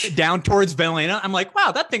down towards Velena. I'm like,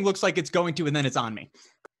 wow, that thing looks like it's going to, and then it's on me.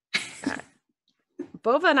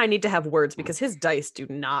 Bova and I need to have words because his dice do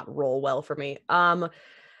not roll well for me. Does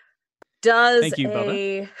Thank you,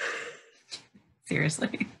 Bova.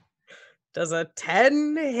 Seriously. Does a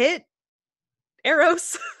 10 hit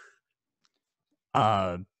Erroth?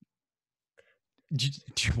 Do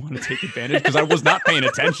you want to take advantage? Because I was not paying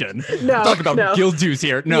attention. No, talk about guild dues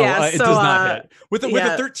here. No, Yeah, it so, does not hit. With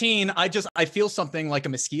a 13, I feel something like a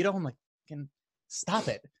mosquito. I'm like, stop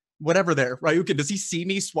it. Whatever there. Ryukin, does he see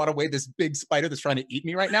me swat away this big spider that's trying to eat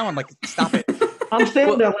me right now? I'm like, stop it. I'm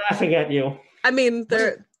standing there laughing at you. I mean,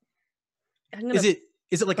 they're... Is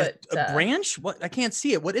it like a branch? What? I can't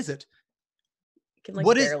see it. What is it? Can, like,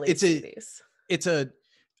 what is barely it's see a these. it's a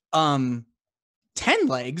 10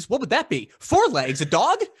 legs? What would that be? 4 legs? A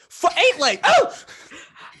dog? 8 legs? Oh!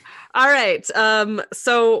 All right.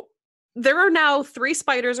 So there are now 3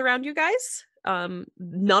 spiders around you guys.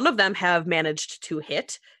 None of them have managed to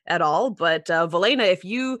hit at all. But Valena, if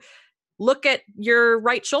you look at your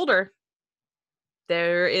right shoulder,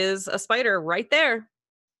 there is a spider right there.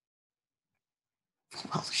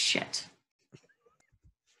 Well, shit.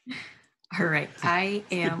 All right, I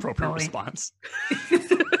am Appropriate going. response.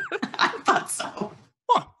 I thought so.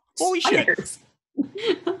 Huh. Holy Spiders.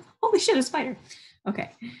 Holy shit, a spider. Okay.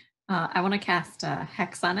 I want to cast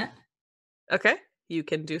Hex on it. Okay, you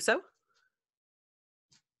can do so.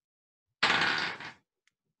 All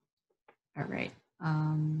right.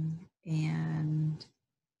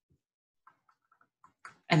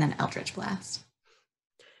 And then Eldritch Blast.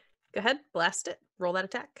 Go ahead, blast it. Roll that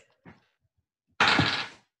attack.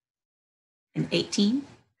 An 18.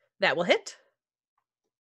 That will hit.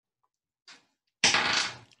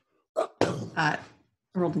 I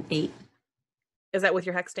rolled an 8. Is that with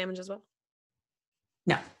your hex damage as well?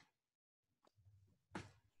 No.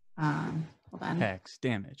 Hold on. Hex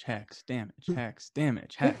damage, hex damage, hex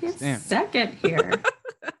damage, Give hex me a damage. second here.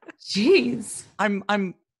 Jeez. I'm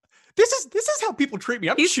this is how people treat me.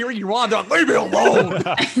 I'm cheering you on. They're like, leave me alone.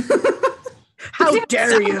 How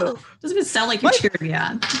dare you? Doesn't even sound like you're cheering me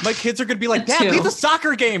on. My kids are gonna be like, Me Dad, too. leave the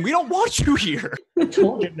soccer game. We don't want you here. I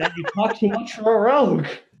told you, man, you talk too much for a rogue.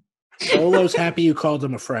 Olo's happy you called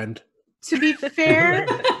him a friend. To be fair,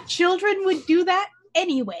 children would do that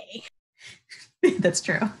anyway. That's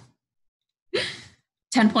true.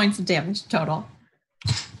 10 points of damage total.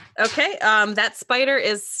 Okay, that spider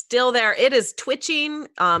is still there. It is twitching.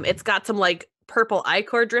 It's got some like purple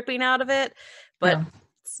ichor dripping out of it, but Yeah.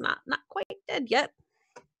 it's not quite dead yet.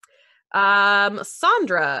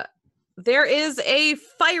 Sandra, there is a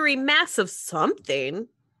fiery mass of something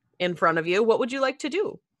in front of you. What would you like to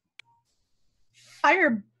do?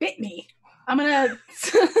 Fire bit me. I'm gonna.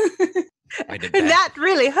 I did And that. that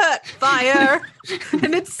really hurt, fire,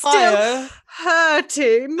 and it's still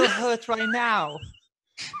hurting. It hurts right now.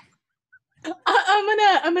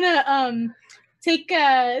 I'm gonna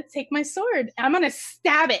take my sword. I'm gonna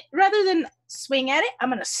stab it rather than swing at it. I'm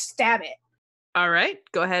gonna stab it. All right,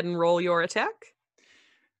 go ahead and roll your attack.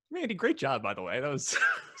 Randy, great job, by the way. That was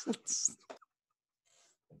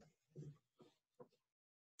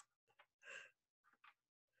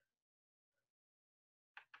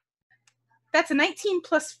That's a 19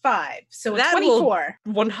 plus 5, so a That will- 24.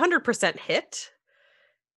 100% hit.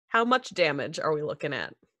 How much damage are we looking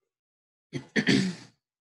at?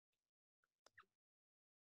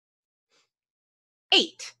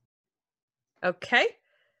 Eight. Okay.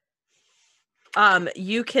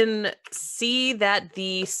 You can see that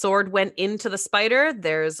the sword went into the spider.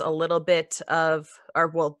 There's a little bit of,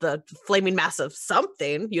 the flaming mass of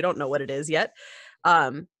something. You don't know what it is yet.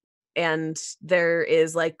 And there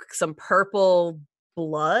is like some purple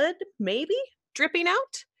blood, maybe dripping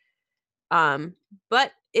out.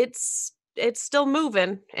 But it's still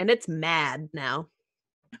moving, and it's mad now.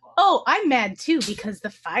 Oh, I'm mad too because the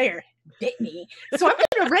fire bit me. So I'm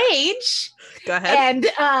gonna rage, Go ahead.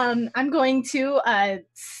 and I'm going to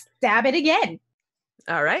stab it again,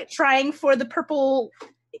 All right. trying for the purple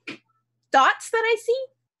dots that I see.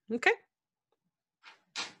 Okay.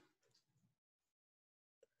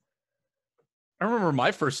 I remember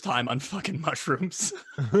my first time on fucking mushrooms.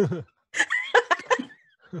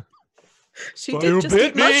 She Fire did just bit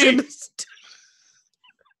eat me. mushrooms.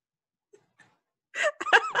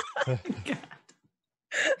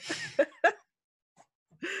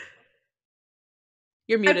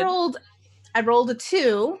 You're muted. I rolled a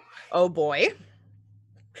 2. Oh boy.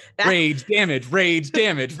 That- Rage damage, rage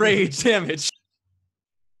damage, rage damage.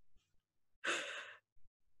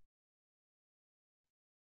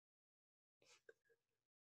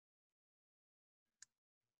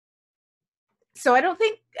 So I don't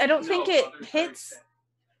think it hits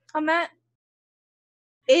on that.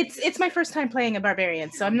 It's my first time playing a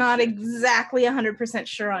barbarian, so I'm not exactly 100%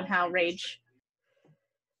 sure on how rage.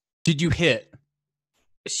 Did you hit?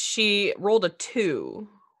 She rolled a 2.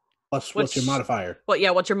 Plus, what's your Which- modifier?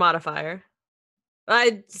 What's your modifier?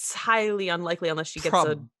 It's highly unlikely unless she gets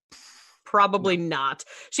a. Probably not.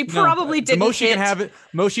 She probably The didn't most hit. you can have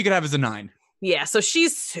most you can have is a 9. Yeah, so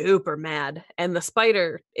she's super mad, and the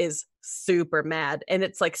spider is super mad, and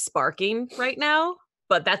it's like sparking right now.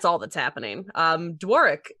 But that's all that's happening.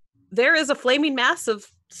 Dworik, there is a flaming mass of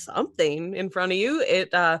something in front of you.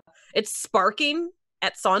 It's sparking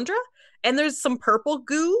at Sandra, and there's some purple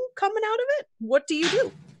goo coming out of it. What do you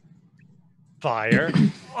do? Fire.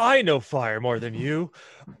 I know fire more than you.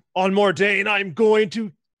 On Mordain, I'm going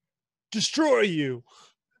to destroy you.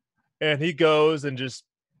 And he goes and just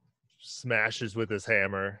smashes with his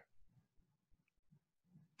hammer.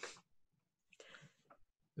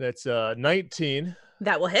 That's 19.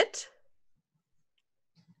 That will hit.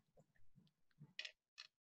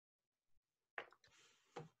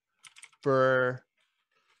 For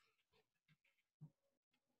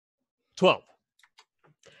 12.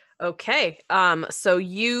 Okay. So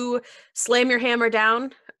you slam your hammer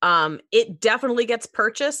down. It definitely gets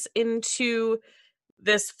purchase into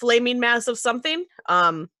this flaming mass of something.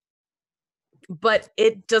 But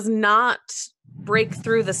it does not break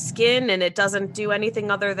through the skin, and it doesn't do anything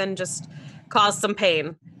other than just cause some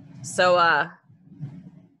pain. So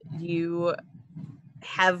you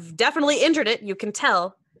have definitely injured it, you can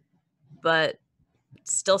tell, but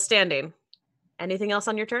it's still standing. Anything else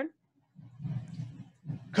on your turn?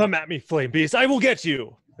 Come at me, flame beast. I will get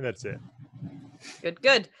you. And that's it. Good,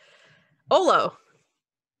 good. Olo,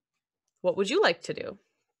 what would you like to do?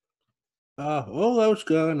 Olo's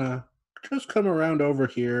gonna just come around over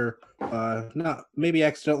here, not maybe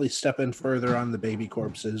accidentally step in further on the baby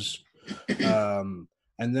corpses. And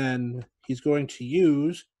then he's going to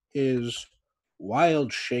use his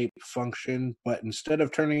wild shape function, but instead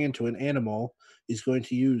of turning into an animal, he's going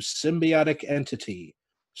to use symbiotic entity.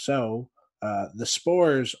 So the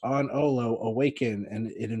spores on Olo awaken,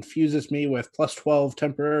 and it infuses me with plus 12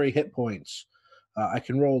 temporary hit points. I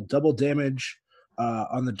can roll double damage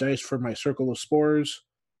on the dice for my circle of spores,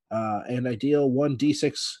 and I deal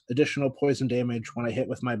 1d6 additional poison damage when I hit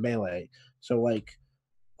with my melee. So, like,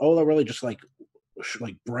 Olo really just like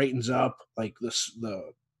brightens up. Like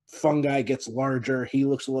the fungi gets larger. He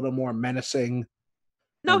looks a little more menacing.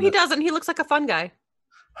 No, he doesn't. He looks like a fun guy.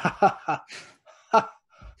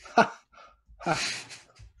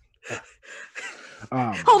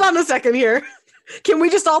 Hold on a second here. Can we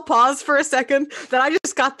just all pause for a second? That I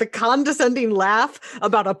just got the condescending laugh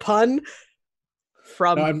about a pun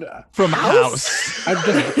from House.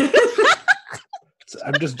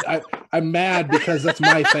 I'm mad because that's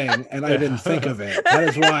my thing, and I didn't think of it. That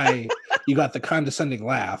is why you got the condescending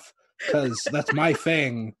laugh, because that's my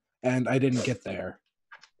thing, and I didn't get there.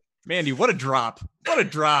 Mandy, what a drop. What a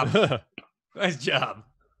drop. Nice job.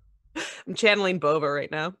 I'm channeling Bova right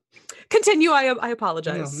now. Continue. I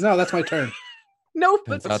apologize. No, that's my turn. No,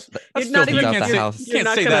 Turns but out you're not even. You can't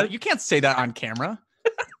say that. You can't say that on camera.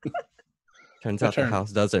 Turns out the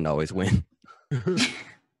house doesn't always win.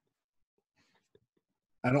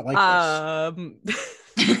 I don't like this.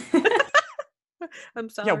 I'm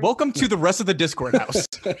sorry. Yeah, welcome to the rest of the Discord house.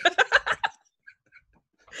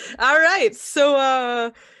 All right,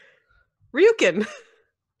 so Ryukin,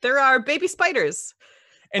 there are baby spiders,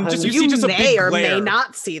 and just you see just a may big or glare. may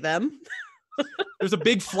not see them. There's a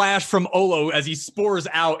big flash from Olo as he spores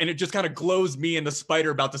out, and it just kind of glows me and the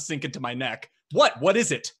spider about to sink into my neck. What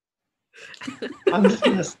is it? I'm just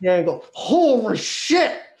gonna stare and go, holy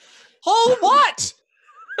shit! Oh, what?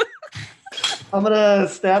 I'm gonna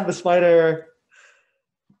stab the spider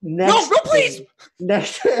next. No, please!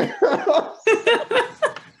 Next.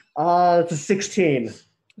 It's a 16.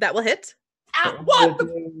 That will hit. Ow, what?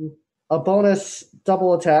 A bonus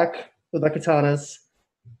double attack with my katanas,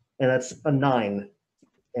 and that's a 9.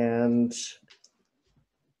 And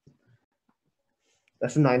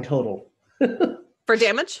that's a 9 total. For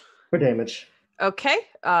damage? For damage. Okay.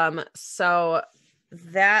 So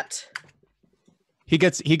that He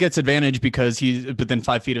gets advantage because he's within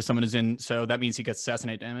 5 feet of someone who's in, so that means he gets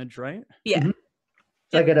assassinate damage, right? yeah. Mm-hmm.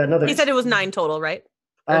 So I get another. He said it was 9 total, right?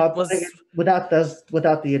 Without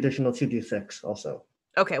the additional 2d6 also.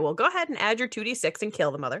 Okay, well go ahead and add your 2d6 and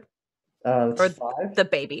kill the mother. It's or 5. the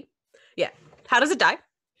baby. Yeah. How does it die?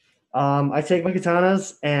 I take my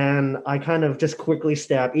katanas and I kind of just quickly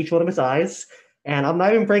stab each one of his eyes, and I'm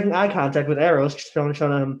not even breaking eye contact with arrows, just showing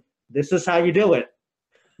him, this is how you do it.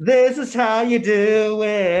 This is how you do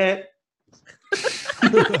it.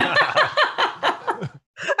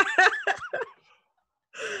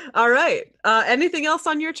 All right. Anything else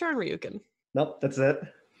on your turn, Ryukin? Nope, that's it.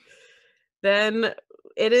 Then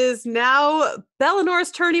it is now Bellinor's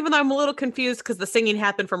turn, even though I'm a little confused because the singing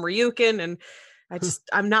happened from Ryukin, and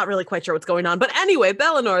I'm not really quite sure what's going on. But anyway,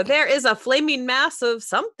 Bellinor, there is a flaming mass of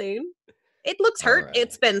something. It looks hurt. Right.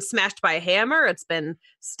 It's been smashed by a hammer. It's been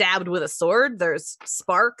stabbed with a sword. There's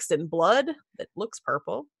sparks and blood. It looks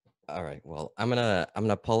purple. All right. Well, I'm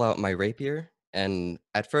gonna pull out my rapier, and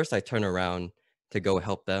at first I turn around to go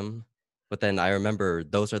help them, but then I remember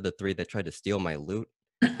those are the 3 that tried to steal my loot.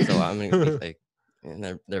 So I'm gonna be like,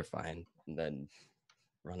 and they're fine, and then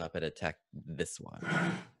run up and attack this one.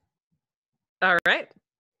 All right.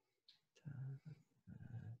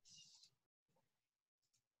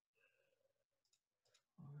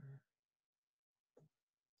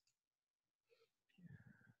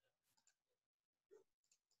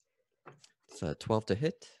 That's a 12 to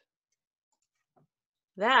hit.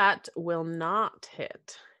 That will not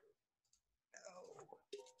hit.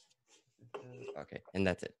 Okay, and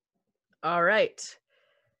that's it. All right.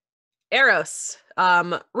 Eros.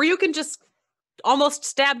 Ryukin just almost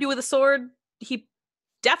stabbed you with a sword. He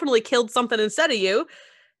definitely killed something instead of you.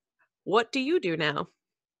 What do you do now?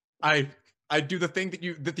 I do the thing that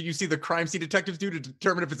you see the crime scene detectives do to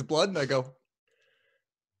determine if it's blood, and I go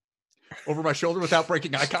over my shoulder without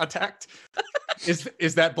breaking eye contact.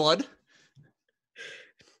 Is that blood?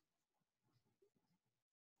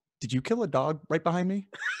 Did you kill a dog right behind me?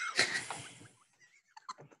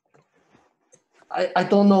 I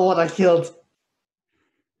don't know what I killed.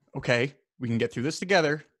 Okay, we can get through this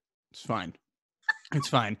together. It's fine. It's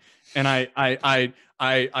fine. And I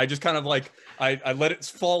just kind of like I let it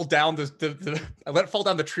fall down I let it fall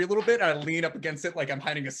down the tree a little bit. And I lean up against it like I'm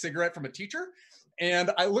hiding a cigarette from a teacher.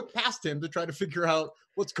 And I look past him to try to figure out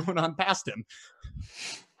what's going on past him.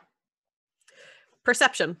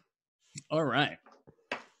 Perception. All right.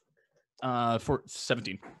 For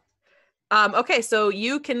 17. Okay, so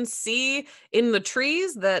you can see in the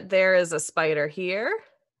trees that there is a spider here.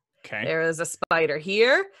 Okay. There is a spider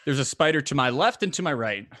here. There's a spider to my left and to my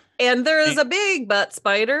right. And there is a big butt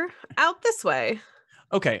spider out this way.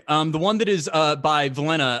 Okay. The one that is by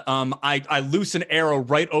Velena, I loose an arrow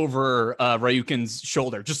right over Ryukin's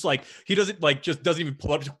shoulder. Just like he doesn't even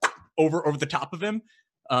pull up, just over the top of him.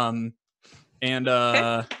 Okay.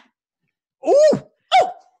 Oh!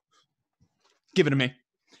 Give it to me.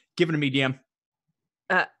 Give it to me, DM.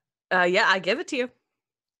 Yeah, I give it to you.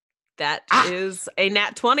 That is a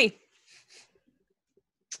nat 20.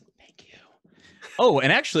 Thank you. Oh,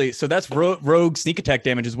 and actually, so that's rogue sneak attack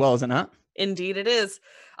damage as well, is it not? Indeed it is.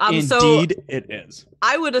 Indeed it is.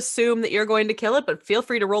 I would assume that you're going to kill it, but feel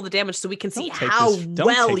free to roll the damage so we can see Don't how take this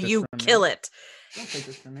well from you me. kill it. Don't take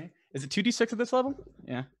this from me. Is it 2d6 at this level?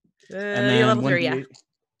 Yeah. You're level 3, yeah.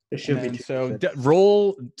 It should be. So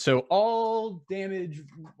roll. So all damage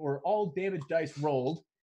dice rolled.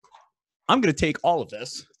 I'm going to take all of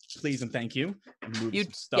this, please and thank you, and move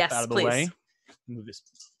some stuff out of the way. Move this.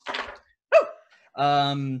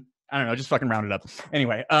 I don't know. Just fucking round it up.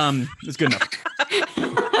 Anyway, it's good enough.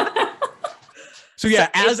 So yeah,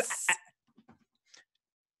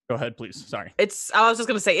 go ahead, please. Sorry. I was just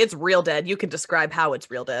going to say it's real dead. You can describe how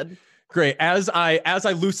it's real dead. Great. As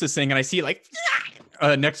I loose this thing and I see like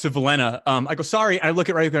next to Velena, I go, sorry. And I look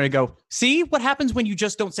at Ryuko and I go, see what happens when you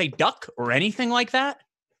just don't say duck or anything like that?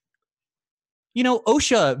 You know,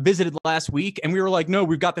 OSHA visited last week and we were like, no,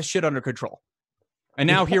 we've got this shit under control. And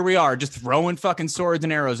now here we are just throwing fucking swords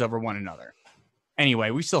and arrows over one another.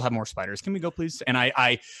 Anyway, we still have more spiders. Can we go, please? And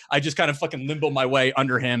I just kind of fucking limbo my way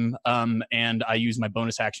under him. And I use my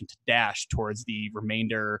bonus action to dash towards the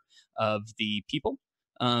remainder of the people.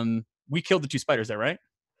 We killed the 2 spiders there, right?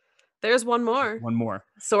 There's one more. One more.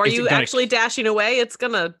 So are you actually dashing away? It's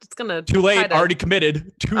gonna too late, already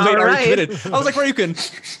committed. Too late, already committed. I was like,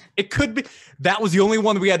 Ryukin, it could be that was the only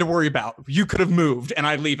one that we had to worry about. You could have moved and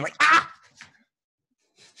I leave.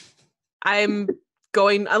 I'm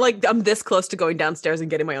like, I'm this close to going downstairs and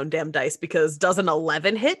getting my own damn dice because does an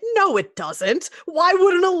 11 hit? No, it doesn't. Why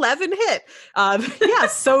would an 11 hit? Yeah,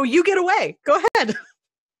 so you get away. Go ahead.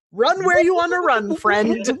 Run where you want to run,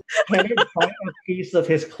 friend. Can it find a piece of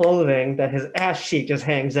his clothing that his ass cheek just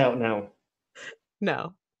hangs out now?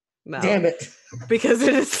 No. Damn it. Because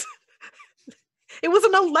it was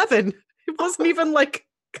an 11. It wasn't even like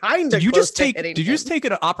kind of Did you just take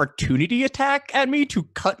an opportunity attack at me to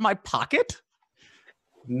cut my pocket?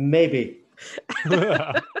 Maybe.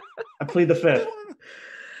 I plead the fifth.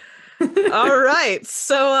 All right.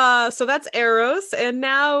 So that's Eros, and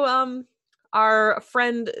now our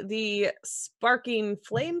friend the Sparking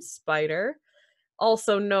Flame Spider,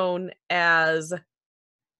 also known as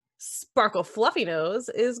Sparkle Fluffy Nose,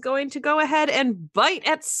 is going to go ahead and bite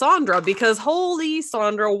at Sandra because holy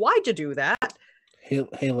Sandra, why'd you do that?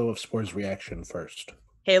 Halo of Spores reaction first.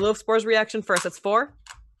 Halo of Spores reaction first. It's 4?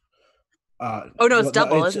 Oh no, it's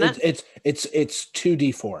double, isn't it? It's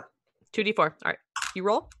 2d4. 2d4. All right. You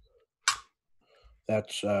roll?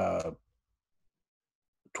 That's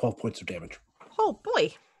 12 points of damage. Oh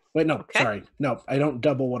boy. Wait, no, Okay. sorry. No, I don't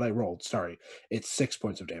double what I rolled. Sorry. It's 6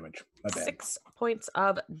 points of damage. My bad. 6 points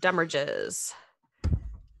of damages.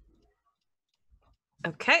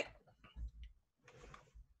 Okay.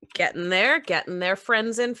 Getting there,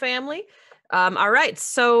 friends and family. All right.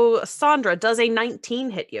 So Sandra, does a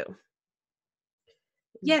 19 hit you?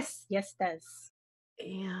 Yes, does.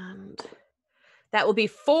 And that will be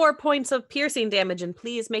 4 points of piercing damage, and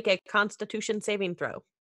please make a Constitution saving throw.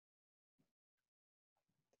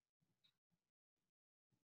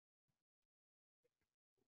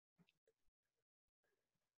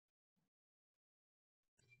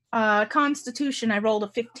 Constitution, I rolled a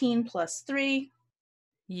 15 plus 3.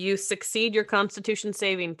 You succeed your Constitution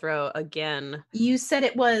saving throw again. You said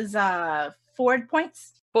it was 4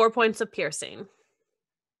 points? 4 points of piercing.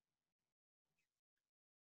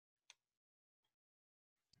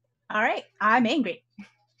 All right, I'm angry.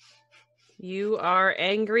 You are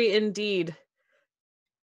angry indeed.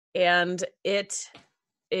 And it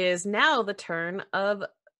is now the turn of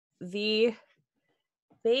the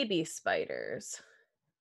baby spiders.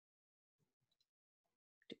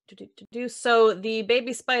 So the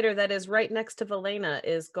baby spider that is right next to Velena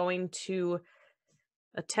is going to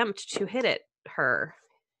attempt to hit her.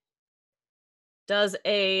 Does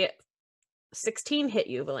a 16 hit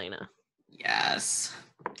you, Velena? Yes.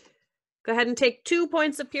 Go ahead and take 2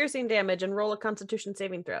 points of piercing damage and roll a Constitution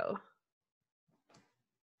saving throw.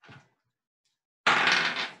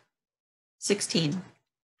 16.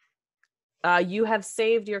 You have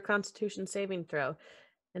saved your Constitution saving throw.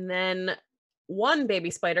 And then one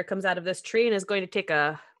baby spider comes out of this tree and is going to take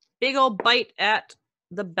a big old bite at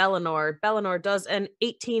the Bellinor. Bellinor, does an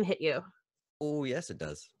 18 hit you? Oh, yes, it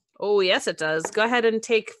does. Oh, yes, it does. Go ahead and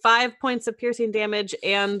take 5 points of piercing damage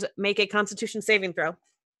and make a Constitution saving throw.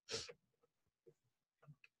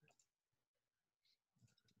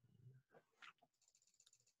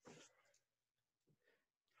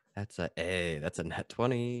 That's a net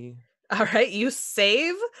 20. All right, you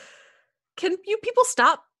save. Can you people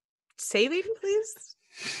stop saving, please?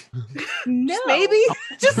 No.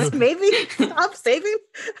 Just maybe stop saving.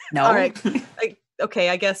 No. All right. Okay,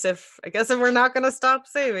 I guess if we're not gonna stop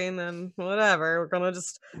saving, then whatever. We're gonna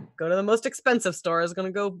just go to the most expensive store. Is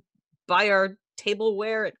gonna go buy our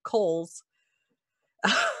tableware at Kohl's.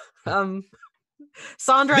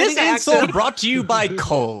 Sandra, This insult brought to you by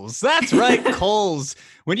Kohl's. That's right, Kohl's.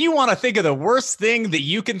 When you want to think of the worst thing that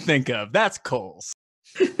you can think of, that's Kohl's.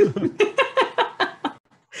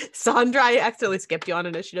 Sandra, I accidentally skipped you on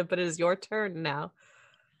initiative, but it is your turn now.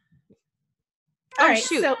 All right,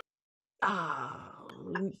 shoot. so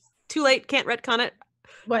Too late, can't retcon it.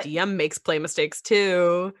 what? DM makes play mistakes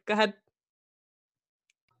too. Go ahead.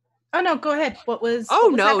 Oh no, go ahead. What was? Oh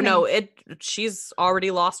what was no, happening? she's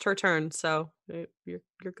already lost her turn, so you're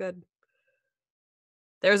good.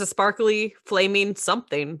 There's a sparkly, flaming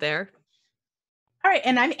something there. All right,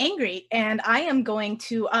 and I'm angry, and I am going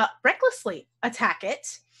to recklessly attack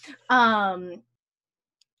it. Go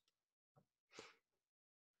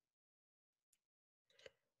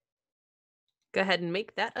ahead and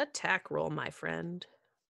make that attack roll, my friend.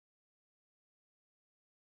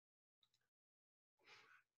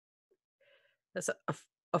 That's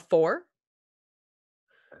a 4.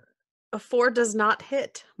 A 4 does not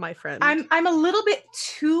hit, my friend. I'm a little bit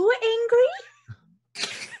too angry.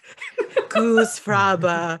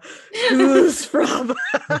 Goosefraba.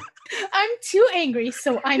 I'm too angry,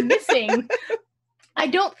 so I'm missing. I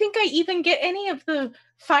don't think I even get any of the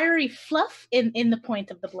fiery fluff in the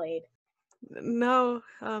point of the blade. No,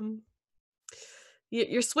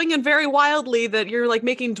 you're swinging very wildly that you're like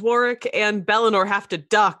making Dworik and Bellinor have to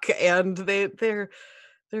duck, and they're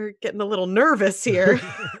getting a little nervous here.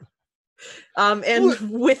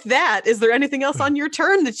 And with that, is there anything else on your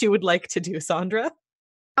turn that you would like to do, Sandra?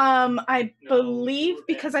 I believe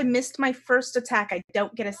because I missed my first attack, I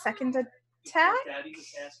don't get a second attack.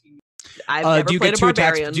 I've never do you played get a two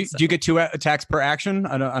barbarian. attacks? Do you get 2 attacks per action?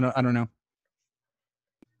 I don't know.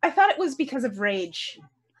 I thought it was because of rage.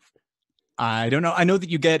 I don't know. I know that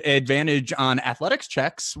you get advantage on athletics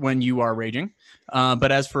checks when you are raging.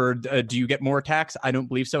 But as for do you get more attacks? I don't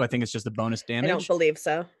believe so. I think it's just a bonus damage. I don't believe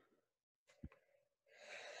so.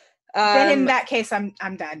 Then in that case, I'm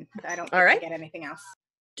done. I don't think all right. I get anything else.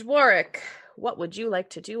 Dworik, what would you like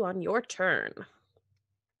to do on your turn?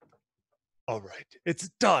 All right, it's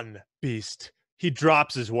done, beast. He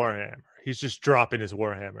drops his warhammer. He's just dropping his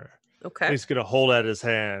warhammer. Okay. He's gonna hold out his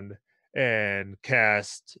hand and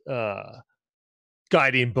cast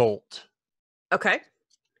guiding bolt. Okay.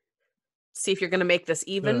 See if you're going to make this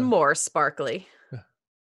even Uh. more sparkly.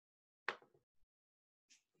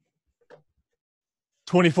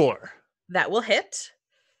 24. That will hit.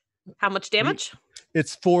 How much damage?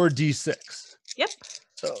 It's 4d6. Yep.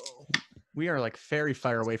 So We are like very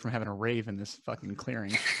far away from having a rave in this fucking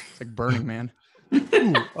clearing. It's like Burning Man.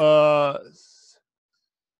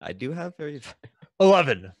 I do have very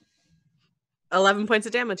 11. 11 points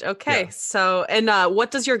of damage. Okay. Yeah. So, and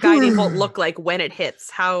what does your guiding bolt look like when it hits?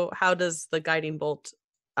 How does the guiding bolt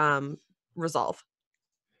resolve?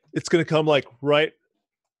 It's gonna come like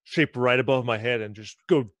shape right above my head and just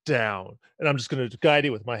go down. And I'm just gonna guide it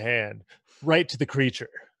with my hand right to the creature.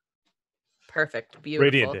 Perfect. Beautiful.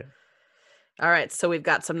 Radiant it. All right, so we've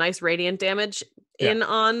got some nice radiant damage in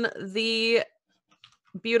on the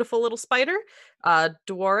beautiful little spider.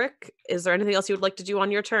 Dwarric, is there anything else you would like to do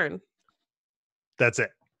on your turn? That's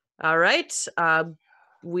it. All right.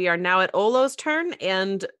 We are now at Olo's turn,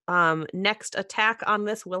 and next attack on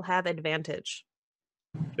this will have advantage.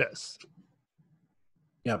 Yes.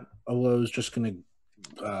 Yeah, Olo's just gonna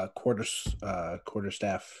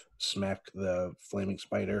quarterstaff smack the flaming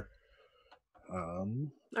spider.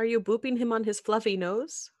 Are you booping him on his fluffy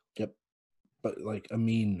nose? Yep, but like a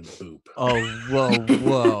mean boop. Oh,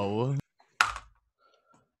 whoa.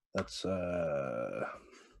 That's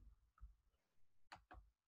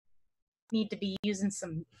Need to be using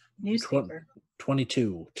some newspaper.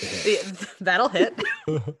 22 to hit. That'll hit.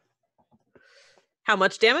 How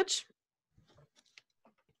much damage?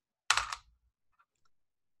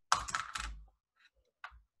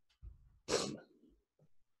 So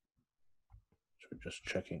we're just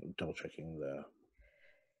double checking the.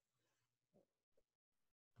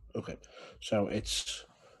 Okay, so it's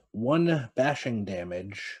 1 bashing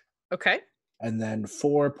damage. Okay. And then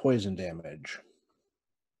 4 poison damage.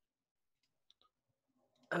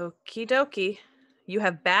 Okie dokie. You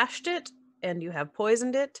have bashed it and you have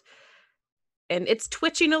poisoned it, and it's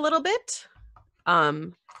twitching a little bit.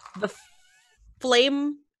 The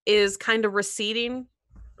flame is kind of receding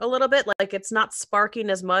a little bit, like it's not sparking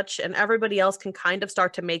as much, and everybody else can kind of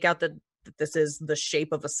start to make out that this is the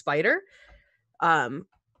shape of a spider.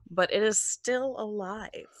 But it is still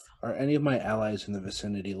alive. Are any of my allies in the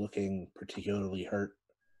vicinity looking particularly hurt?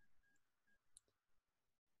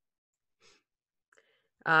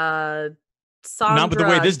 Sandra, Not with the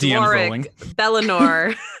way this DM's Dwarric, rolling.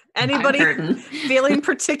 Bellinor, anybody hurting. feeling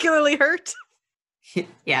particularly hurt?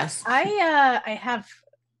 Yes. I have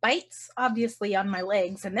bites, obviously, on my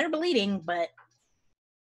legs, and they're bleeding, but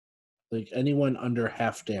Like anyone under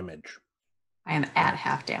half damage? I am at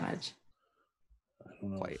half damage. I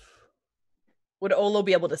don't know. Quite. Would Olo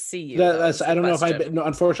be able to see you? That's I don't know if I. question. No,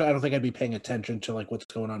 unfortunately, I don't think I'd be paying attention to like what's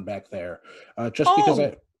going on back there. Just because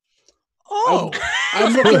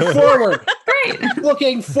I'm looking forward. Great.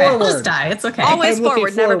 Looking Okay, forward. just die. It's okay. Always I'm looking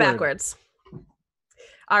forward, never forward. backwards.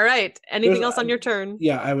 All right. Anything There's- else on your turn?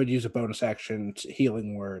 Yeah, I would use a bonus action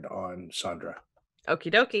healing word on Sandra,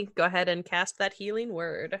 Okie dokie. Go ahead and cast that healing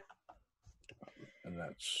word. and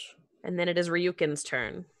that's And then it is Ryukin's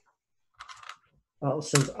turn. Well,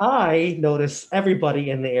 since I notice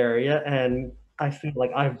everybody in the area, and I feel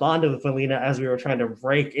like I've bonded with Felina as we were trying to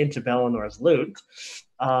break into Bellinor's loot,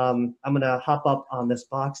 I'm gonna hop up on this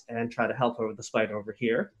box and try to help her with the spider over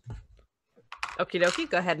here. Okie dokie.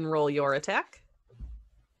 Go ahead and roll your attack.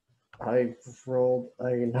 I rolled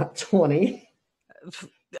a not 20.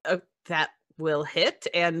 That will hit,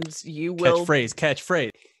 and you will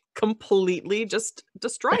Catchphrase. completely just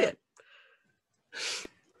destroy it.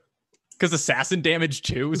 Because assassin damage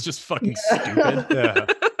too is just fucking stupid. Yeah.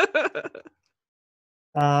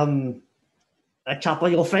 I chop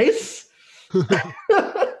on your face and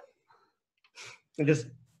just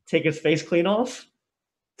take his face clean off.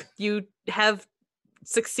 You have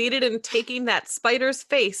succeeded in taking that spider's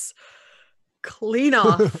face clean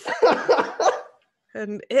off,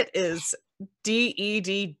 and it is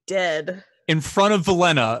dead. In front of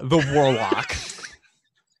Velena, the warlock.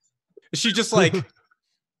 She just like,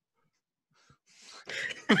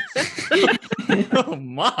 oh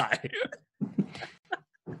my.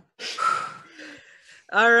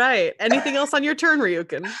 All right. Anything else on your turn,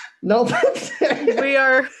 Ryukin? Nope. We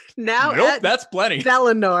are now Nope, at that's plenty.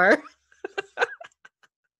 Bellinor.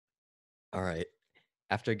 All right.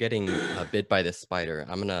 After getting bit by this spider,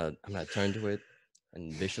 I'm gonna turn to it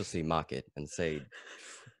and viciously mock it and say,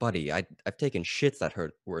 "Buddy, I've taken shits that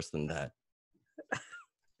hurt worse than that."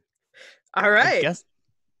 All I right. guess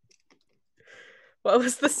What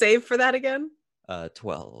was the save for that again?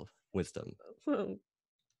 12 wisdom. Oh,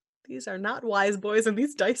 these are not wise boys, and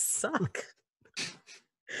these dice suck.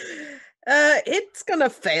 It's gonna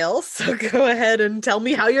fail, so go ahead and tell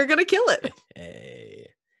me how you're gonna kill it. Hey.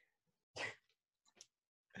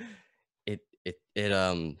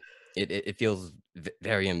 It feels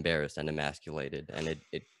very embarrassed and emasculated, and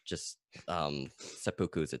it just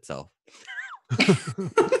seppukus itself.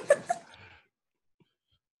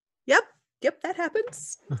 Yep, that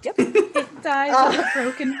happens. Yep. it dies of a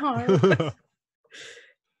broken heart.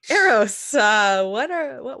 Eros,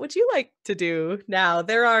 what would you like to do now?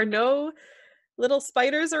 There are no little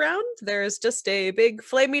spiders around. There's just a big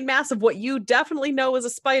flaming mass of what you definitely know is a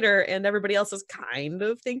spider, and everybody else is kind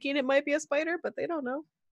of thinking it might be a spider, but they don't know.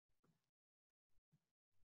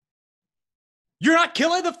 you're not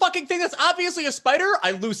killing the fucking thing that's obviously a spider.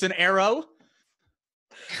 I loose an arrow.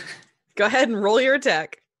 Go ahead and roll your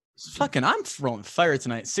attack. Fucking, I'm rolling fire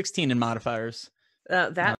tonight. 16 in modifiers.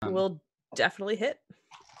 That will definitely hit.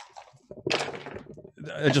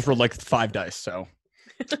 I just rolled like 5 dice, so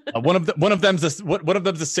one of them's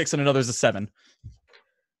a 6 and another's a 7.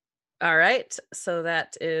 All right, so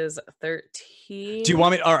that is 13. Do you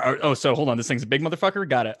want me? Oh, so hold on. This thing's a big motherfucker.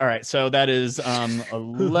 Got it. All right, so that is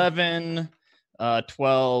 11,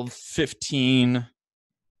 12, 15.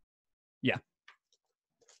 Yeah,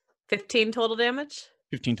 15 total damage.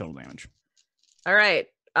 15 total damage. All right.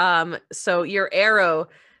 So your arrow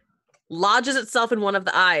lodges itself in one of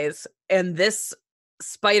the eyes, and this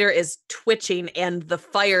spider is twitching, and the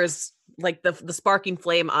fire's like the sparking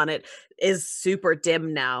flame on it is super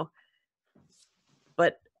dim now.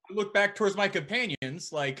 But I look back towards my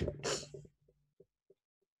companions, like,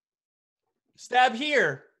 stab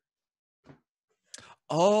here.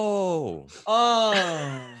 Oh.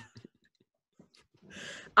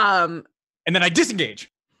 And then I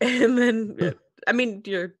disengage. And then, I mean,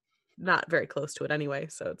 you're not very close to it anyway,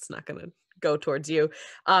 so it's not going to go towards you.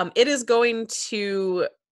 It is going to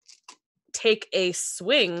take a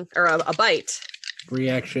swing or a bite.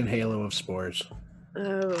 Reaction halo of spores.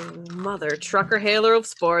 Oh, mother trucker halo of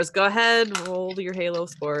spores. Go ahead, roll your halo of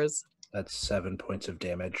spores. That's 7 points of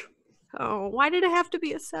damage. Oh, why did it have to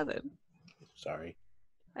be a 7? Sorry.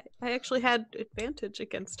 I actually had advantage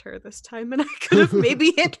against her this time, and I could have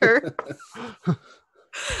maybe hit her.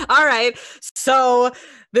 All right, so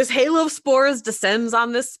this halo of spores descends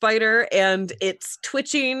on this spider, and it's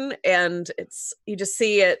twitching, and you just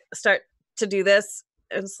see it start to do this,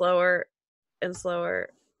 and slower, and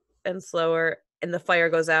slower, and slower, and the fire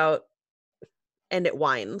goes out, and it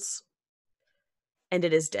whines, and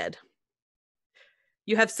it is dead.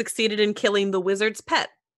 You have succeeded in killing the wizard's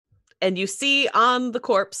pet. And you see on the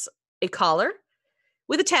corpse a collar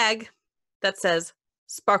with a tag that says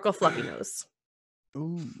Sparkle Fluffy Nose.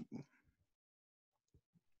 Ooh.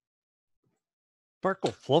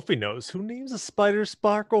 Sparkle Fluffy Nose. Who names a spider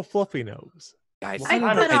Sparkle Fluffy Nose? Guys, I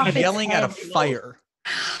cut off its Yelling at a head. fire.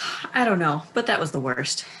 I don't know, but that was the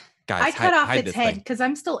worst. guys, I cut off hide its this head thing. because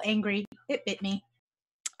I'm still angry. It bit me.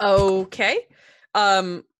 Okay.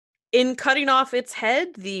 In cutting off its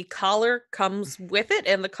head, the collar comes with it,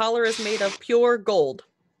 and the collar is made of pure gold.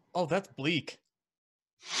 Oh, that's bleak.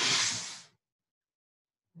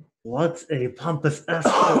 What a pompous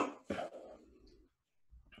asshole.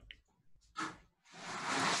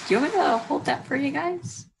 Do you want me to hold that for you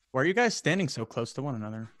guys? Why are you guys standing so close to one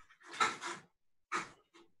another?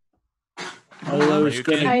 Olo's you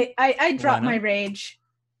gonna okay? I drop not? my rage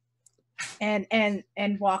and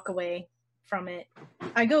walk away from it.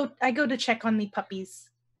 I go to check on the puppies.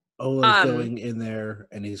 Olo's going in there,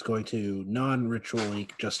 and he's going to non-ritually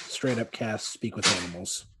just straight up cast Speak with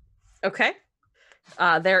Animals. Okay.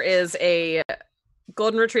 There is a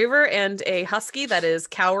golden retriever and a husky that is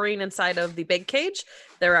cowering inside of the big cage.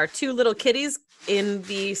 There are 2 little kitties in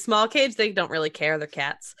the small cage. They don't really care. They're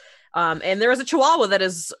cats. And there is a chihuahua that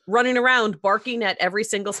is running around barking at every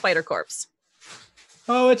single spider corpse.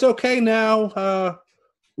 Oh, it's okay now.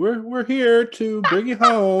 We're here to bring you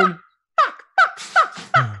home.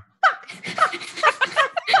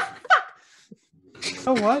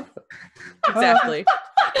 Oh, what? Exactly.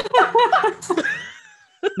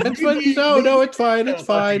 It's fine. No, it's fine. It's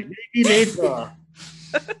fine. Maybe later.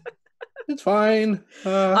 It's fine.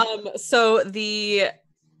 So the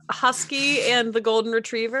husky and the golden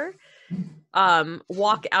retriever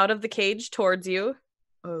walk out of the cage towards you.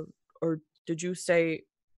 Or did you say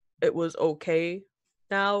it was okay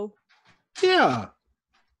now? Yeah.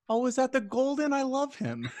 Oh, is that the golden? I love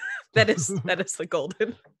him. That is the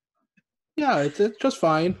golden. Yeah, it's just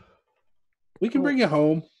fine. We can bring you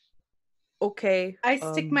home. Okay. I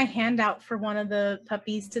stick my hand out for one of the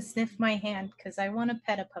puppies to sniff my hand because I want to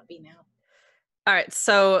pet a puppy now. All right,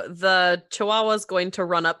 so the chihuahua is going to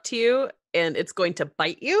run up to you, and it's going to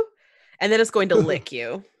bite you, and then it's going to lick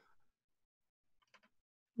you.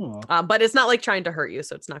 Aw. But it's not like trying to hurt you,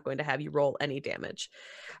 so it's not going to have you roll any damage.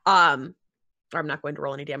 Or I'm not going to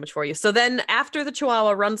roll any damage for you. So then after the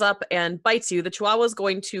chihuahua runs up and bites you, the chihuahua is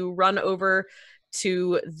going to run over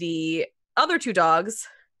to the other 2 dogs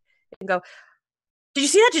and go, did you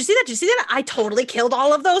see that? Did you see that? Did you see that? I totally killed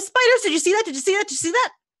all of those spiders. Did you see that? Did you see that? Did you see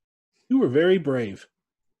that? You were very brave.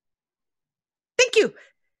 Thank you.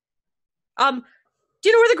 Do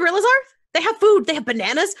you know where the gorillas are? They have food. They have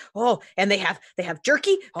bananas. Oh, and they have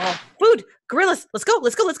jerky. Oh, food. Gorillas. Let's go.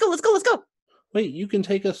 Let's go. Let's go. Let's go. Let's go. Wait, you can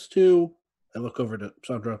take us to... I look over to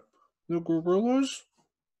Sandra. The gorillas?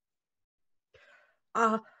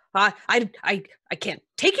 I can't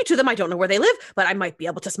take you to them. I don't know where they live, but I might be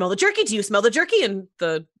able to smell the jerky. Do you smell the jerky? And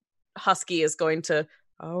the husky is going to,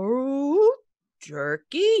 oh,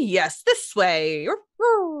 jerky, yes, this way,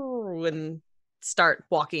 and start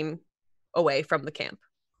walking away from the camp.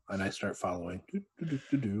 And I start following.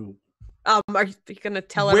 Are you gonna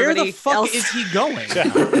tell Where everybody the fuck else is he going?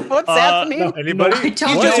 what's happening? No, Anybody? I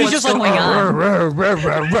don't know He's what's just like, going on.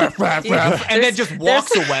 and then just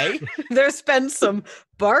walks away. There's been some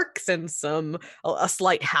barks and a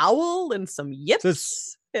slight howl and some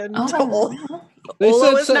yips. And Oh, They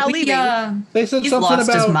Olo said is now something- leaving. They said he's something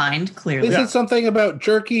lost his about. mind, clearly. They said something about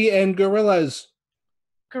jerky and gorillas.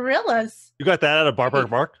 Gorillas. You got that out of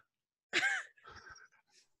Bark?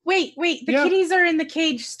 Wait, the Yeah. kitties are in the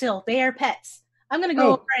cage still. They are pets. I'm gonna go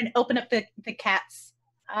Oh. over and open up the cat's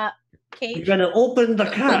You're cage. gonna open the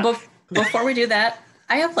But cat. before we do that,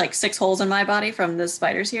 I have like 6 holes in my body from the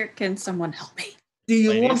spiders here. Can someone help me? Do you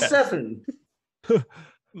Lady. want 7?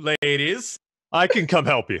 Ladies, I can come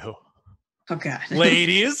help you. Oh god.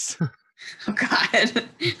 ladies. Oh god.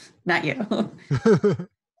 Not you.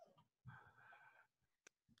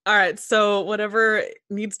 All right, so whatever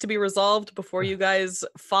needs to be resolved before you guys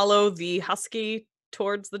follow the husky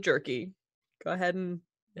towards the jerky, go ahead and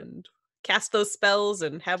cast those spells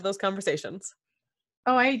and have those conversations.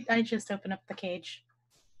 Oh, I just opened up the cage.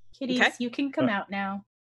 Kitties, Okay. you can come out now.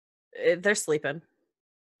 They're sleeping.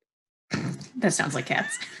 That sounds like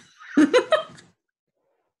cats.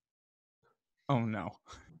 Oh no.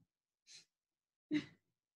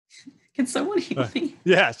 Can someone heal me?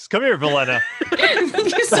 Yes, come here, Velena.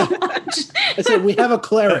 Thank you so much. I said we have a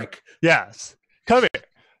cleric. Yes, come here.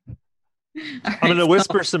 All I'm going to right,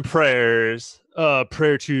 whisper some prayers,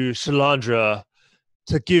 prayer to Shalandra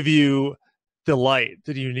to give you the light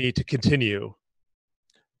that you need to continue.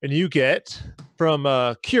 And you get from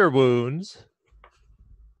Cure Wounds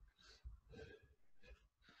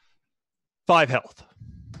 5 health.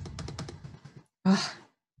 Oh,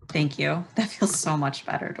 thank you. That feels so much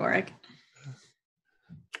better, Doric.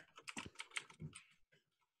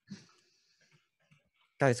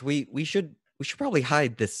 Guys, we should probably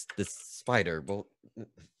hide this spider. Well,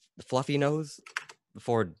 the fluffy nose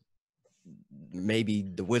before maybe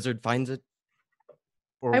the wizard finds it.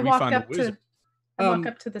 Or I we walk find up the wizard. I walk Um,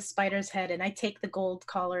 up to the spider's head and I take the gold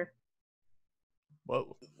collar.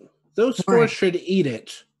 Whoa. Those spores Right. should eat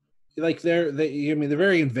it. Like they're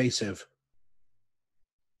very invasive.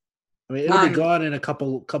 I mean, it'll be gone in a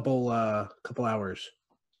couple hours.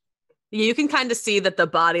 Yeah, you can kind of see that the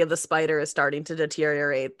body of the spider is starting to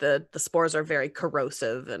deteriorate. The spores are very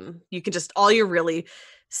corrosive, and you can just all you really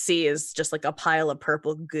see is just like a pile of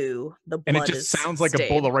purple goo. The blood And it just is sounds like a stained.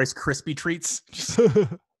 bowl of Rice Krispie treats.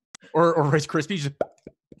 or Rice Krispies, just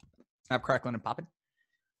snap, crackling, and popping.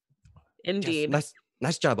 Indeed. Yes,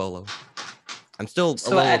 nice job, Olo. I'm still So a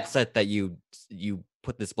little at- upset that you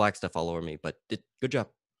put this black stuff all over me, but good job.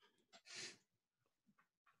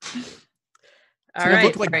 All We right.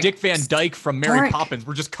 look like Right. Dick Van Dyke from Mary Dork. Poppins.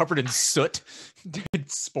 We're just covered in soot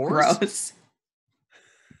and spores. Gross.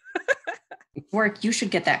 Doric, you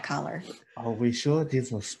should get that collar. Are we sure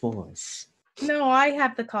these are spores? No, I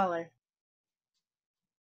have the collar.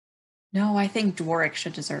 No, I think Doric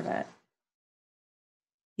should deserve it.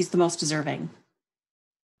 He's the most deserving.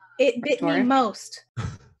 It bit me Doric? most.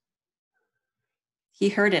 He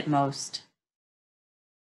heard it most.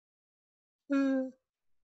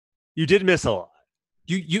 You did miss a lot.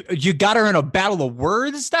 You got her in a battle of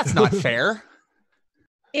words? That's not fair.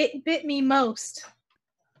 It bit me most.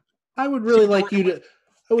 I would really like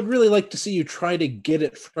to see you try to get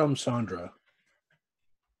it from Sandra.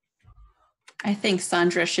 I think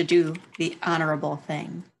Sandra should do the honorable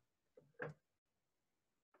thing.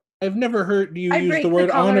 I've never heard you I use break the the word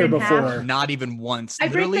collar honor in half. before. Not even once. I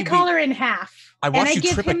break Literally, the collar in half. I And watched I you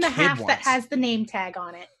give trip a him the kid half that once. has the name tag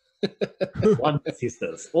on it. Once, he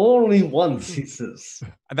says. Only once, he says.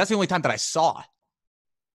 And that's the only time that I saw.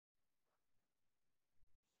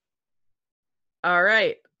 All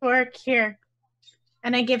right. Work here.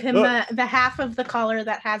 And I give him Oh. the half of the collar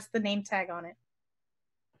that has the name tag on it.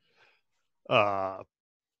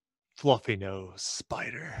 Fluffy nose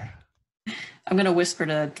spider. I'm going to whisper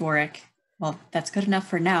to Doric, well, that's good enough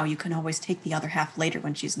for now. You can always take the other half later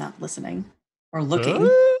when she's not listening or looking.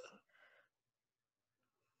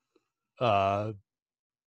 I'm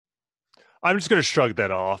just gonna shrug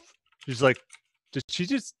that off. She's like, did she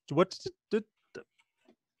just what?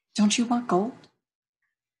 Don't you want gold?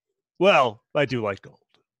 Well, I do like gold.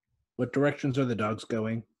 What directions are the dogs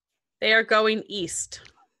going? They are going east.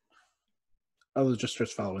 I was just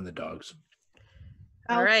following the dogs.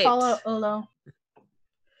 All I'll right. follow Olo.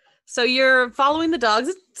 So you're following the dogs.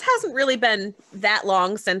 It hasn't really been that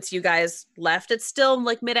long since you guys left. It's still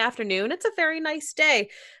like mid-afternoon. It's a very nice day.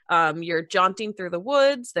 You're jaunting through the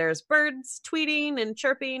woods. There's birds tweeting and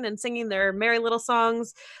chirping and singing their merry little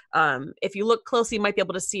songs. If you look closely, you might be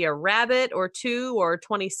able to see a rabbit or 2 or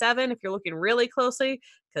 27 if you're looking really closely,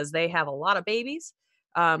 because they have a lot of babies.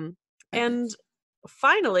 And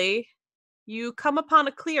finally, you come upon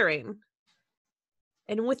a clearing.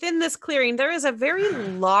 And within this clearing, there is a very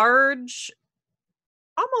large,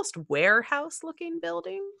 almost warehouse-looking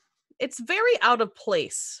building. It's very out of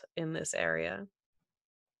place in this area.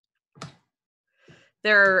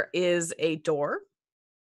 There is a door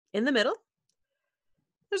in the middle.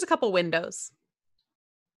 There's a couple windows.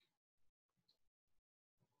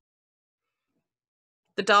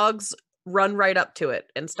 The dogs run right up to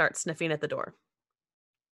it and start sniffing at the door.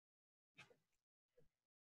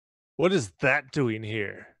 What is that doing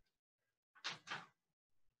here?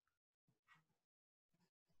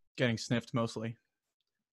 Getting sniffed mostly.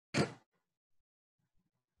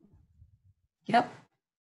 Yep.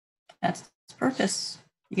 That's its purpose.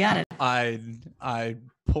 You got it. I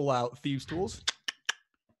pull out thieves' tools.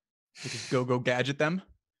 I just go gadget them.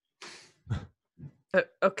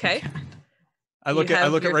 Okay. I look at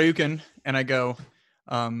Ryukin and I go,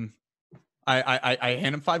 I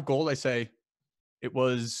hand him 5 gold. I say,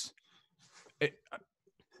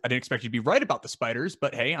 I didn't expect you to be right about the spiders,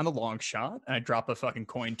 but hey, on the long shot. And I drop a fucking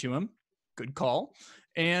coin to him. Good call.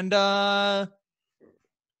 And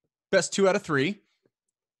best 2 out of 3.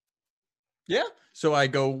 Yeah. So I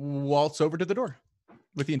go waltz over to the door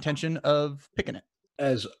with the intention of picking it.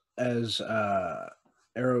 As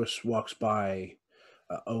Eros walks by,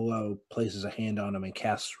 Olo places a hand on him and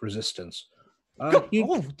casts resistance. What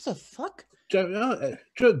the fuck?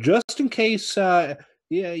 Just in case,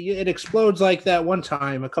 it explodes like that one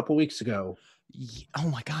time a couple weeks ago. Oh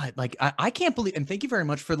my god! Like I can't believe, and thank you very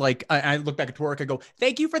much for I look back at Torek. I go,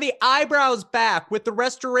 thank you for the eyebrows back with the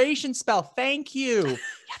restoration spell. Thank you. Yeah,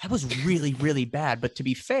 that was really really bad. But to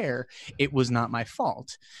be fair, it was not my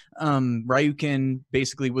fault. Ryukin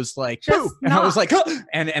basically was like, boo, and I was like, huh!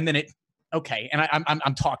 and then it. Okay, and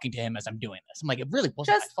I'm talking to him as I'm doing this. I'm like, it really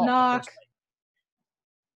wasn't Just my fault. knock.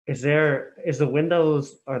 Is the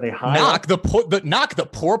windows, are they high? Knock the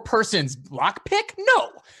poor person's lockpick?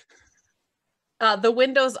 No. The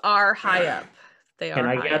windows are high up. They are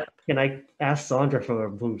high up. Can I ask Sandra for a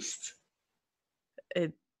boost?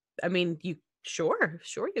 You sure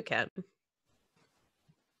you can.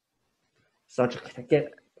 Sandra, can I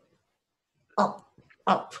get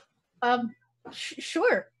up?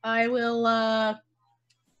 Sure. I will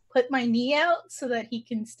put my knee out so that he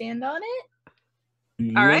can stand on it.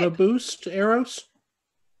 You All want right. a boost, Eros?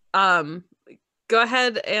 Go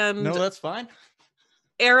ahead and No, that's fine.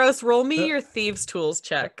 Eros, roll me your thieves' tools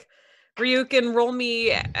check. Ryukin, roll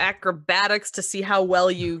me acrobatics to see how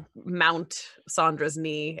well you mount Sandra's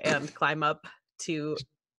knee and climb up to.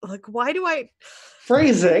 Why do I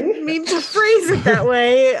Phrasing? mean to phrase it that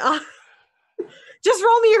way? Just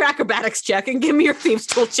roll me your acrobatics check and give me your thieves'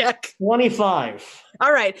 tool check. 25.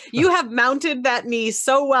 All right, you have mounted that knee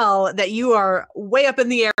so well that you are way up in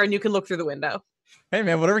the air and you can look through the window. Hey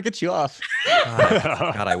man, whatever gets you off.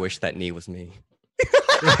 God, I wish that knee was me.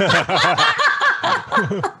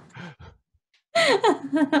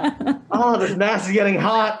 Oh, this mask is getting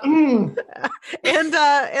hot. And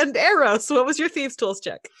Eros, what was your thieves' tools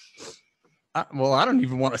check? Well, I don't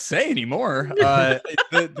even want to say anymore.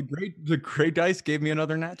 The great dice gave me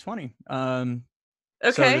another nat 20.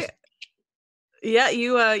 Okay. Yeah,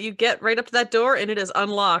 you get right up to that door and it is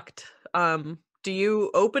unlocked. Do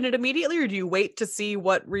you open it immediately or do you wait to see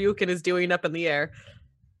what Ryukin is doing up in the air?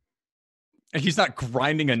 He's not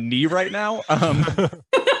grinding a knee right now.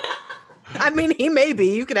 I mean, he may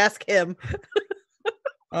be. You could ask him.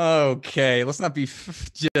 Okay, let's not be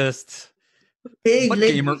just. Big What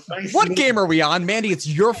lady, game are, nice what knee. game are we on, Mandy? It's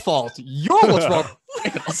your fault. You're what's wrong.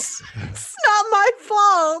 It's not my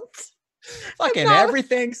fault. Fucking No.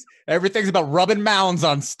 everything's about rubbing mounds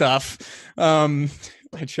on stuff. All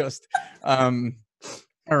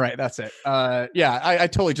right, that's it. Yeah, I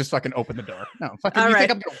totally just fucking opened the door. No, fucking. All You right.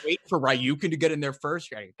 think I'm gonna wait for Ryukin to get in there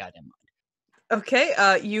first? You're out of your goddamn mind.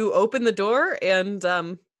 Okay, you open the door and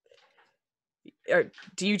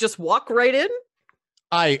do you just walk right in?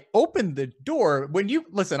 I open the door when you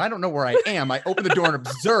listen. I don't know where I am. I open the door and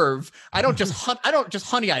observe. I don't just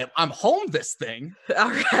honey. I'm home. This thing.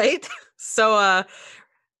 All right. So,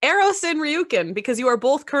 Eros and Ryukin, because you are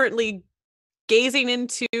both currently gazing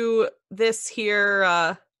into this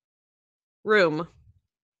here room,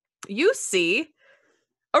 you see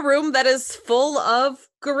a room that is full of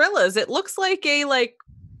gorillas. It looks like a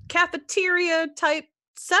cafeteria type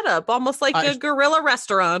setup, almost like a gorilla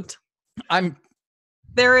restaurant. I'm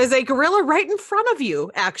There is a gorilla right in front of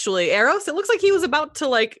you, actually, Erroth. It looks like he was about to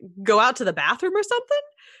like go out to the bathroom or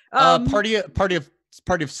something. Party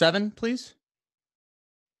of 7, please.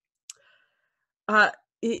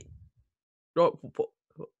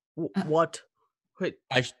 What? Wait,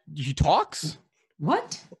 He talks?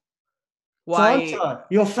 What? why? Santa,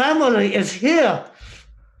 your family is here.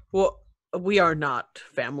 Well, we are not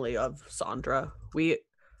family of Sandra. We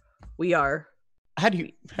are. How do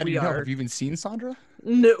you know? are- Have you even seen Sandra?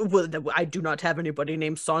 No, well, I do not have anybody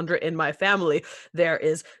named Sandra in my family. There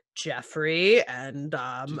is Jeffrey and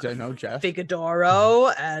I know Jeff.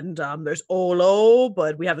 Figadoro and there's Olo,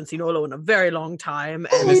 but we haven't seen Olo in a very long time.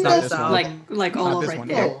 And it's not there's, this one. Like Not Olo this right one.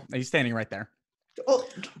 there. No, he's standing right there. Oh,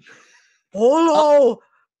 Olo!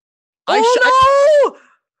 I Olo!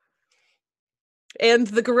 And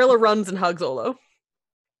the gorilla runs and hugs Olo.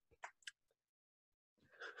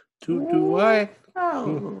 Do I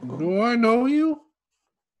know you?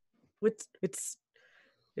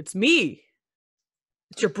 It's me.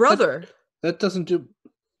 It's your brother. That doesn't do.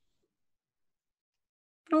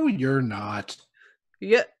 No, you're not.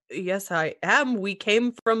 Yeah, yes, I am. We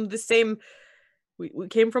came from the same. We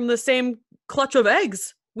came from the same clutch of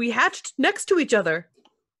eggs. We hatched next to each other.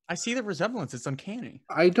 I see the resemblance. It's uncanny.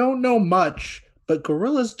 I don't know much, but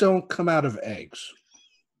gorillas don't come out of eggs.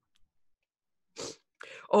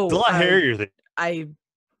 Oh, It's a lot hairier than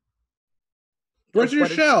Where's your what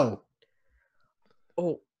did- shell?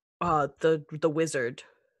 Oh, the wizard.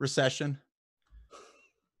 Recession.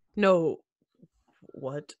 No,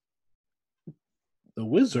 what? The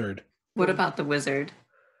wizard. What about the wizard?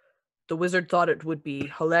 The wizard thought it would be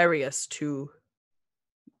hilarious to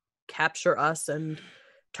capture us and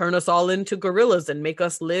turn us all into gorillas and make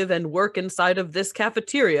us live and work inside of this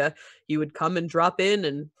cafeteria. He would come and drop in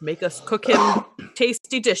and make us cook him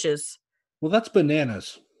tasty dishes. Well, that's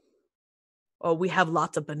bananas. Oh, we have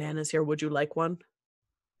lots of bananas here. Would you like one?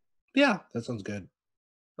 Yeah, that sounds good.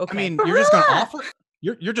 Okay. I mean, you're just gonna offer.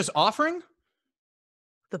 You're just offering.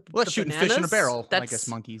 Let's the shoot fish in a bananas? barrel. I That's, guess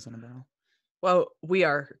monkeys in a barrel. well, we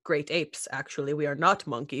are great apes, actually. We are not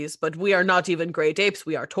monkeys, but we are not even great apes.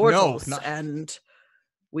 We are turtles. not- And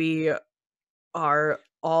we are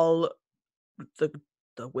all the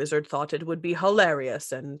wizard thought it would be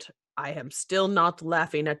hilarious, and I am still not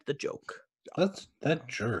laughing at the joke. That's that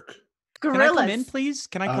jerk. Can I Gorillas. come in, please?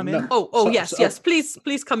 Can I come no. in? Oh, So- yes, so- yes.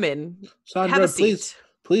 Please come in. Have Sandra, a seat.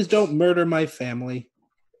 please don't murder my family.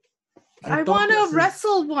 I thought want this to is-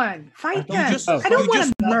 wrestle one. Fight thought them. just- I don't you want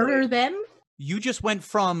just- to murder them. You just went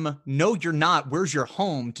from no, you're not. Where's your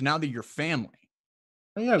home? To now that you're family.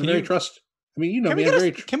 Oh, yeah, I'm Can very you- trust. I mean, you know Can me. we, I'm get very.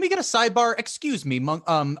 a, can we get a sidebar? Excuse me,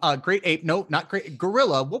 great ape. No, not great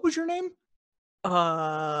gorilla. What was your name?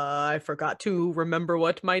 I forgot to remember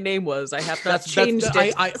what my name was. I have not That's- changed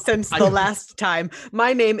it I- since I- the last time.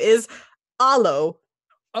 My name is Alo.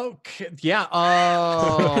 Okay, yeah.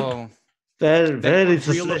 Oh, very, very real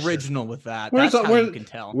suspicious. original with that. Where's That's the- how where- you can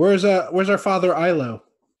tell. Where's our father Ilo?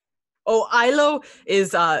 Oh, Ilo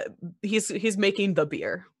is he's making the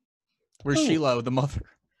beer. Where's Oh. Shiloh, the mother?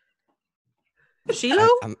 Shiloh?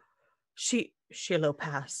 I'm- Shiloh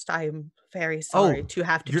passed. I'm very sorry Oh, to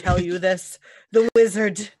have to you're- tell you this. The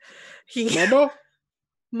wizard,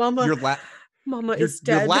 Mama? Mama You're is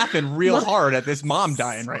dead. you're laughing real Mom- hard at this mom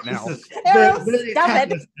dying right now. This is Eros, very stop it.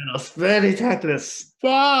 tactless, Eros, very tactless.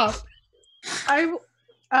 Stop!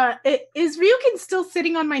 Is Ryukin still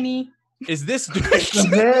sitting on my knee? Is this? It's a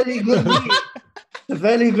very good knee. A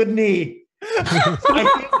very good knee.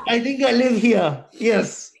 I think I live here.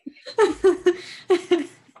 Yes.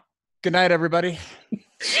 Good night, everybody.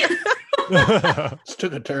 This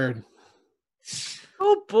took a turn.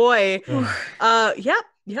 Oh boy.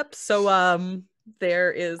 Yep. So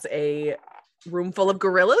there is a room full of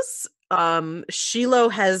gorillas. Shiloh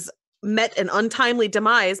has met an untimely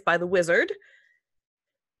demise by the wizard.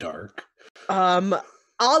 Dark.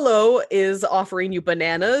 Alo is offering you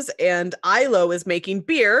bananas, and Ilo is making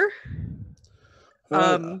beer.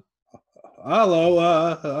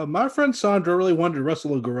 Hello, my friend Sandra really wanted to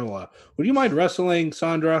wrestle a gorilla. Would you mind wrestling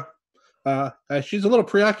Sandra? She's a little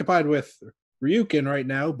preoccupied with Ryukin right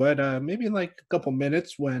now, but maybe in like a couple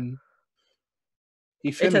minutes when he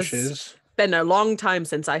has- finishes. Been a long time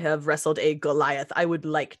since I have wrestled a Goliath. I would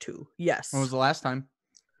like to. Yes. When was the last time?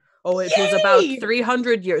 Oh, it was about Yay!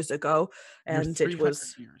 300 years ago, You're and it 300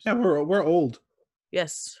 was years. Yeah, we're old.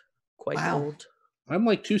 yes, quite Wow. old. I'm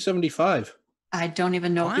like 275. I don't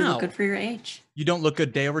even know if you Wow. look good for your age. You don't look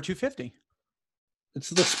good day over 250. It's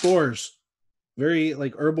the spores. Very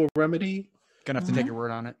like herbal remedy. Gonna have to take your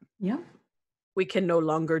word on it. Yeah. We can no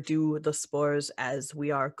longer do the spores as we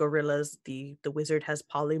are gorillas. The wizard has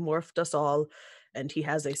polymorphed us all, and he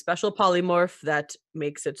has a special polymorph that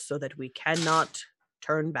makes it so that we cannot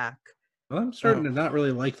turn back. Well, I'm starting to not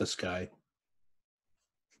really like this guy.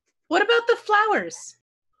 What about the flowers?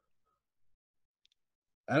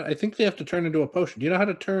 I think they have to turn into a potion. Do you know how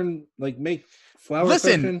to make flower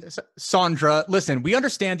Listen, potion? Sandra, listen, we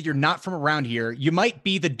understand that you're not from around here. You might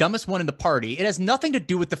be the dumbest one in the party. It has nothing to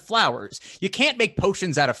do with the flowers. You can't make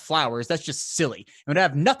potions out of flowers. That's just silly. It would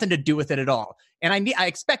have nothing to do with it at all. And I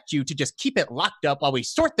expect you to just keep it locked up while we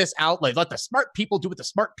sort this out. Like, let the smart people do what the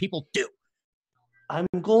smart people do. I'm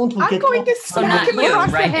going to smack him you,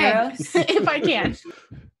 across right, the head Arrows? if I can.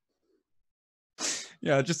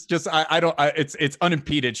 Yeah, it's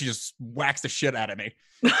unimpeded. She just whacks the shit out of me.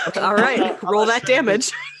 All right, roll that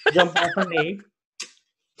damage. Jump off of me.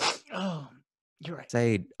 Oh, you're right.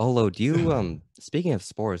 Say, Olo, do you speaking of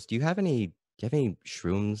spores, do you have any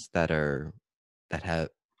shrooms that have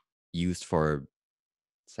used for,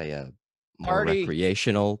 say, a more Party.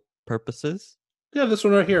 recreational purposes? Yeah, this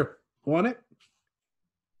one right here. Want it?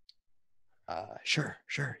 Sure.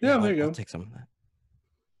 Yeah, there you I'll go. take some of that.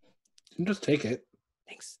 You can just take it.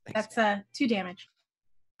 Thanks. That's 2 damage.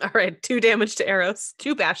 All right, 2 damage to Eros.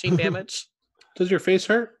 2 bashing damage. Does your face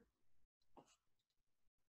hurt?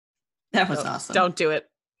 That was awesome. Don't do it.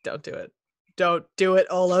 Don't do it. Don't do it,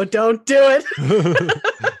 Olo. Don't do it.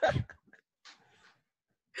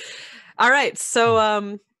 All right,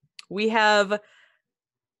 so we have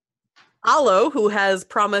Alo, who has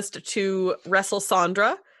promised to wrestle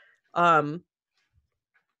Sandra.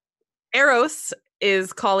 Eros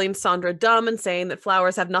is calling Sandra dumb and saying that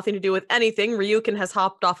flowers have nothing to do with anything. Ryukin has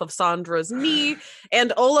hopped off of Sandra's knee,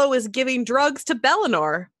 and Olo is giving drugs to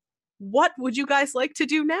Bellinor. What would you guys like to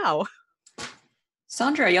do now?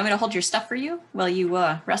 Sandra, you want me to hold your stuff for you while you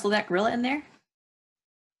wrestle that gorilla in there?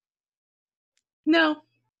 No.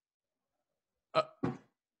 I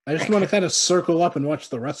just want to kind of circle up and watch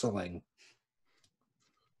the wrestling.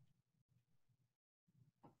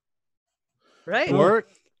 Right. Work.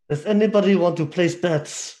 Does anybody want to place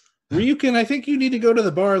bets? Ryukin, I think you need to go to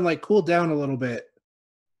the bar and cool down a little bit.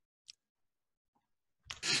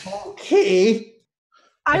 Okay.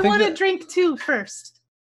 I I think want to that- drink too first.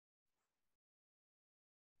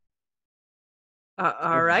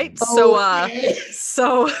 All right. So, Okay.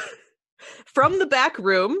 so from the back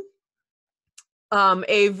room,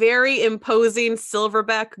 a very imposing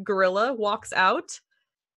silverback gorilla walks out.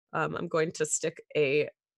 I'm going to stick a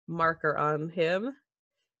marker on him,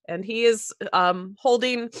 and he is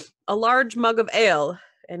holding a large mug of ale,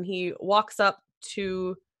 and he walks up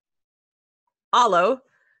to Alo.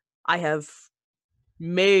 I have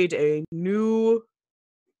made a new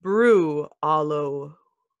brew, Alo.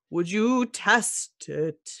 Would you test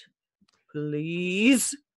it,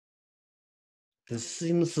 please? This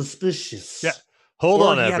seems suspicious. Yeah. Hold Or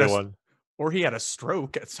on, he had a- everyone. Or he had a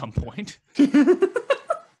stroke at some point.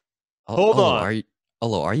 Hold on.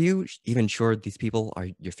 Are you even sure these people are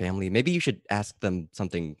your family? Maybe you should ask them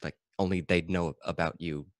something like only they'd know about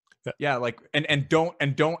you. Yeah, and don't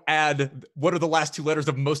add what are the last 2 letters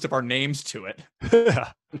of most of our names to it.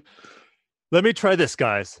 Let me try this,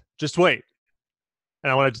 guys. Just wait.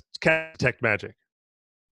 And I want to cast detect magic.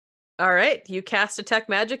 All right, you cast detect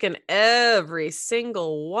magic, and every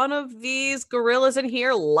single one of these gorillas in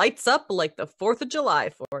here lights up like the 4th of July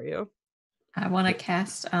for you. I want to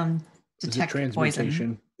cast Is it detect poison.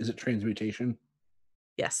 transmutation? Is it transmutation?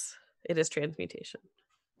 Yes, it is transmutation.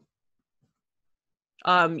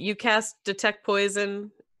 You cast detect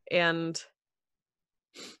poison, and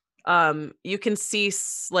you can see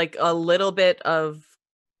a little bit of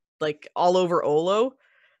all over Olo.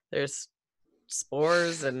 There's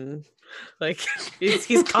spores and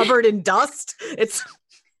he's covered in dust. It's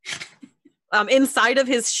inside of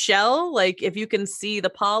his shell. If you can see the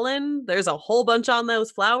pollen, there's a whole bunch on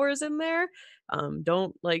those flowers in there.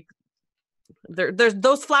 There's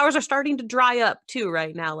those flowers are starting to dry up too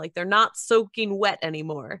right now. They're not soaking wet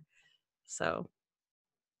anymore. So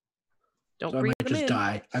don't So I breathe might them just in.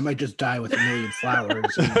 die. I might just die with a million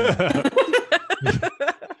flowers.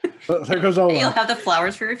 There goes You'll Ola. have the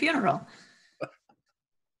flowers for your funeral.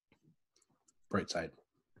 Bright side.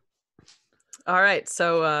 All right,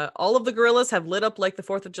 so all of the gorillas have lit up like the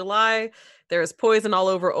 4th of July. There is poison all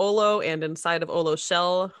over Olo and inside of Olo's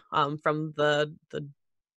shell from the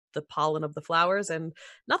pollen of the flowers, and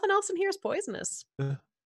nothing else in here is poisonous.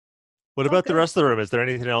 What about the Okay. rest of the room? Is there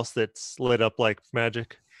anything else that's lit up like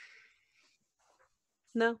magic?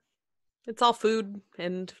 No, it's all food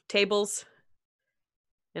and tables,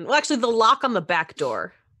 and well, actually, the lock on the back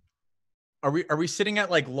door. Are we sitting at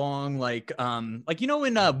long in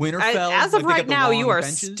Winterfell? As of they right got the now, you long are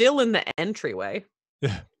benches? still in the entryway.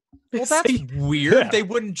 Well, that's weird. They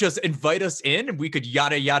wouldn't just invite us in and we could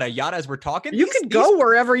yada, yada, yada as we're talking. You could go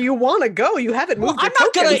wherever you want to go. You haven't moved I'm your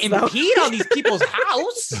not going tokens, to though. impede on these people's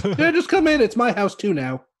house. Yeah, just come in. It's my house too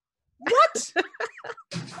now. What?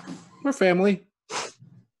 We're family.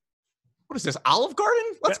 What is this, Olive Garden?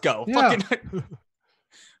 Let's go. Yeah. Fucking.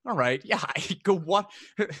 All right. Yeah, go what?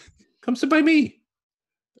 Come sit by me.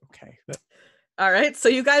 Okay. All right, so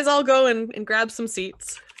you guys all go and grab some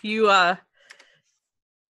seats. Ilo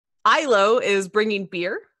is bringing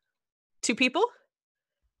beer to people.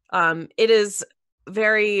 It is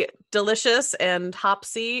very delicious and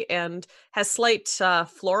hopsy and has slight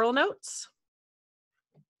floral notes.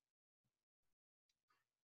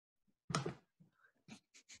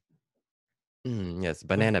 Yes,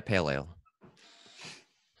 banana pale ale.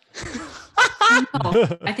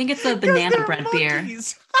 I think it's a banana bread beer.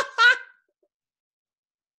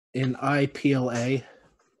 In IPLA.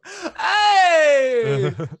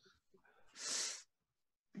 Hey!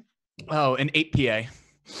 Oh, an 8 PA.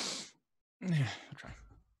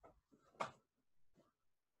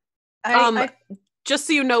 Just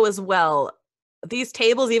so you know as well, these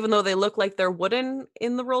tables, even though they look like they're wooden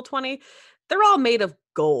in the Roll20, they're all made of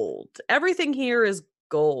gold. Everything here is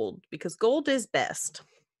gold because gold is best.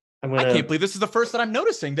 I can't believe this is the first that I'm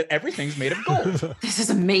noticing that everything's made of gold. This is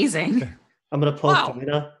amazing. I'm gonna poke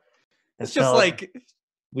Tamina. It's just like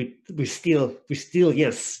we steal,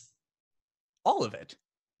 yes. All of it.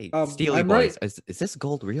 Hey, I'm Steely boys, is this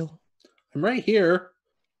gold real? I'm right here.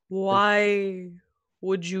 Why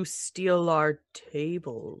would you steal our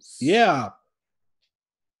tables? Yeah.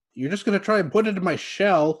 You're just gonna try and put it in my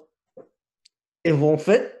shell. It won't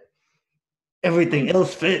fit. Everything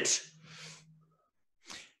else fits.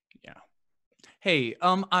 Yeah. Hey,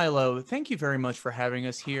 Ilo, thank you very much for having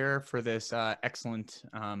us here for this excellent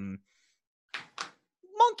monkey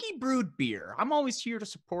brewed beer. I'm always here to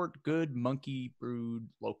support good monkey brewed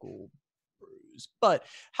local brews. But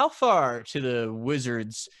how far to the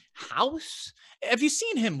wizard's house? Have you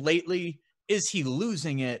seen him lately? Is he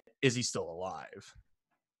losing it? Is he still alive?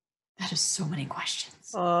 That is so many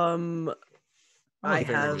questions. I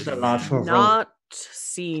have Lawful not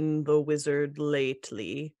seen the wizard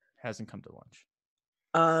lately. Hasn't come to lunch.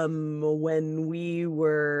 When we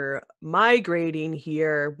were migrating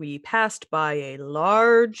here, we passed by a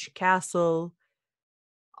large castle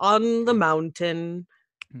on the mountain.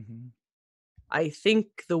 Mm-hmm. I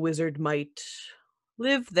think the wizard might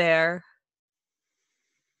live there,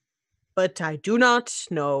 but I do not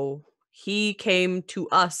know. He came to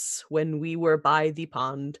us when we were by the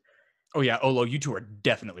pond. Oh yeah, Olo, you two are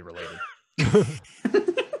definitely related.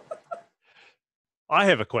 I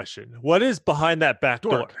have a question. What is behind that back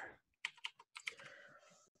door?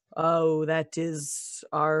 Oh, that is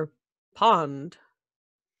our pond.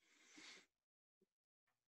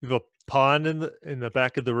 You have a pond in the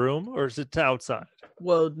back of the room, or is it outside?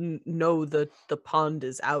 Well, no, the pond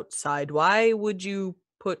is outside. Why would you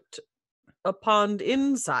put a pond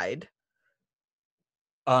inside?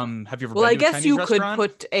 Have you ever Well, been I to a guess Chinese you restaurant?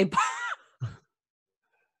 could put a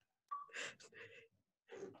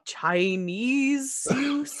Chinese,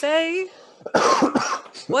 you say?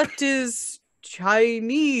 What is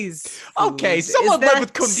Chinese food? Okay, someone Is led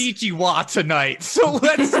with that- konnichiwa tonight, so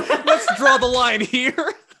let's draw the line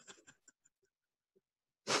here.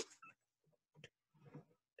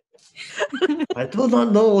 I do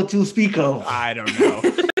not know what you speak of. I don't know.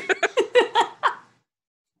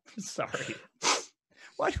 Sorry.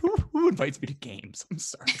 Why? Who invites me to games? I'm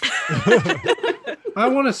sorry. I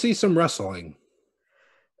want to see some wrestling.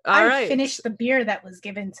 All I right. finished the beer that was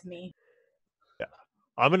given to me.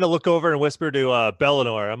 I'm going to look over and whisper to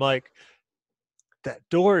Bellinor. I'm like, that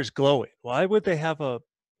door is glowing. Why would they have a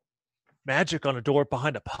magic on a door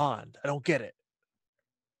behind a pond? I don't get it.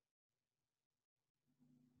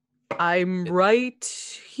 I'm right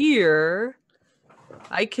here.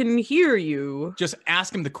 I can hear you. Just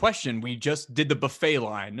ask him the question. We just did the buffet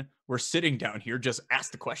line. We're sitting down here. Just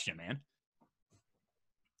ask the question, man.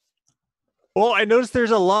 Well, I noticed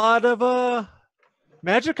there's a lot of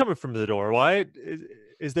magic coming from the door. Why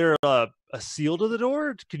is there a seal to the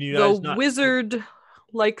door? Can you guys The wizard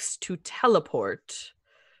likes to teleport,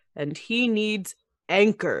 and he needs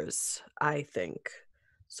anchors, I think.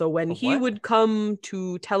 So when he would come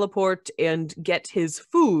to teleport and get his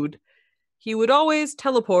food, he would always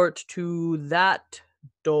teleport to that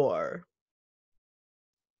door.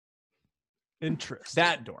 Interesting.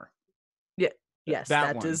 That door. Yes, that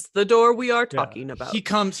that one. is the door we are talking about. He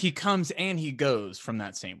comes and he goes from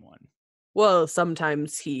that same one. Well,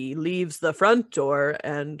 sometimes he leaves the front door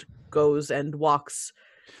and goes and walks.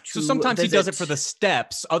 So sometimes he does it for visit. the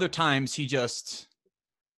steps. Other times he just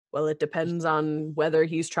Well, it depends on whether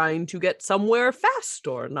he's trying to get somewhere fast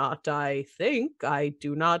or not, I think. I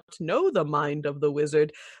do not know the mind of the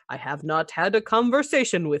wizard. I have not had a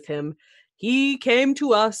conversation with him. He came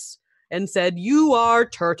to us and said, "You are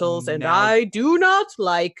turtles, and Now- I do not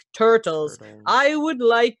like turtles. Turtles. I would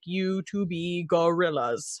like you to be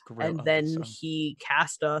gorillas." And Gorillas, then so- he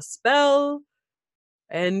cast a spell,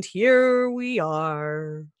 and here we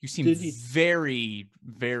are. You seem Did he- very,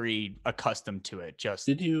 very accustomed to it. Just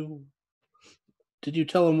Did you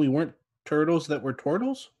tell him we weren't turtles that were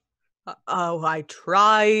turtles? Oh, I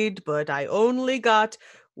tried, but I only got,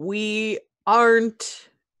 "We aren't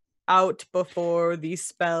out before the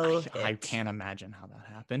spell I hit." can't imagine how that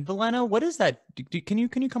happened. Valena, what is that? Can you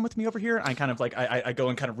come with me over here? I kind of like I go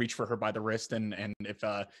and kind of reach for her by the wrist, and if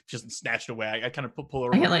she doesn't snatch it away, I kind of pull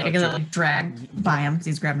her. I get over, like drag by him because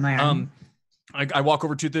he's grabbing my arm. I walk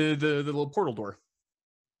over to the little portal door.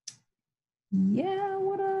 Yeah,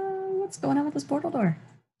 what's going on with this portal door?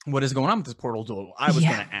 What is going on with this portal door? I was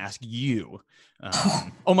Yeah. going to ask you.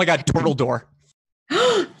 Oh my God, portal door.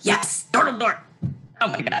 Yes, portal door. Oh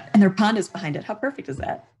my god. And their pond is behind it. How perfect is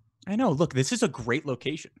that? I know. Look, this is a great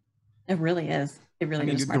location. It really is. It I really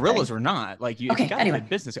mean, is. a smart gorillas thing. or not, like you, Okay, you got anyway. good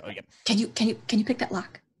business. Oh, yeah. Can you pick that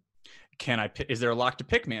lock? Can I? Is there a lock to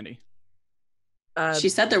pick, Mandy? She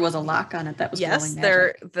said there was a lock on it that was Yes, glowing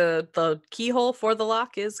there. magic. The keyhole for the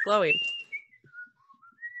lock is glowing.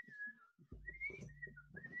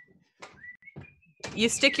 You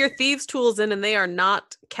stick your thieves' tools in, and they are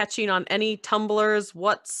not catching on any tumblers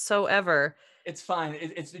whatsoever It's fine.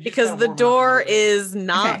 It's just because kinda the warming up door a little bit. is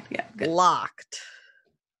not Okay, yeah, good. locked.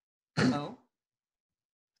 Oh.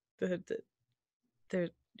 There,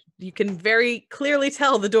 you can very clearly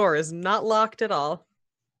tell the door is not locked at all.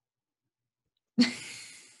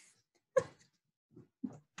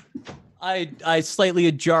 I slightly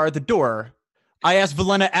ajar the door. I ask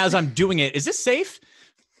Valena as I'm doing it, "Is this safe?"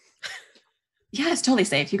 Yeah, it's totally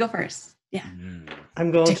safe. You go first. Yeah.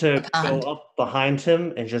 I'm going Take to the pond. go up behind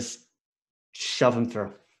him and just shove him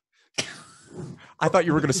through. I thought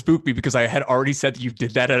you were going to spook me because I had already said that you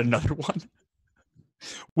did that at another one,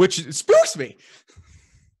 which spooks me.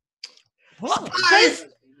 But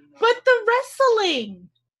the wrestling.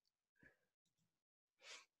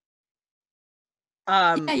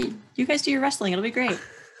 Yeah, you guys do your wrestling. It'll be great.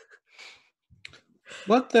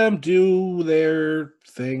 Let them do their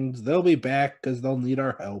things. They'll be back because they'll need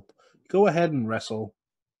our help. Go ahead and wrestle.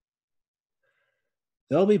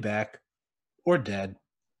 They'll be back. Or dead.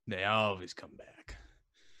 They always come back.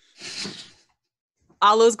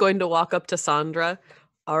 Alo's going to walk up to Sandra.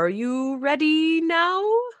 "Are you ready now?"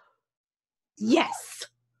 Yes.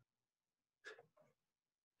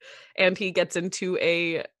 And he gets into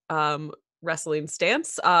a wrestling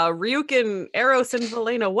stance. Ryukin, Erroth, and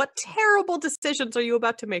Valena, what terrible decisions are you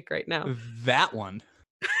about to make right now? That one.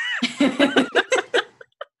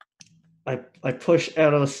 I push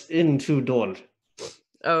Erroth into door.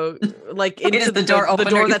 Oh, like It is into the door the opener,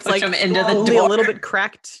 door you that's push like him into the only a door. little bit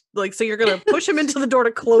cracked. Like, so you're gonna push him into the door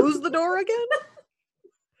to close the door again?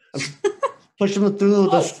 Push him through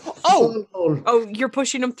the. Oh, you're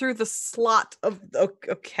pushing him through the slot of.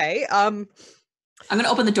 Okay. I'm gonna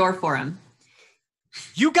open the door for him.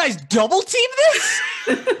 You guys double team this?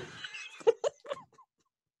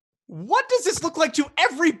 What does this look like to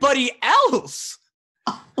everybody else?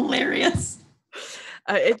 Hilarious.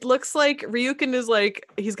 It looks like Ryukin is like,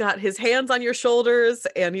 he's got his hands on your shoulders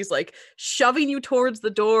and he's like shoving you towards the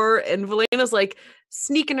door, and Valena's like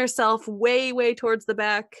sneaking herself way, way towards the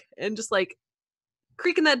back and just like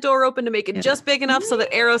creaking that door open to make it just big enough so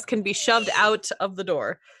that Erroth can be shoved out of the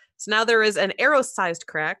door. So now there is an Erroth-sized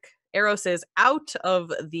crack. Erroth is out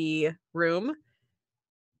of the room,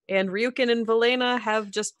 and Ryukin and Valena have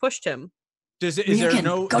just pushed him. Is there Ryukin,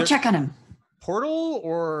 no go check on him. portal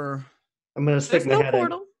or? I'm gonna stick There's my no head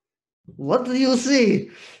portal. in. What do you see?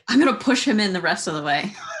 I'm gonna push him in the rest of the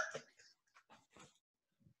way.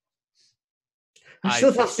 I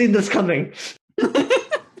should have seen this coming.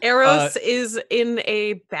 Erroth is in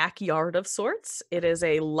a backyard of sorts. It is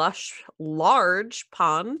a lush, large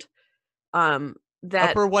pond.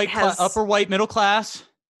 That Upper white middle class.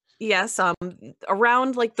 Yes,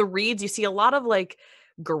 around like the reeds, you see a lot of like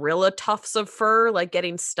gorilla tufts of fur, like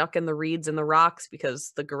getting stuck in the reeds and the rocks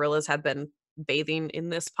because the gorillas have been bathing in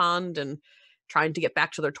this pond and trying to get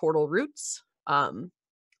back to their turtle roots.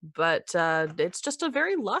 But it's just a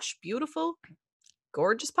very lush, beautiful,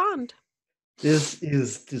 gorgeous pond. This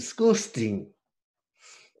is disgusting.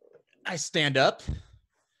 I stand up.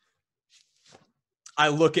 I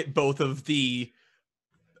look at both of the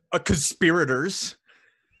conspirators.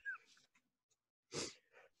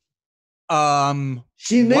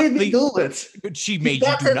 She made me do it. She made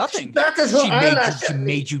you do nothing. She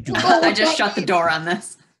made you do nothing. I just shut the door on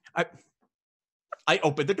this. I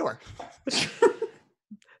opened the door.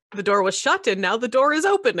 The door was shut, and now the door is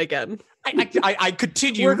open again. I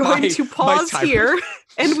continue. We're going to pause here,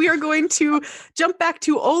 and we are going to jump back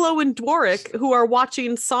to Olo and Dworik, who are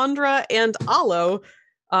watching Sandra and Alo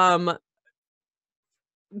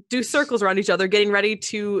do circles around each other, getting ready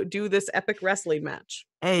to do this epic wrestling match.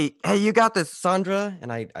 Hey, you got this, Sandra.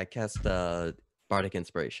 And I cast Bardic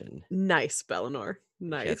Inspiration. Nice, Bellinor.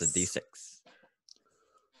 Nice. That's a D6.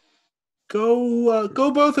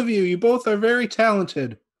 Go both of you. You both are very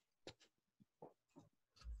talented.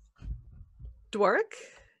 Dworik,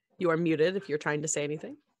 you are muted if you're trying to say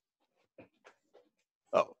anything.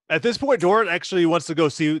 Oh, at this point, Doran actually wants to go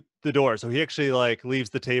see the door, so he actually leaves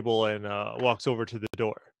the table and walks over to the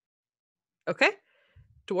door. Okay.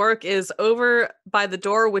 Dworik is over by the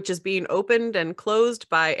door, which is being opened and closed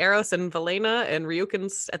by Erroth and Valena, and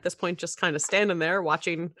Ryukin's at this point just kind of standing there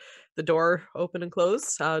watching the door open and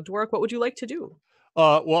close. Dworik, what would you like to do?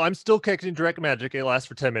 Well, I'm still casting direct magic. It lasts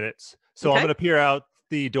for 10 minutes, so Okay. I'm going to peer out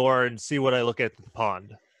the door and see what I look at the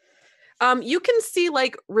pond. You can see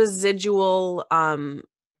residual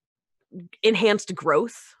enhanced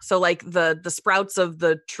growth. So the sprouts of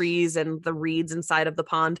the trees and the reeds inside of the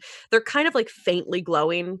pond, they're kind of faintly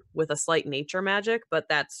glowing with a slight nature magic, but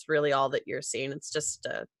that's really all that you're seeing. It's just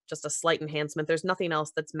a slight enhancement. There's nothing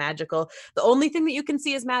else that's magical. The only thing that you can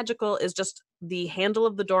see is magical is just the handle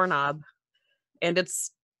of the doorknob, and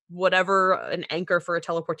it's whatever an anchor for a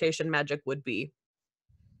teleportation magic would be.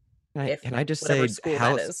 Can I just say,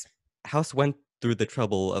 House House went through the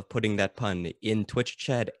trouble of putting that pun in Twitch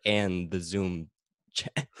chat and the Zoom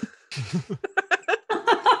chat.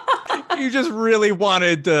 You just really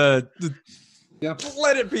wanted to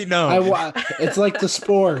let it be known. It's like the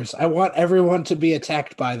spores. I want everyone to be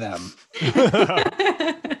attacked by them.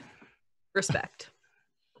 Respect.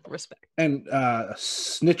 And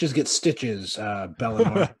snitches get stitches,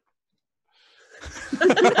 Bellinor.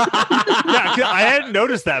 Yeah, I hadn't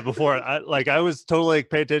noticed that before. I was totally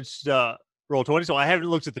paying attention to Roll20, so I haven't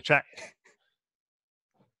looked at the chat.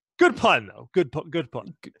 Good pun, though. Good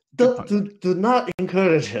pun. Do not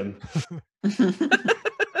encourage him.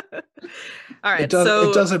 All right, it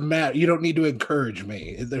doesn't matter. You don't need to encourage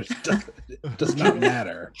me. It does not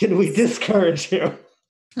matter. Can we discourage him?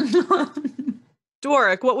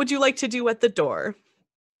 Dworik, what would you like to do at the door?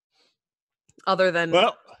 Other than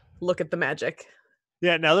look at the magic.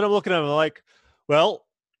 Yeah, now that I'm looking at it, I'm like, well,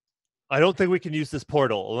 I don't think we can use this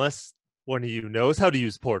portal unless one of you knows how to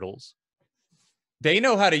use portals. They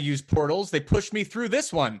know how to use portals. They pushed me through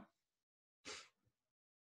this one.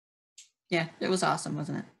 Yeah, it was awesome,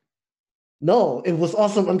 wasn't it? No, it was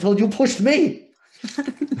awesome until you pushed me.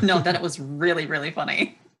 No, then it was really, really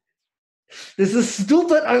funny. This is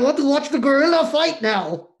stupid. I want to watch the gorilla fight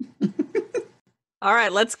now. All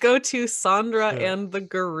right, let's go to Sandra and the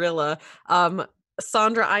gorilla.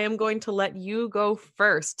 Sandra, I am going to let you go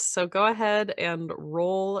first. So go ahead and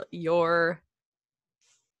roll your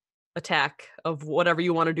attack of whatever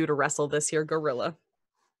you want to do to wrestle this here gorilla.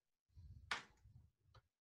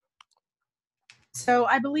 So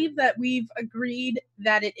I believe that we've agreed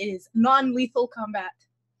that it is non-lethal combat.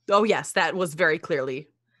 Oh yes, that was very clearly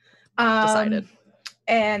decided.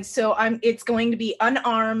 And so it's going to be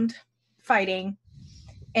unarmed fighting.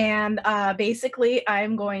 And basically,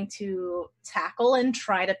 I'm going to tackle and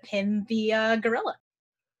try to pin the gorilla.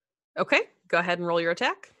 Okay, go ahead and roll your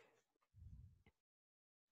attack.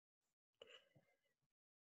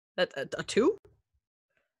 A 2?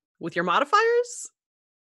 With your modifiers?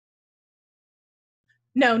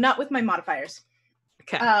 No, not with my modifiers.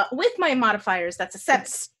 Okay. With my modifiers, that's a 7.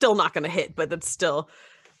 It's still not going to hit, but that's still...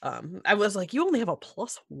 I was like, you only have a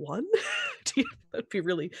 +1? That'd be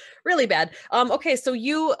really, really bad. Okay, so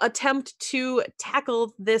you attempt to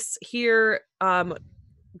tackle this here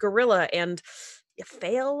gorilla and you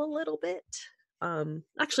fail a little bit.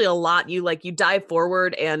 Actually a lot. You dive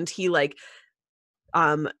forward and he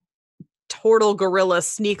turtle gorilla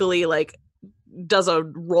sneakily does a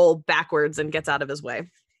roll backwards and gets out of his way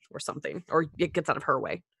or something, or it gets out of her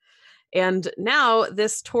way. And now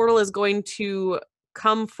this turtle is going to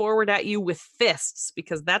come forward at you with fists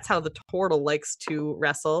because that's how the turtle likes to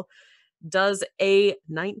wrestle. Does a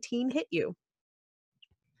 19 hit you?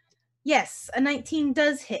 Yes, a 19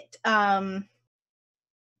 does hit. All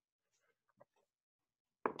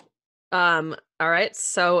right,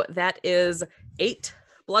 so that is 8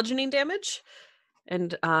 bludgeoning damage.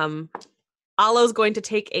 And Alo's going to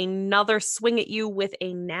take another swing at you with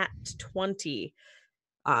a nat 20.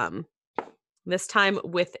 This time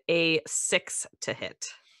with a 6 to hit.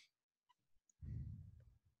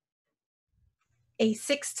 A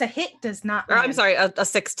 6 to hit does not Or I'm land. sorry, a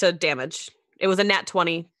 6 to damage. It was a nat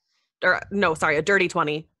 20. Or no, sorry, a dirty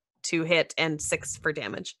 20 to hit and 6 for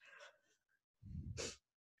damage.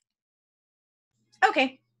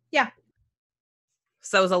 Okay. Yeah.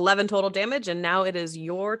 So it was 11 total damage, and now it is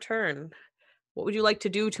your turn. What would you like to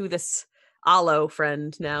do to this Aloe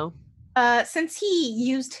friend now? Since he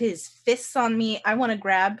used his fists on me, I want to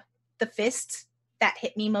grab the fist that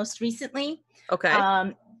hit me most recently.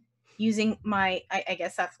 Okay. Using my, I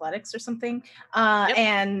guess, athletics or something, Yep.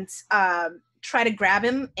 and try to grab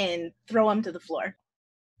him and throw him to the floor.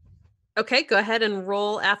 Okay, go ahead and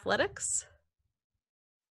roll athletics.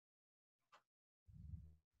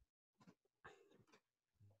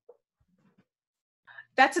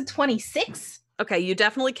 That's a 26. Okay, you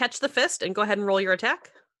definitely catch the fist and go ahead and roll your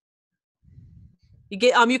attack. You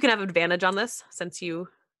can have advantage on this since you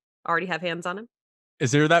already have hands on him.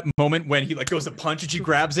 Is there that moment when he like goes to punch and she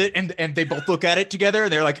grabs it and they both look at it together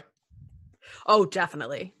and they're like, Oh,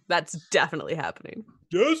 definitely. That's definitely happening.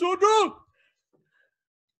 yes or no?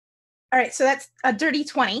 All right, so that's a dirty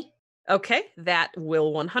 20. Okay, that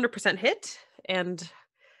will 100% hit. And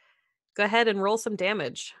go ahead and roll some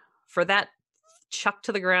damage for that chuck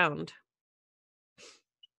to the ground.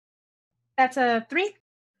 That's a 3.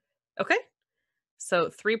 Okay. So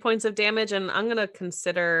 3 points of damage, and I'm going to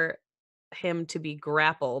consider him to be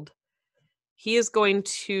grappled. He is going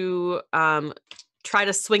to try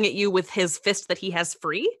to swing at you with his fist that he has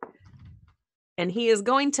free. And he is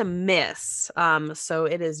going to miss. So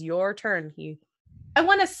it is your turn. I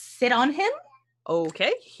want to sit on him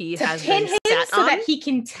Okay. He to has pin been him sat so on. that he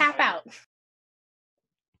can tap out.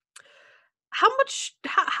 How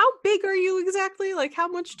big are you exactly? Like, how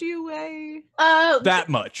much do you weigh? That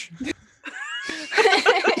much.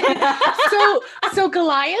 So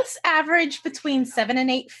Goliaths average between 7 and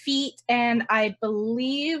 8 feet, and I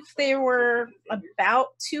believe they were about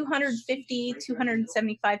 250,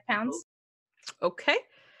 275 pounds. Okay.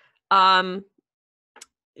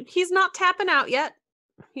 He's not tapping out yet.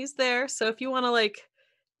 He's there. So if you want to like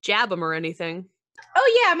jab him or anything.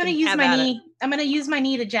 Oh yeah, I'm gonna Then use have my at it. knee. I'm gonna use my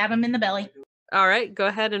knee to jab him in the belly. All right, go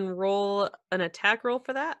ahead and roll an attack roll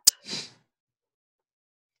for that.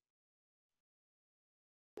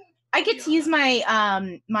 I get to use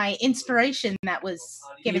my my inspiration that was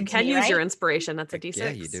given You to can me, use right? your inspiration. That's a D6. Yeah,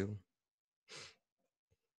 you do.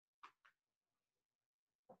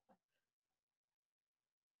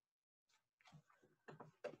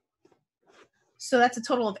 So that's a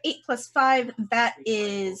total of 8 plus 5. That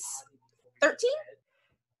is 13.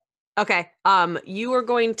 Okay. You are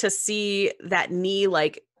going to see that knee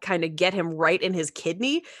like kind of get him right in his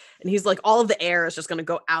kidney, and he's like all of the air is just going to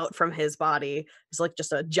go out from his body. It's like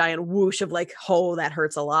just a giant whoosh of like, oh, that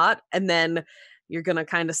hurts a lot, and then you're going to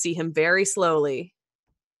kind of see him very slowly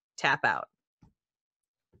tap out.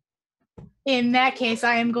 In that case,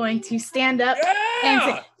 I am going to stand up and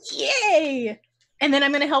say, "Yay!" And then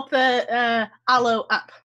I'm going to help the aloe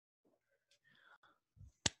up.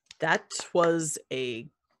 That was a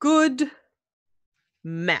good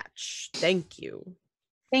match. Thank you.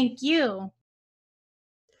 Thank you.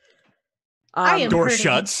 I am Door hurting.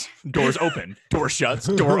 shuts, doors open, door shuts,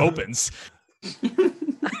 door opens.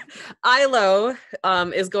 Ilo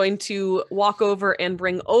is going to walk over and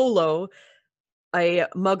bring Olo a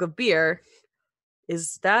mug of beer.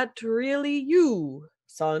 Is that really you,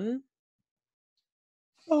 son?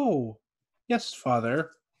 Oh, yes,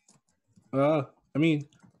 father. I mean,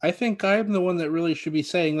 I think I'm the one that really should be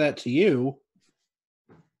saying that to you.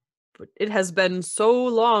 But it has been so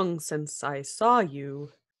long since I saw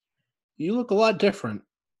you. You look a lot different.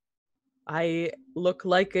 I look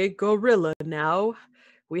like a gorilla now.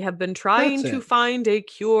 We have been trying That's to it. find a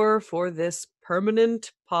cure for this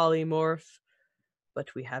permanent polymorph,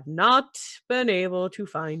 but we have not been able to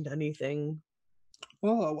find anything.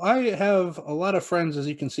 Well, I have a lot of friends, as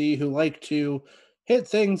you can see, who like to hit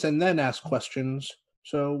things and then ask questions.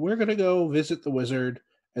 So we're going to go visit the wizard,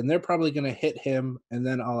 and they're probably going to hit him, and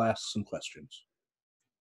then I'll ask some questions.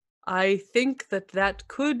 I think that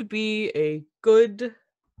could be a good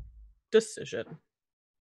decision.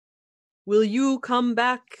 Will you come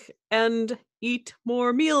back and eat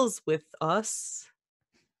more meals with us?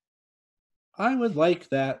 I would like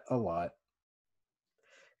that a lot.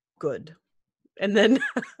 Good. And then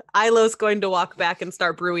Ilo's going to walk back and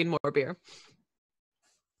start brewing more beer.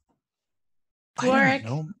 I don't Warwick.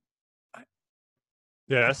 know.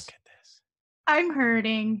 Yes. Get this. I'm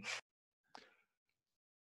hurting.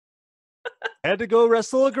 Had to go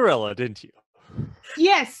wrestle a gorilla, didn't you?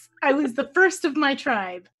 Yes, I was the first of my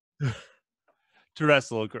tribe. to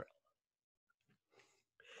wrestle a girl.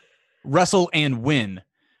 Wrestle and win.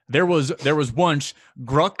 There was once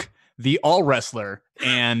Gruck, the all wrestler,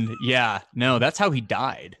 and yeah, no, that's how he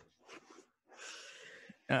died.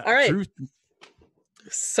 All right. Truth.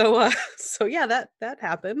 So yeah, that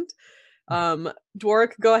happened.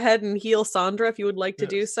 Dwark, go ahead and heal Sandra if you would like to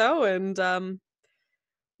do so. And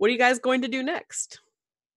what are you guys going to do next?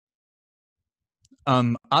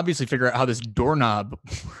 Obviously figure out how this doorknob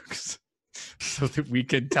works so that we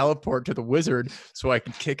can teleport to the wizard so I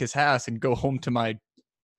can kick his ass and go home to my,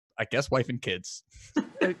 I guess, wife and kids.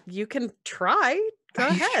 You can try. Go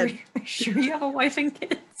ahead. Are you sure you have a wife and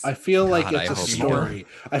kids? I feel like God, it's I a hope story.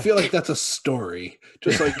 I feel like that's a story.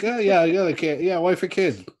 Just like, yeah, wife and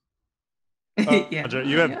kid. Yeah. Andre,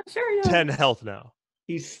 you have Yeah, sure, yeah. 10 health now.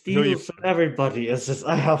 He steals from everybody. It's just,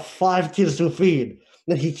 I have 5 kids to feed.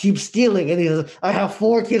 Then he keeps stealing, and he says, I have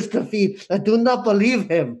 4 kids to feed. I do not believe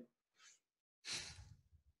him.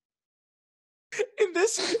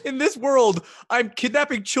 In this world, I'm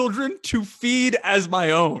kidnapping children to feed as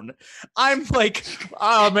my own. I'm like,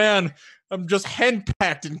 oh man, I'm just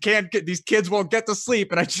henpecked and can't get, these kids won't get to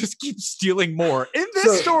sleep, and I just keep stealing more. In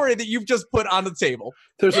this story that you've just put on the table,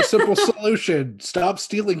 there's a simple solution: stop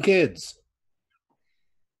stealing kids.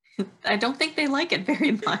 I don't think they like it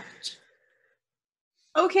very much.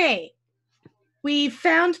 Okay. We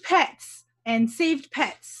found pets and saved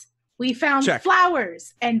pets. We found Check.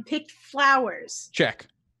 flowers and picked flowers. check.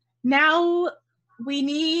 Now we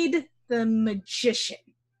need the magician.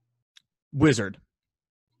 Wizard.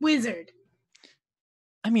 Wizard.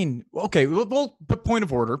 I mean, okay, well, but point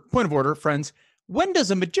of order, friends. When does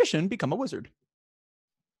a magician become a wizard?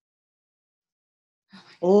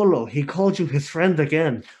 Olo, he called you his friend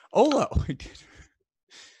again. Olo.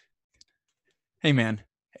 Hey, man.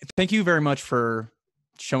 Thank you very much for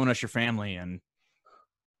showing us your family and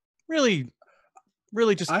really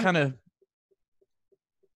just kind of...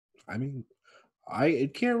 I mean, I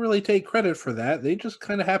can't really take credit for that. They just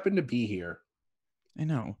kind of happened to be here. I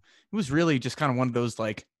know. It was really just kind of one of those,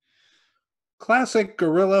 like... classic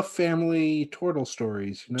gorilla family turtle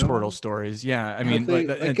stories, you know? Turtle stories, yeah. I mean, Like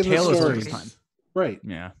like in a the tale as old as stories. time. Right.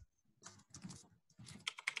 Yeah.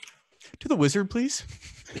 To the wizard, please.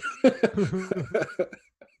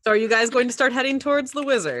 So are you guys going to start heading towards the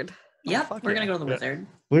wizard? Yep, fuck we're yeah. gonna go to the Yeah. wizard.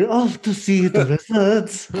 We're off to see the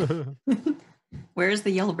wizards. Where's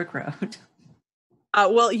the yellow brick road?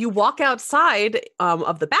 Well, you walk outside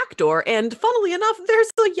of the back door, and funnily enough, there's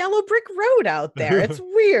a yellow brick road out there. It's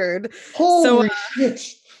weird. Holy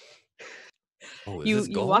shit. Oh, is You this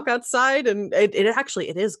you gold? walk outside, and it actually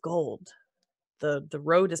it is gold. The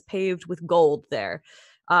road is paved with gold there,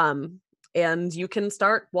 and you can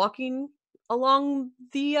start walking along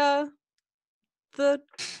the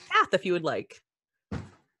path if you would like.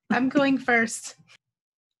 I'm going first.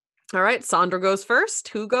 All right, Sandra goes first.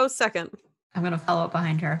 Who goes second? I'm gonna follow up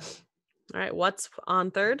behind her. All right, what's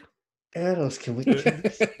on third? Eros, can we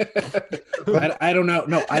I don't know.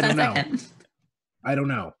 No, I don't know. Second. I don't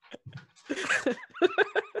know.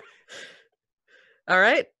 All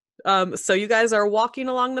right. So you guys are walking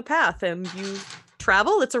along the path and you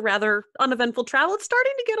travel. It's a rather uneventful travel. It's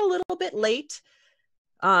starting to get a little bit late.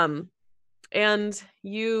 And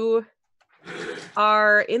you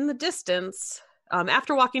are in the distance,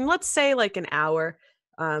 after walking, let's say like an hour,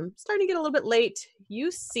 starting to get a little bit late.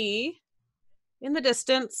 You see in the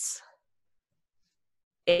distance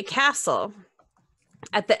a castle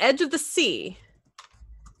at the edge of the sea.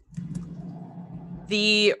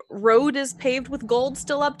 The road is paved with gold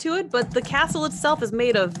still up to it, but the castle itself is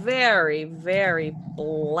made of very, very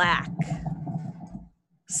black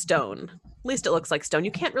stone. At least it looks like stone.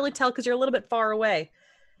 You can't really tell because you're a little bit far away.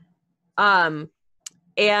 And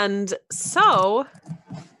so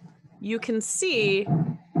you can see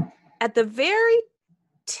at the very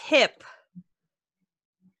tip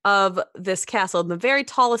of this castle, the very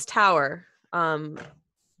tallest tower,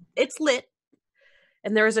 it's lit,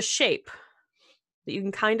 and there is a shape that you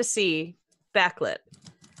can kind of see backlit.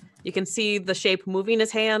 You can see the shape moving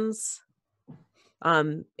his hands.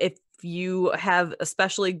 If you have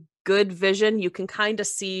especially good vision, you can kind of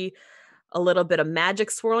see a little bit of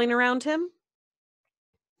magic swirling around him.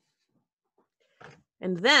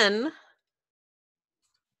 And then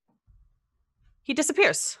he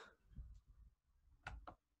disappears.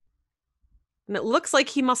 And it looks like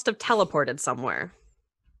he must have teleported somewhere.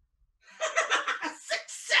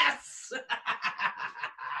 Success!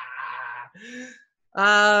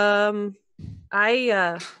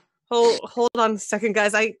 Hold on a second,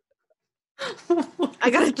 guys. I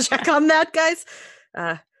gotta check on that, guys.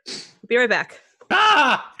 Be right back.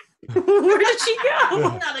 Ah! Where did she go?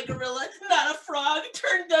 Not a gorilla, not a frog.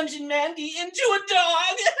 Turn Dungeon Mandy into a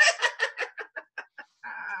dog.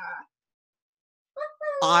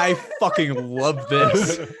 I fucking love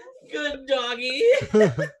this. Good doggy.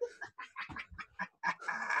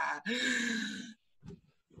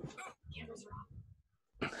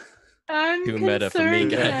 I'm Too meta for me,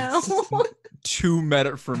 concerned guys. now. Too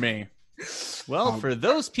meta for me. Well, for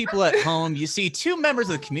those people at home, you see 2 members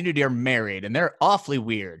of the community are married, and they're awfully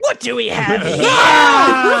weird. What do we have here?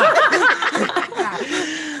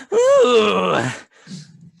 Ooh.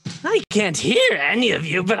 I can't hear any of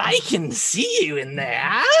you, but I can see you in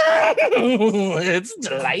there. It's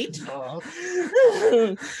delightful.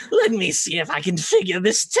 Let me see if I can figure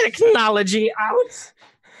this technology out.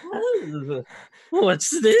 Oh,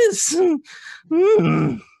 what's this?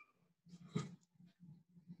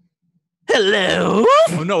 Hello?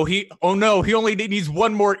 Oh no, he only needs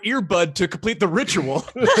 1 more earbud to complete the ritual.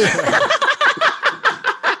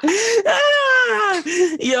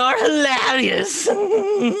 You're hilarious.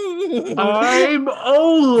 I'm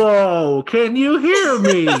Olo. Can you hear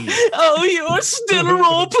me? Oh, you're still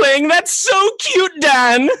role playing. That's so cute,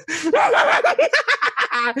 Dan.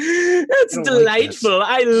 That's delightful.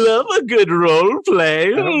 Like I love a good role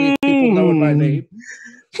play. I don't need people knowing my name.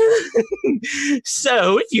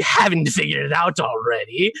 So, if you haven't figured it out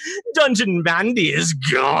already, Dungeon Mandy is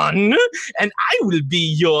gone, and I will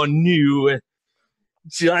be your new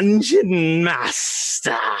Dungeon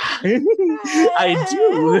Master. I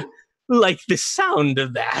do like the sound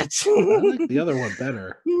of that. I like the other one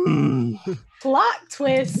better. Plot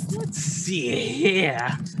twist. Let's see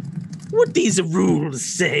here. What these rules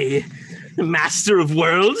say. Master of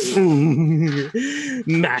worlds,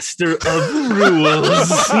 master of rules.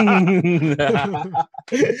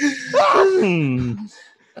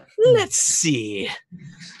 Let's see.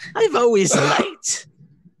 I've always liked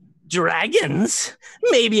dragons.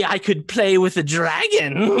 Maybe I could play with a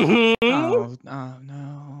dragon. Oh,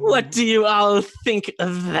 no. What do you all think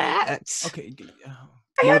of that? Okay.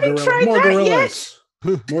 I haven't tried more that gorillas.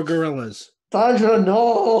 More gorillas. Sandra,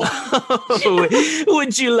 no. Oh,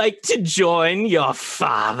 would you like to join your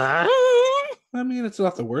father? I mean, it's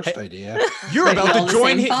not the worst idea. You're They about all to the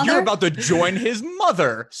join same father? you're about to join his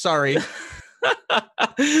mother. Sorry.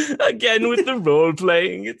 Again with the role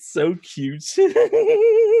playing, it's so cute.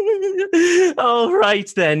 All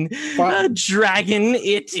right then, a dragon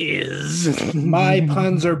it is. My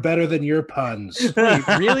puns are better than your puns. Wait,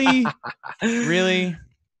 really? Really?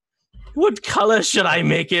 What color should I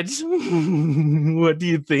make it? What do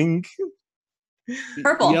you think?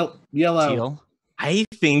 Purple. Yellow. Teal. I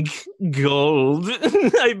think gold.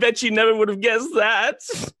 I bet you never would have guessed that.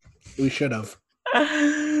 We should have.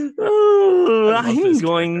 Oh, I love I'm this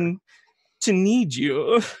going to need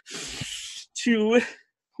you to,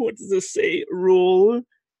 what does it say? Roll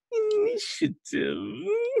initiative.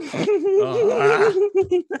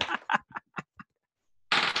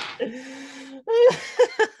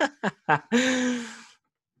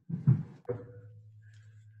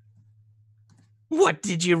 What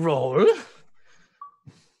did you roll?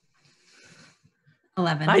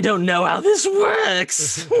 11. Oh, I don't know how this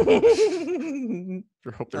works. I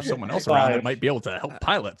hope there's someone else around that might be able to help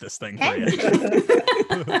pilot this thing for you.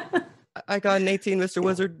 I got an 18, Mr.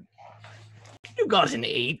 Wizard. You got an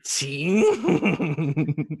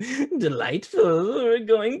 18. Delightful. We're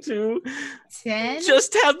going to 10.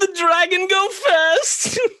 just have the dragon go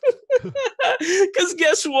first. Because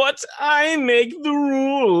guess what? I make the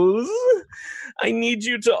rules. I need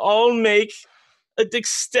you to all make a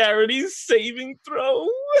dexterity saving throw.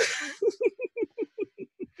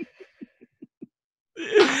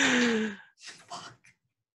 Fuck.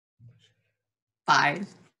 5.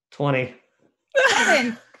 20.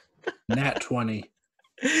 7. Nat 20.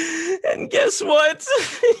 And guess what?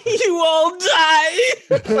 You all die.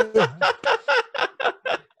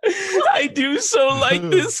 I do so like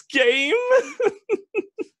this game.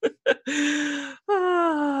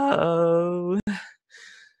 Oh.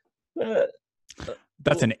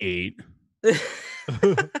 That's an 8.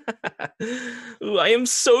 Ooh, I am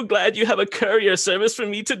so glad you have a courier service for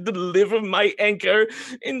me to deliver my anchor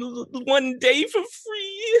in one day for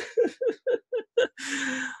free.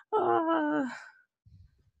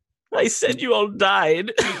 I said you all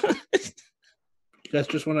died. You guys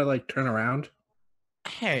just want to like turn around?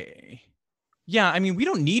 Hey. Yeah, I mean, we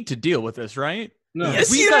don't need to deal with this, right? No.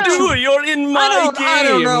 Yes, We you got do. You're in my game. I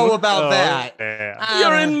don't know about Oh, that. yeah.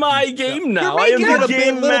 You're in my game now. I am You're the making it a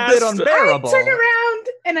game little bit master. unbearable. I turn around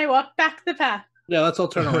and I walk back the path. Yeah, let's all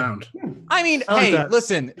turn around. I mean, I like hey, that.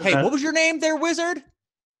 listen. Hey, Okay. what was your name there, wizard?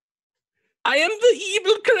 I am the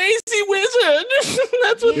evil, crazy wizard.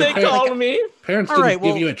 That's what they call me. Parents All didn't right,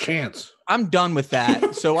 well, give you a chance. I'm done with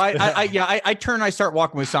that. So I turn and I start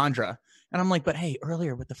walking with Sandra. And I'm like, but hey,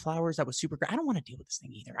 earlier with the flowers, that was super great. I don't want to deal with this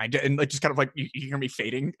thing either. And like, just kind of like, you hear me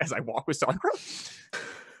fading as I walk with Sandra.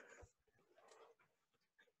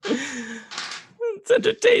 It's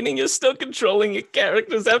entertaining. You're still controlling your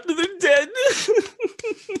characters after they're dead.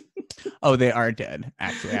 Oh, they are dead.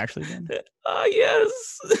 Actually dead.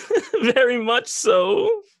 Yes. Very much so.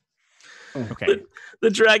 Okay. The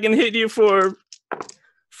dragon hit you for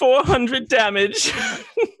 400 damage.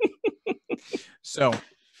 So,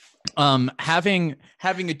 having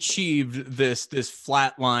achieved this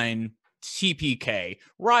flatline TPK,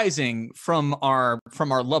 rising from our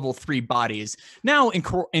level 3 bodies, now in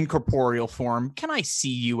corporeal form, can I see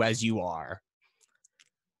you as you are?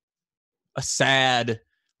 A sad,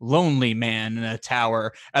 lonely man in a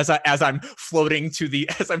tower as I'm floating to the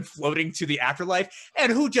afterlife,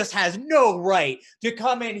 and who just has no right to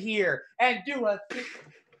come in here and do a thing.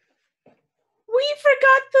 We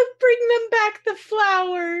forgot to bring them back the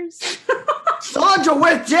flowers. Sandra,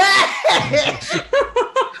 we're dead!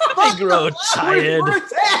 I grow tired. We're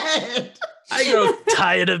dead! I grow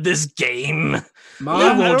tired of this game. Mom, You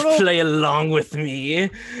I won't don't know. play along with me.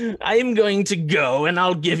 I am going to go, and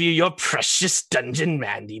I'll give you your precious dungeon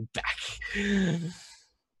Mandy back.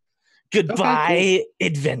 Goodbye,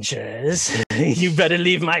 adventurers. You better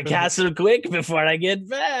leave my castle quick before I get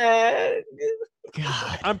back.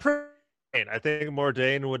 God. I'm praying. I think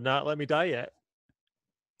Mordain would not let me die yet.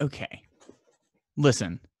 Okay.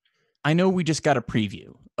 Listen, I know we just got a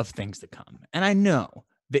preview of things to come, and I know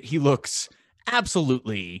that he looks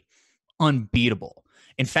absolutely unbeatable.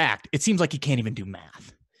 In fact, it seems like he can't even do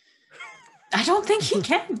math. I don't think he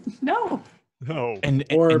can. No. No. And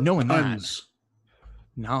knowing puns.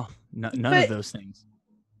 that, no, none But- of those things.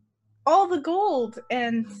 All the gold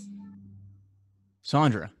and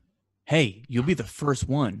Sandra, hey, you'll be the first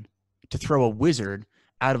one to throw a wizard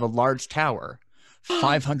out of a large tower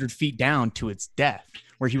 500 feet down to its death,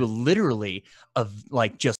 where he will literally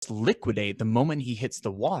just liquidate the moment he hits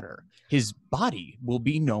the water. His body will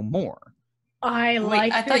be no more. I Wait,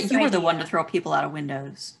 like. I thought this you were the one idea. to throw people out of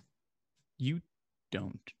windows. You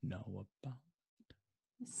don't know about.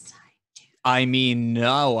 Yes, I mean,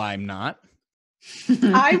 no, I'm not. I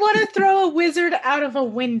do. I want to throw a wizard out of a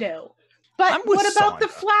window. But I'm with what about the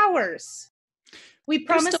Sandra. flowers? We They're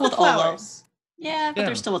promised still the with Olo. flowers. Yeah, but Yeah.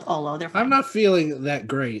 they're still with Olo. They're fine. I'm not feeling that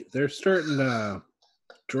great. They're starting to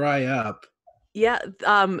dry up. Yeah,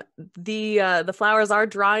 the flowers are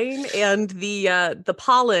drying, and the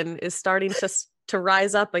pollen is starting to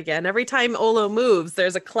rise up again. Every time Olo moves,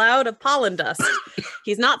 there's a cloud of pollen dust.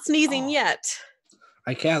 He's not sneezing yet.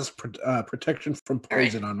 I cast protection from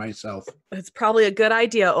poison on myself. It's probably a good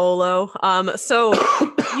idea, Olo. So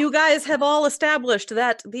you guys have all established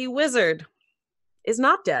that the wizard is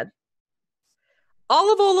not dead.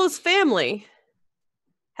 All of Olo's family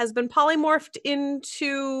has been polymorphed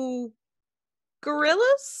into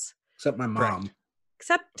gorillas, Except my mom.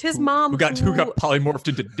 except his mom, Who got polymorphed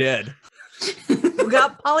into dead. who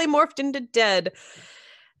got polymorphed into dead.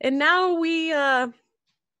 And now we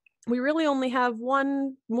really only have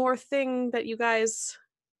one more thing that you guys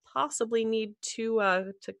possibly need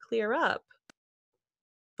to clear up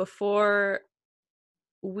before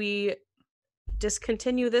we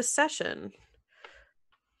discontinue this session.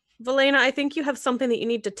 Valena, I think you have something that you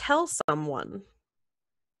need to tell someone.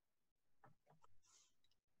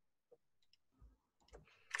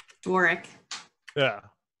 Doric, Yeah.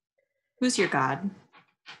 who's your god?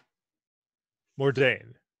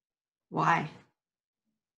 Mordain. Why?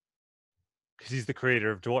 Because he's the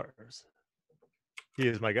creator of dwarves. He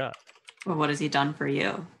is my god. Well, what has he done for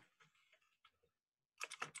you?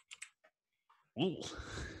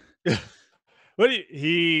 What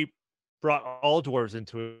he brought all dwarves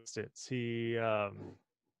into existence. He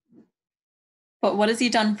But what has he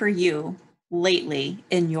done for you lately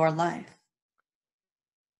in your life?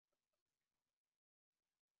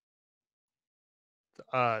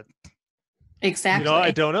 Exactly.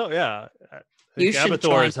 I don't know. Yeah. I You think should Abathor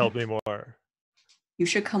join has helped me more. You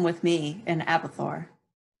should come with me in Abathor.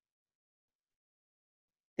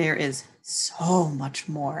 There is so much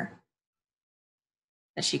more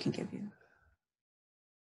that she can give you.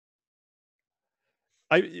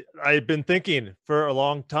 I've been thinking for a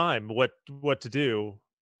long time what to do.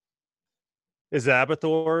 Is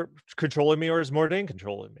Abathor controlling me or is Mordain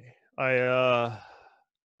controlling me? I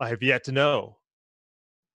have yet to know.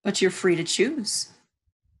 But you're free to choose.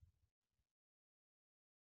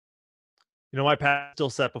 My path still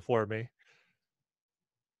set before me.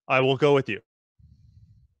 I will go with you.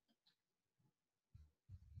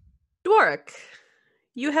 Dwark,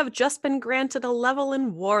 you have just been granted a level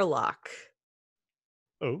in Warlock.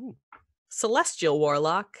 Oh. Celestial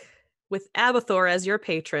Warlock, with Abathor as your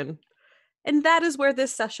patron. And that is where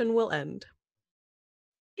this session will end.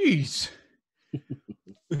 Jeez.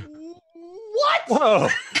 What? Whoa.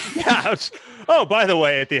 Yeah. Oh, by the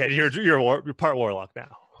way, at the end, you're part warlock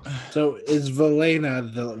now. So is Velena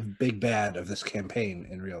the big bad of this campaign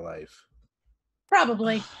in real life?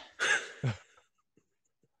 Probably.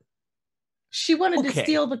 She wanted to Okay.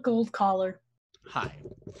 steal the gold collar. Hi,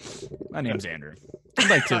 my name's Andrew. I'd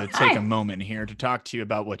like to take a moment here to talk to you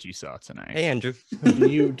about what you saw tonight. Hey, Andrew. Do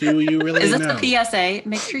you really Is this know? a PSA?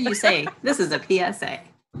 Make sure you say this is a PSA.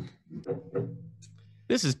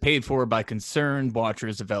 This is paid for by concerned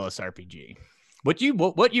watchers of LSRPG. What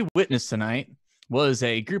you witnessed tonight was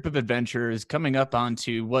a group of adventurers coming up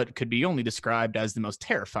onto what could be only described as the most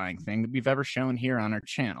terrifying thing that we've ever shown here on our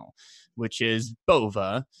channel, which is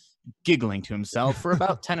Bova giggling to himself for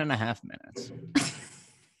about 10 and a half minutes.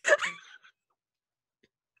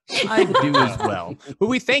 I do as well. But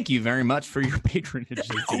we thank you very much for your patronage.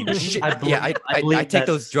 I take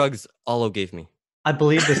those drugs Olo gave me. I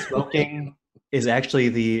believe the smoking is actually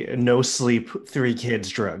the no sleep 3 kids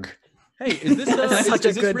drug. Hey, is this Such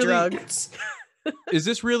a good really, drug. Is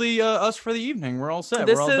this really us for the evening? We're all set.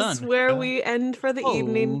 This We're all done. is where we end for the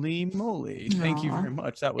evening. Holy moly. Thank you Aw. very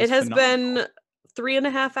much. That was It has phenomenal. been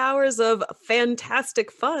 3.5 hours of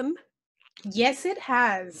fantastic fun. Yes, it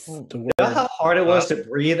has. The You know word- how hard it was to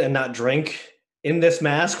breathe and not drink in this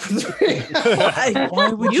mask for 3 Why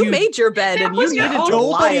would You made your bed and you was your needed to own-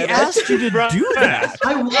 lie Nobody in it. asked you to do that.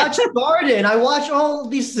 I watch Garden. I watch all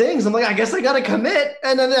these things. I'm like, I guess I gotta commit.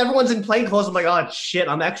 And then everyone's in plain clothes. I'm like, oh shit,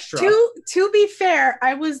 I'm extra. To be fair,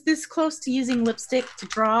 I was this close to using lipstick to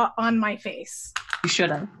draw on my face. You should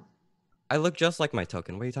have. I look just like my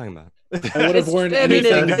token. What are you talking about? I would have worn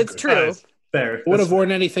anything. It's true. Fair. Would have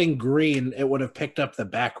worn anything green. It would have picked up the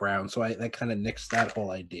background. So that kind of nixed that whole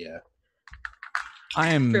idea.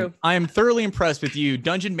 I am thoroughly impressed with you,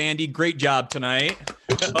 Dungeon Mandy. Great job tonight.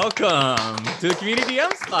 Welcome to the community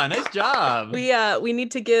DM slot. Nice job. We need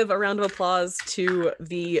to give a round of applause to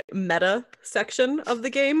the meta section of the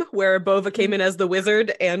game where Bova came in as the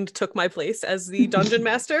wizard and took my place as the dungeon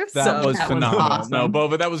master. That was That was phenomenal. awesome. No,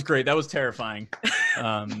 Bova, that was great. That was terrifying.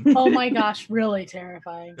 Oh my gosh, really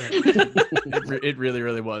terrifying. It really,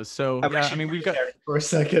 really was. So yeah, I mean, we've got for a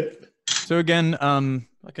second. so again,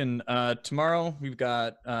 tomorrow we've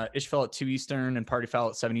got Isfjell at 2 Eastern and Party Foul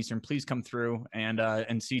at 7 Eastern. Please come through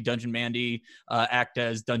and see Dungeon Mandy act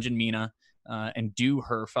as Dungeon Mina and do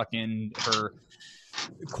her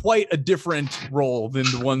quite a different role than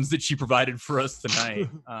the ones that she provided for us tonight.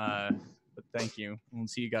 But thank you. We'll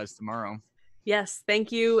see you guys tomorrow. Yes,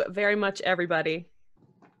 thank you very much, everybody.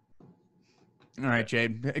 All right,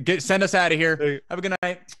 Jade. Send us out of here. Have a good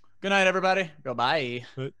night. Good night, everybody. Go bye.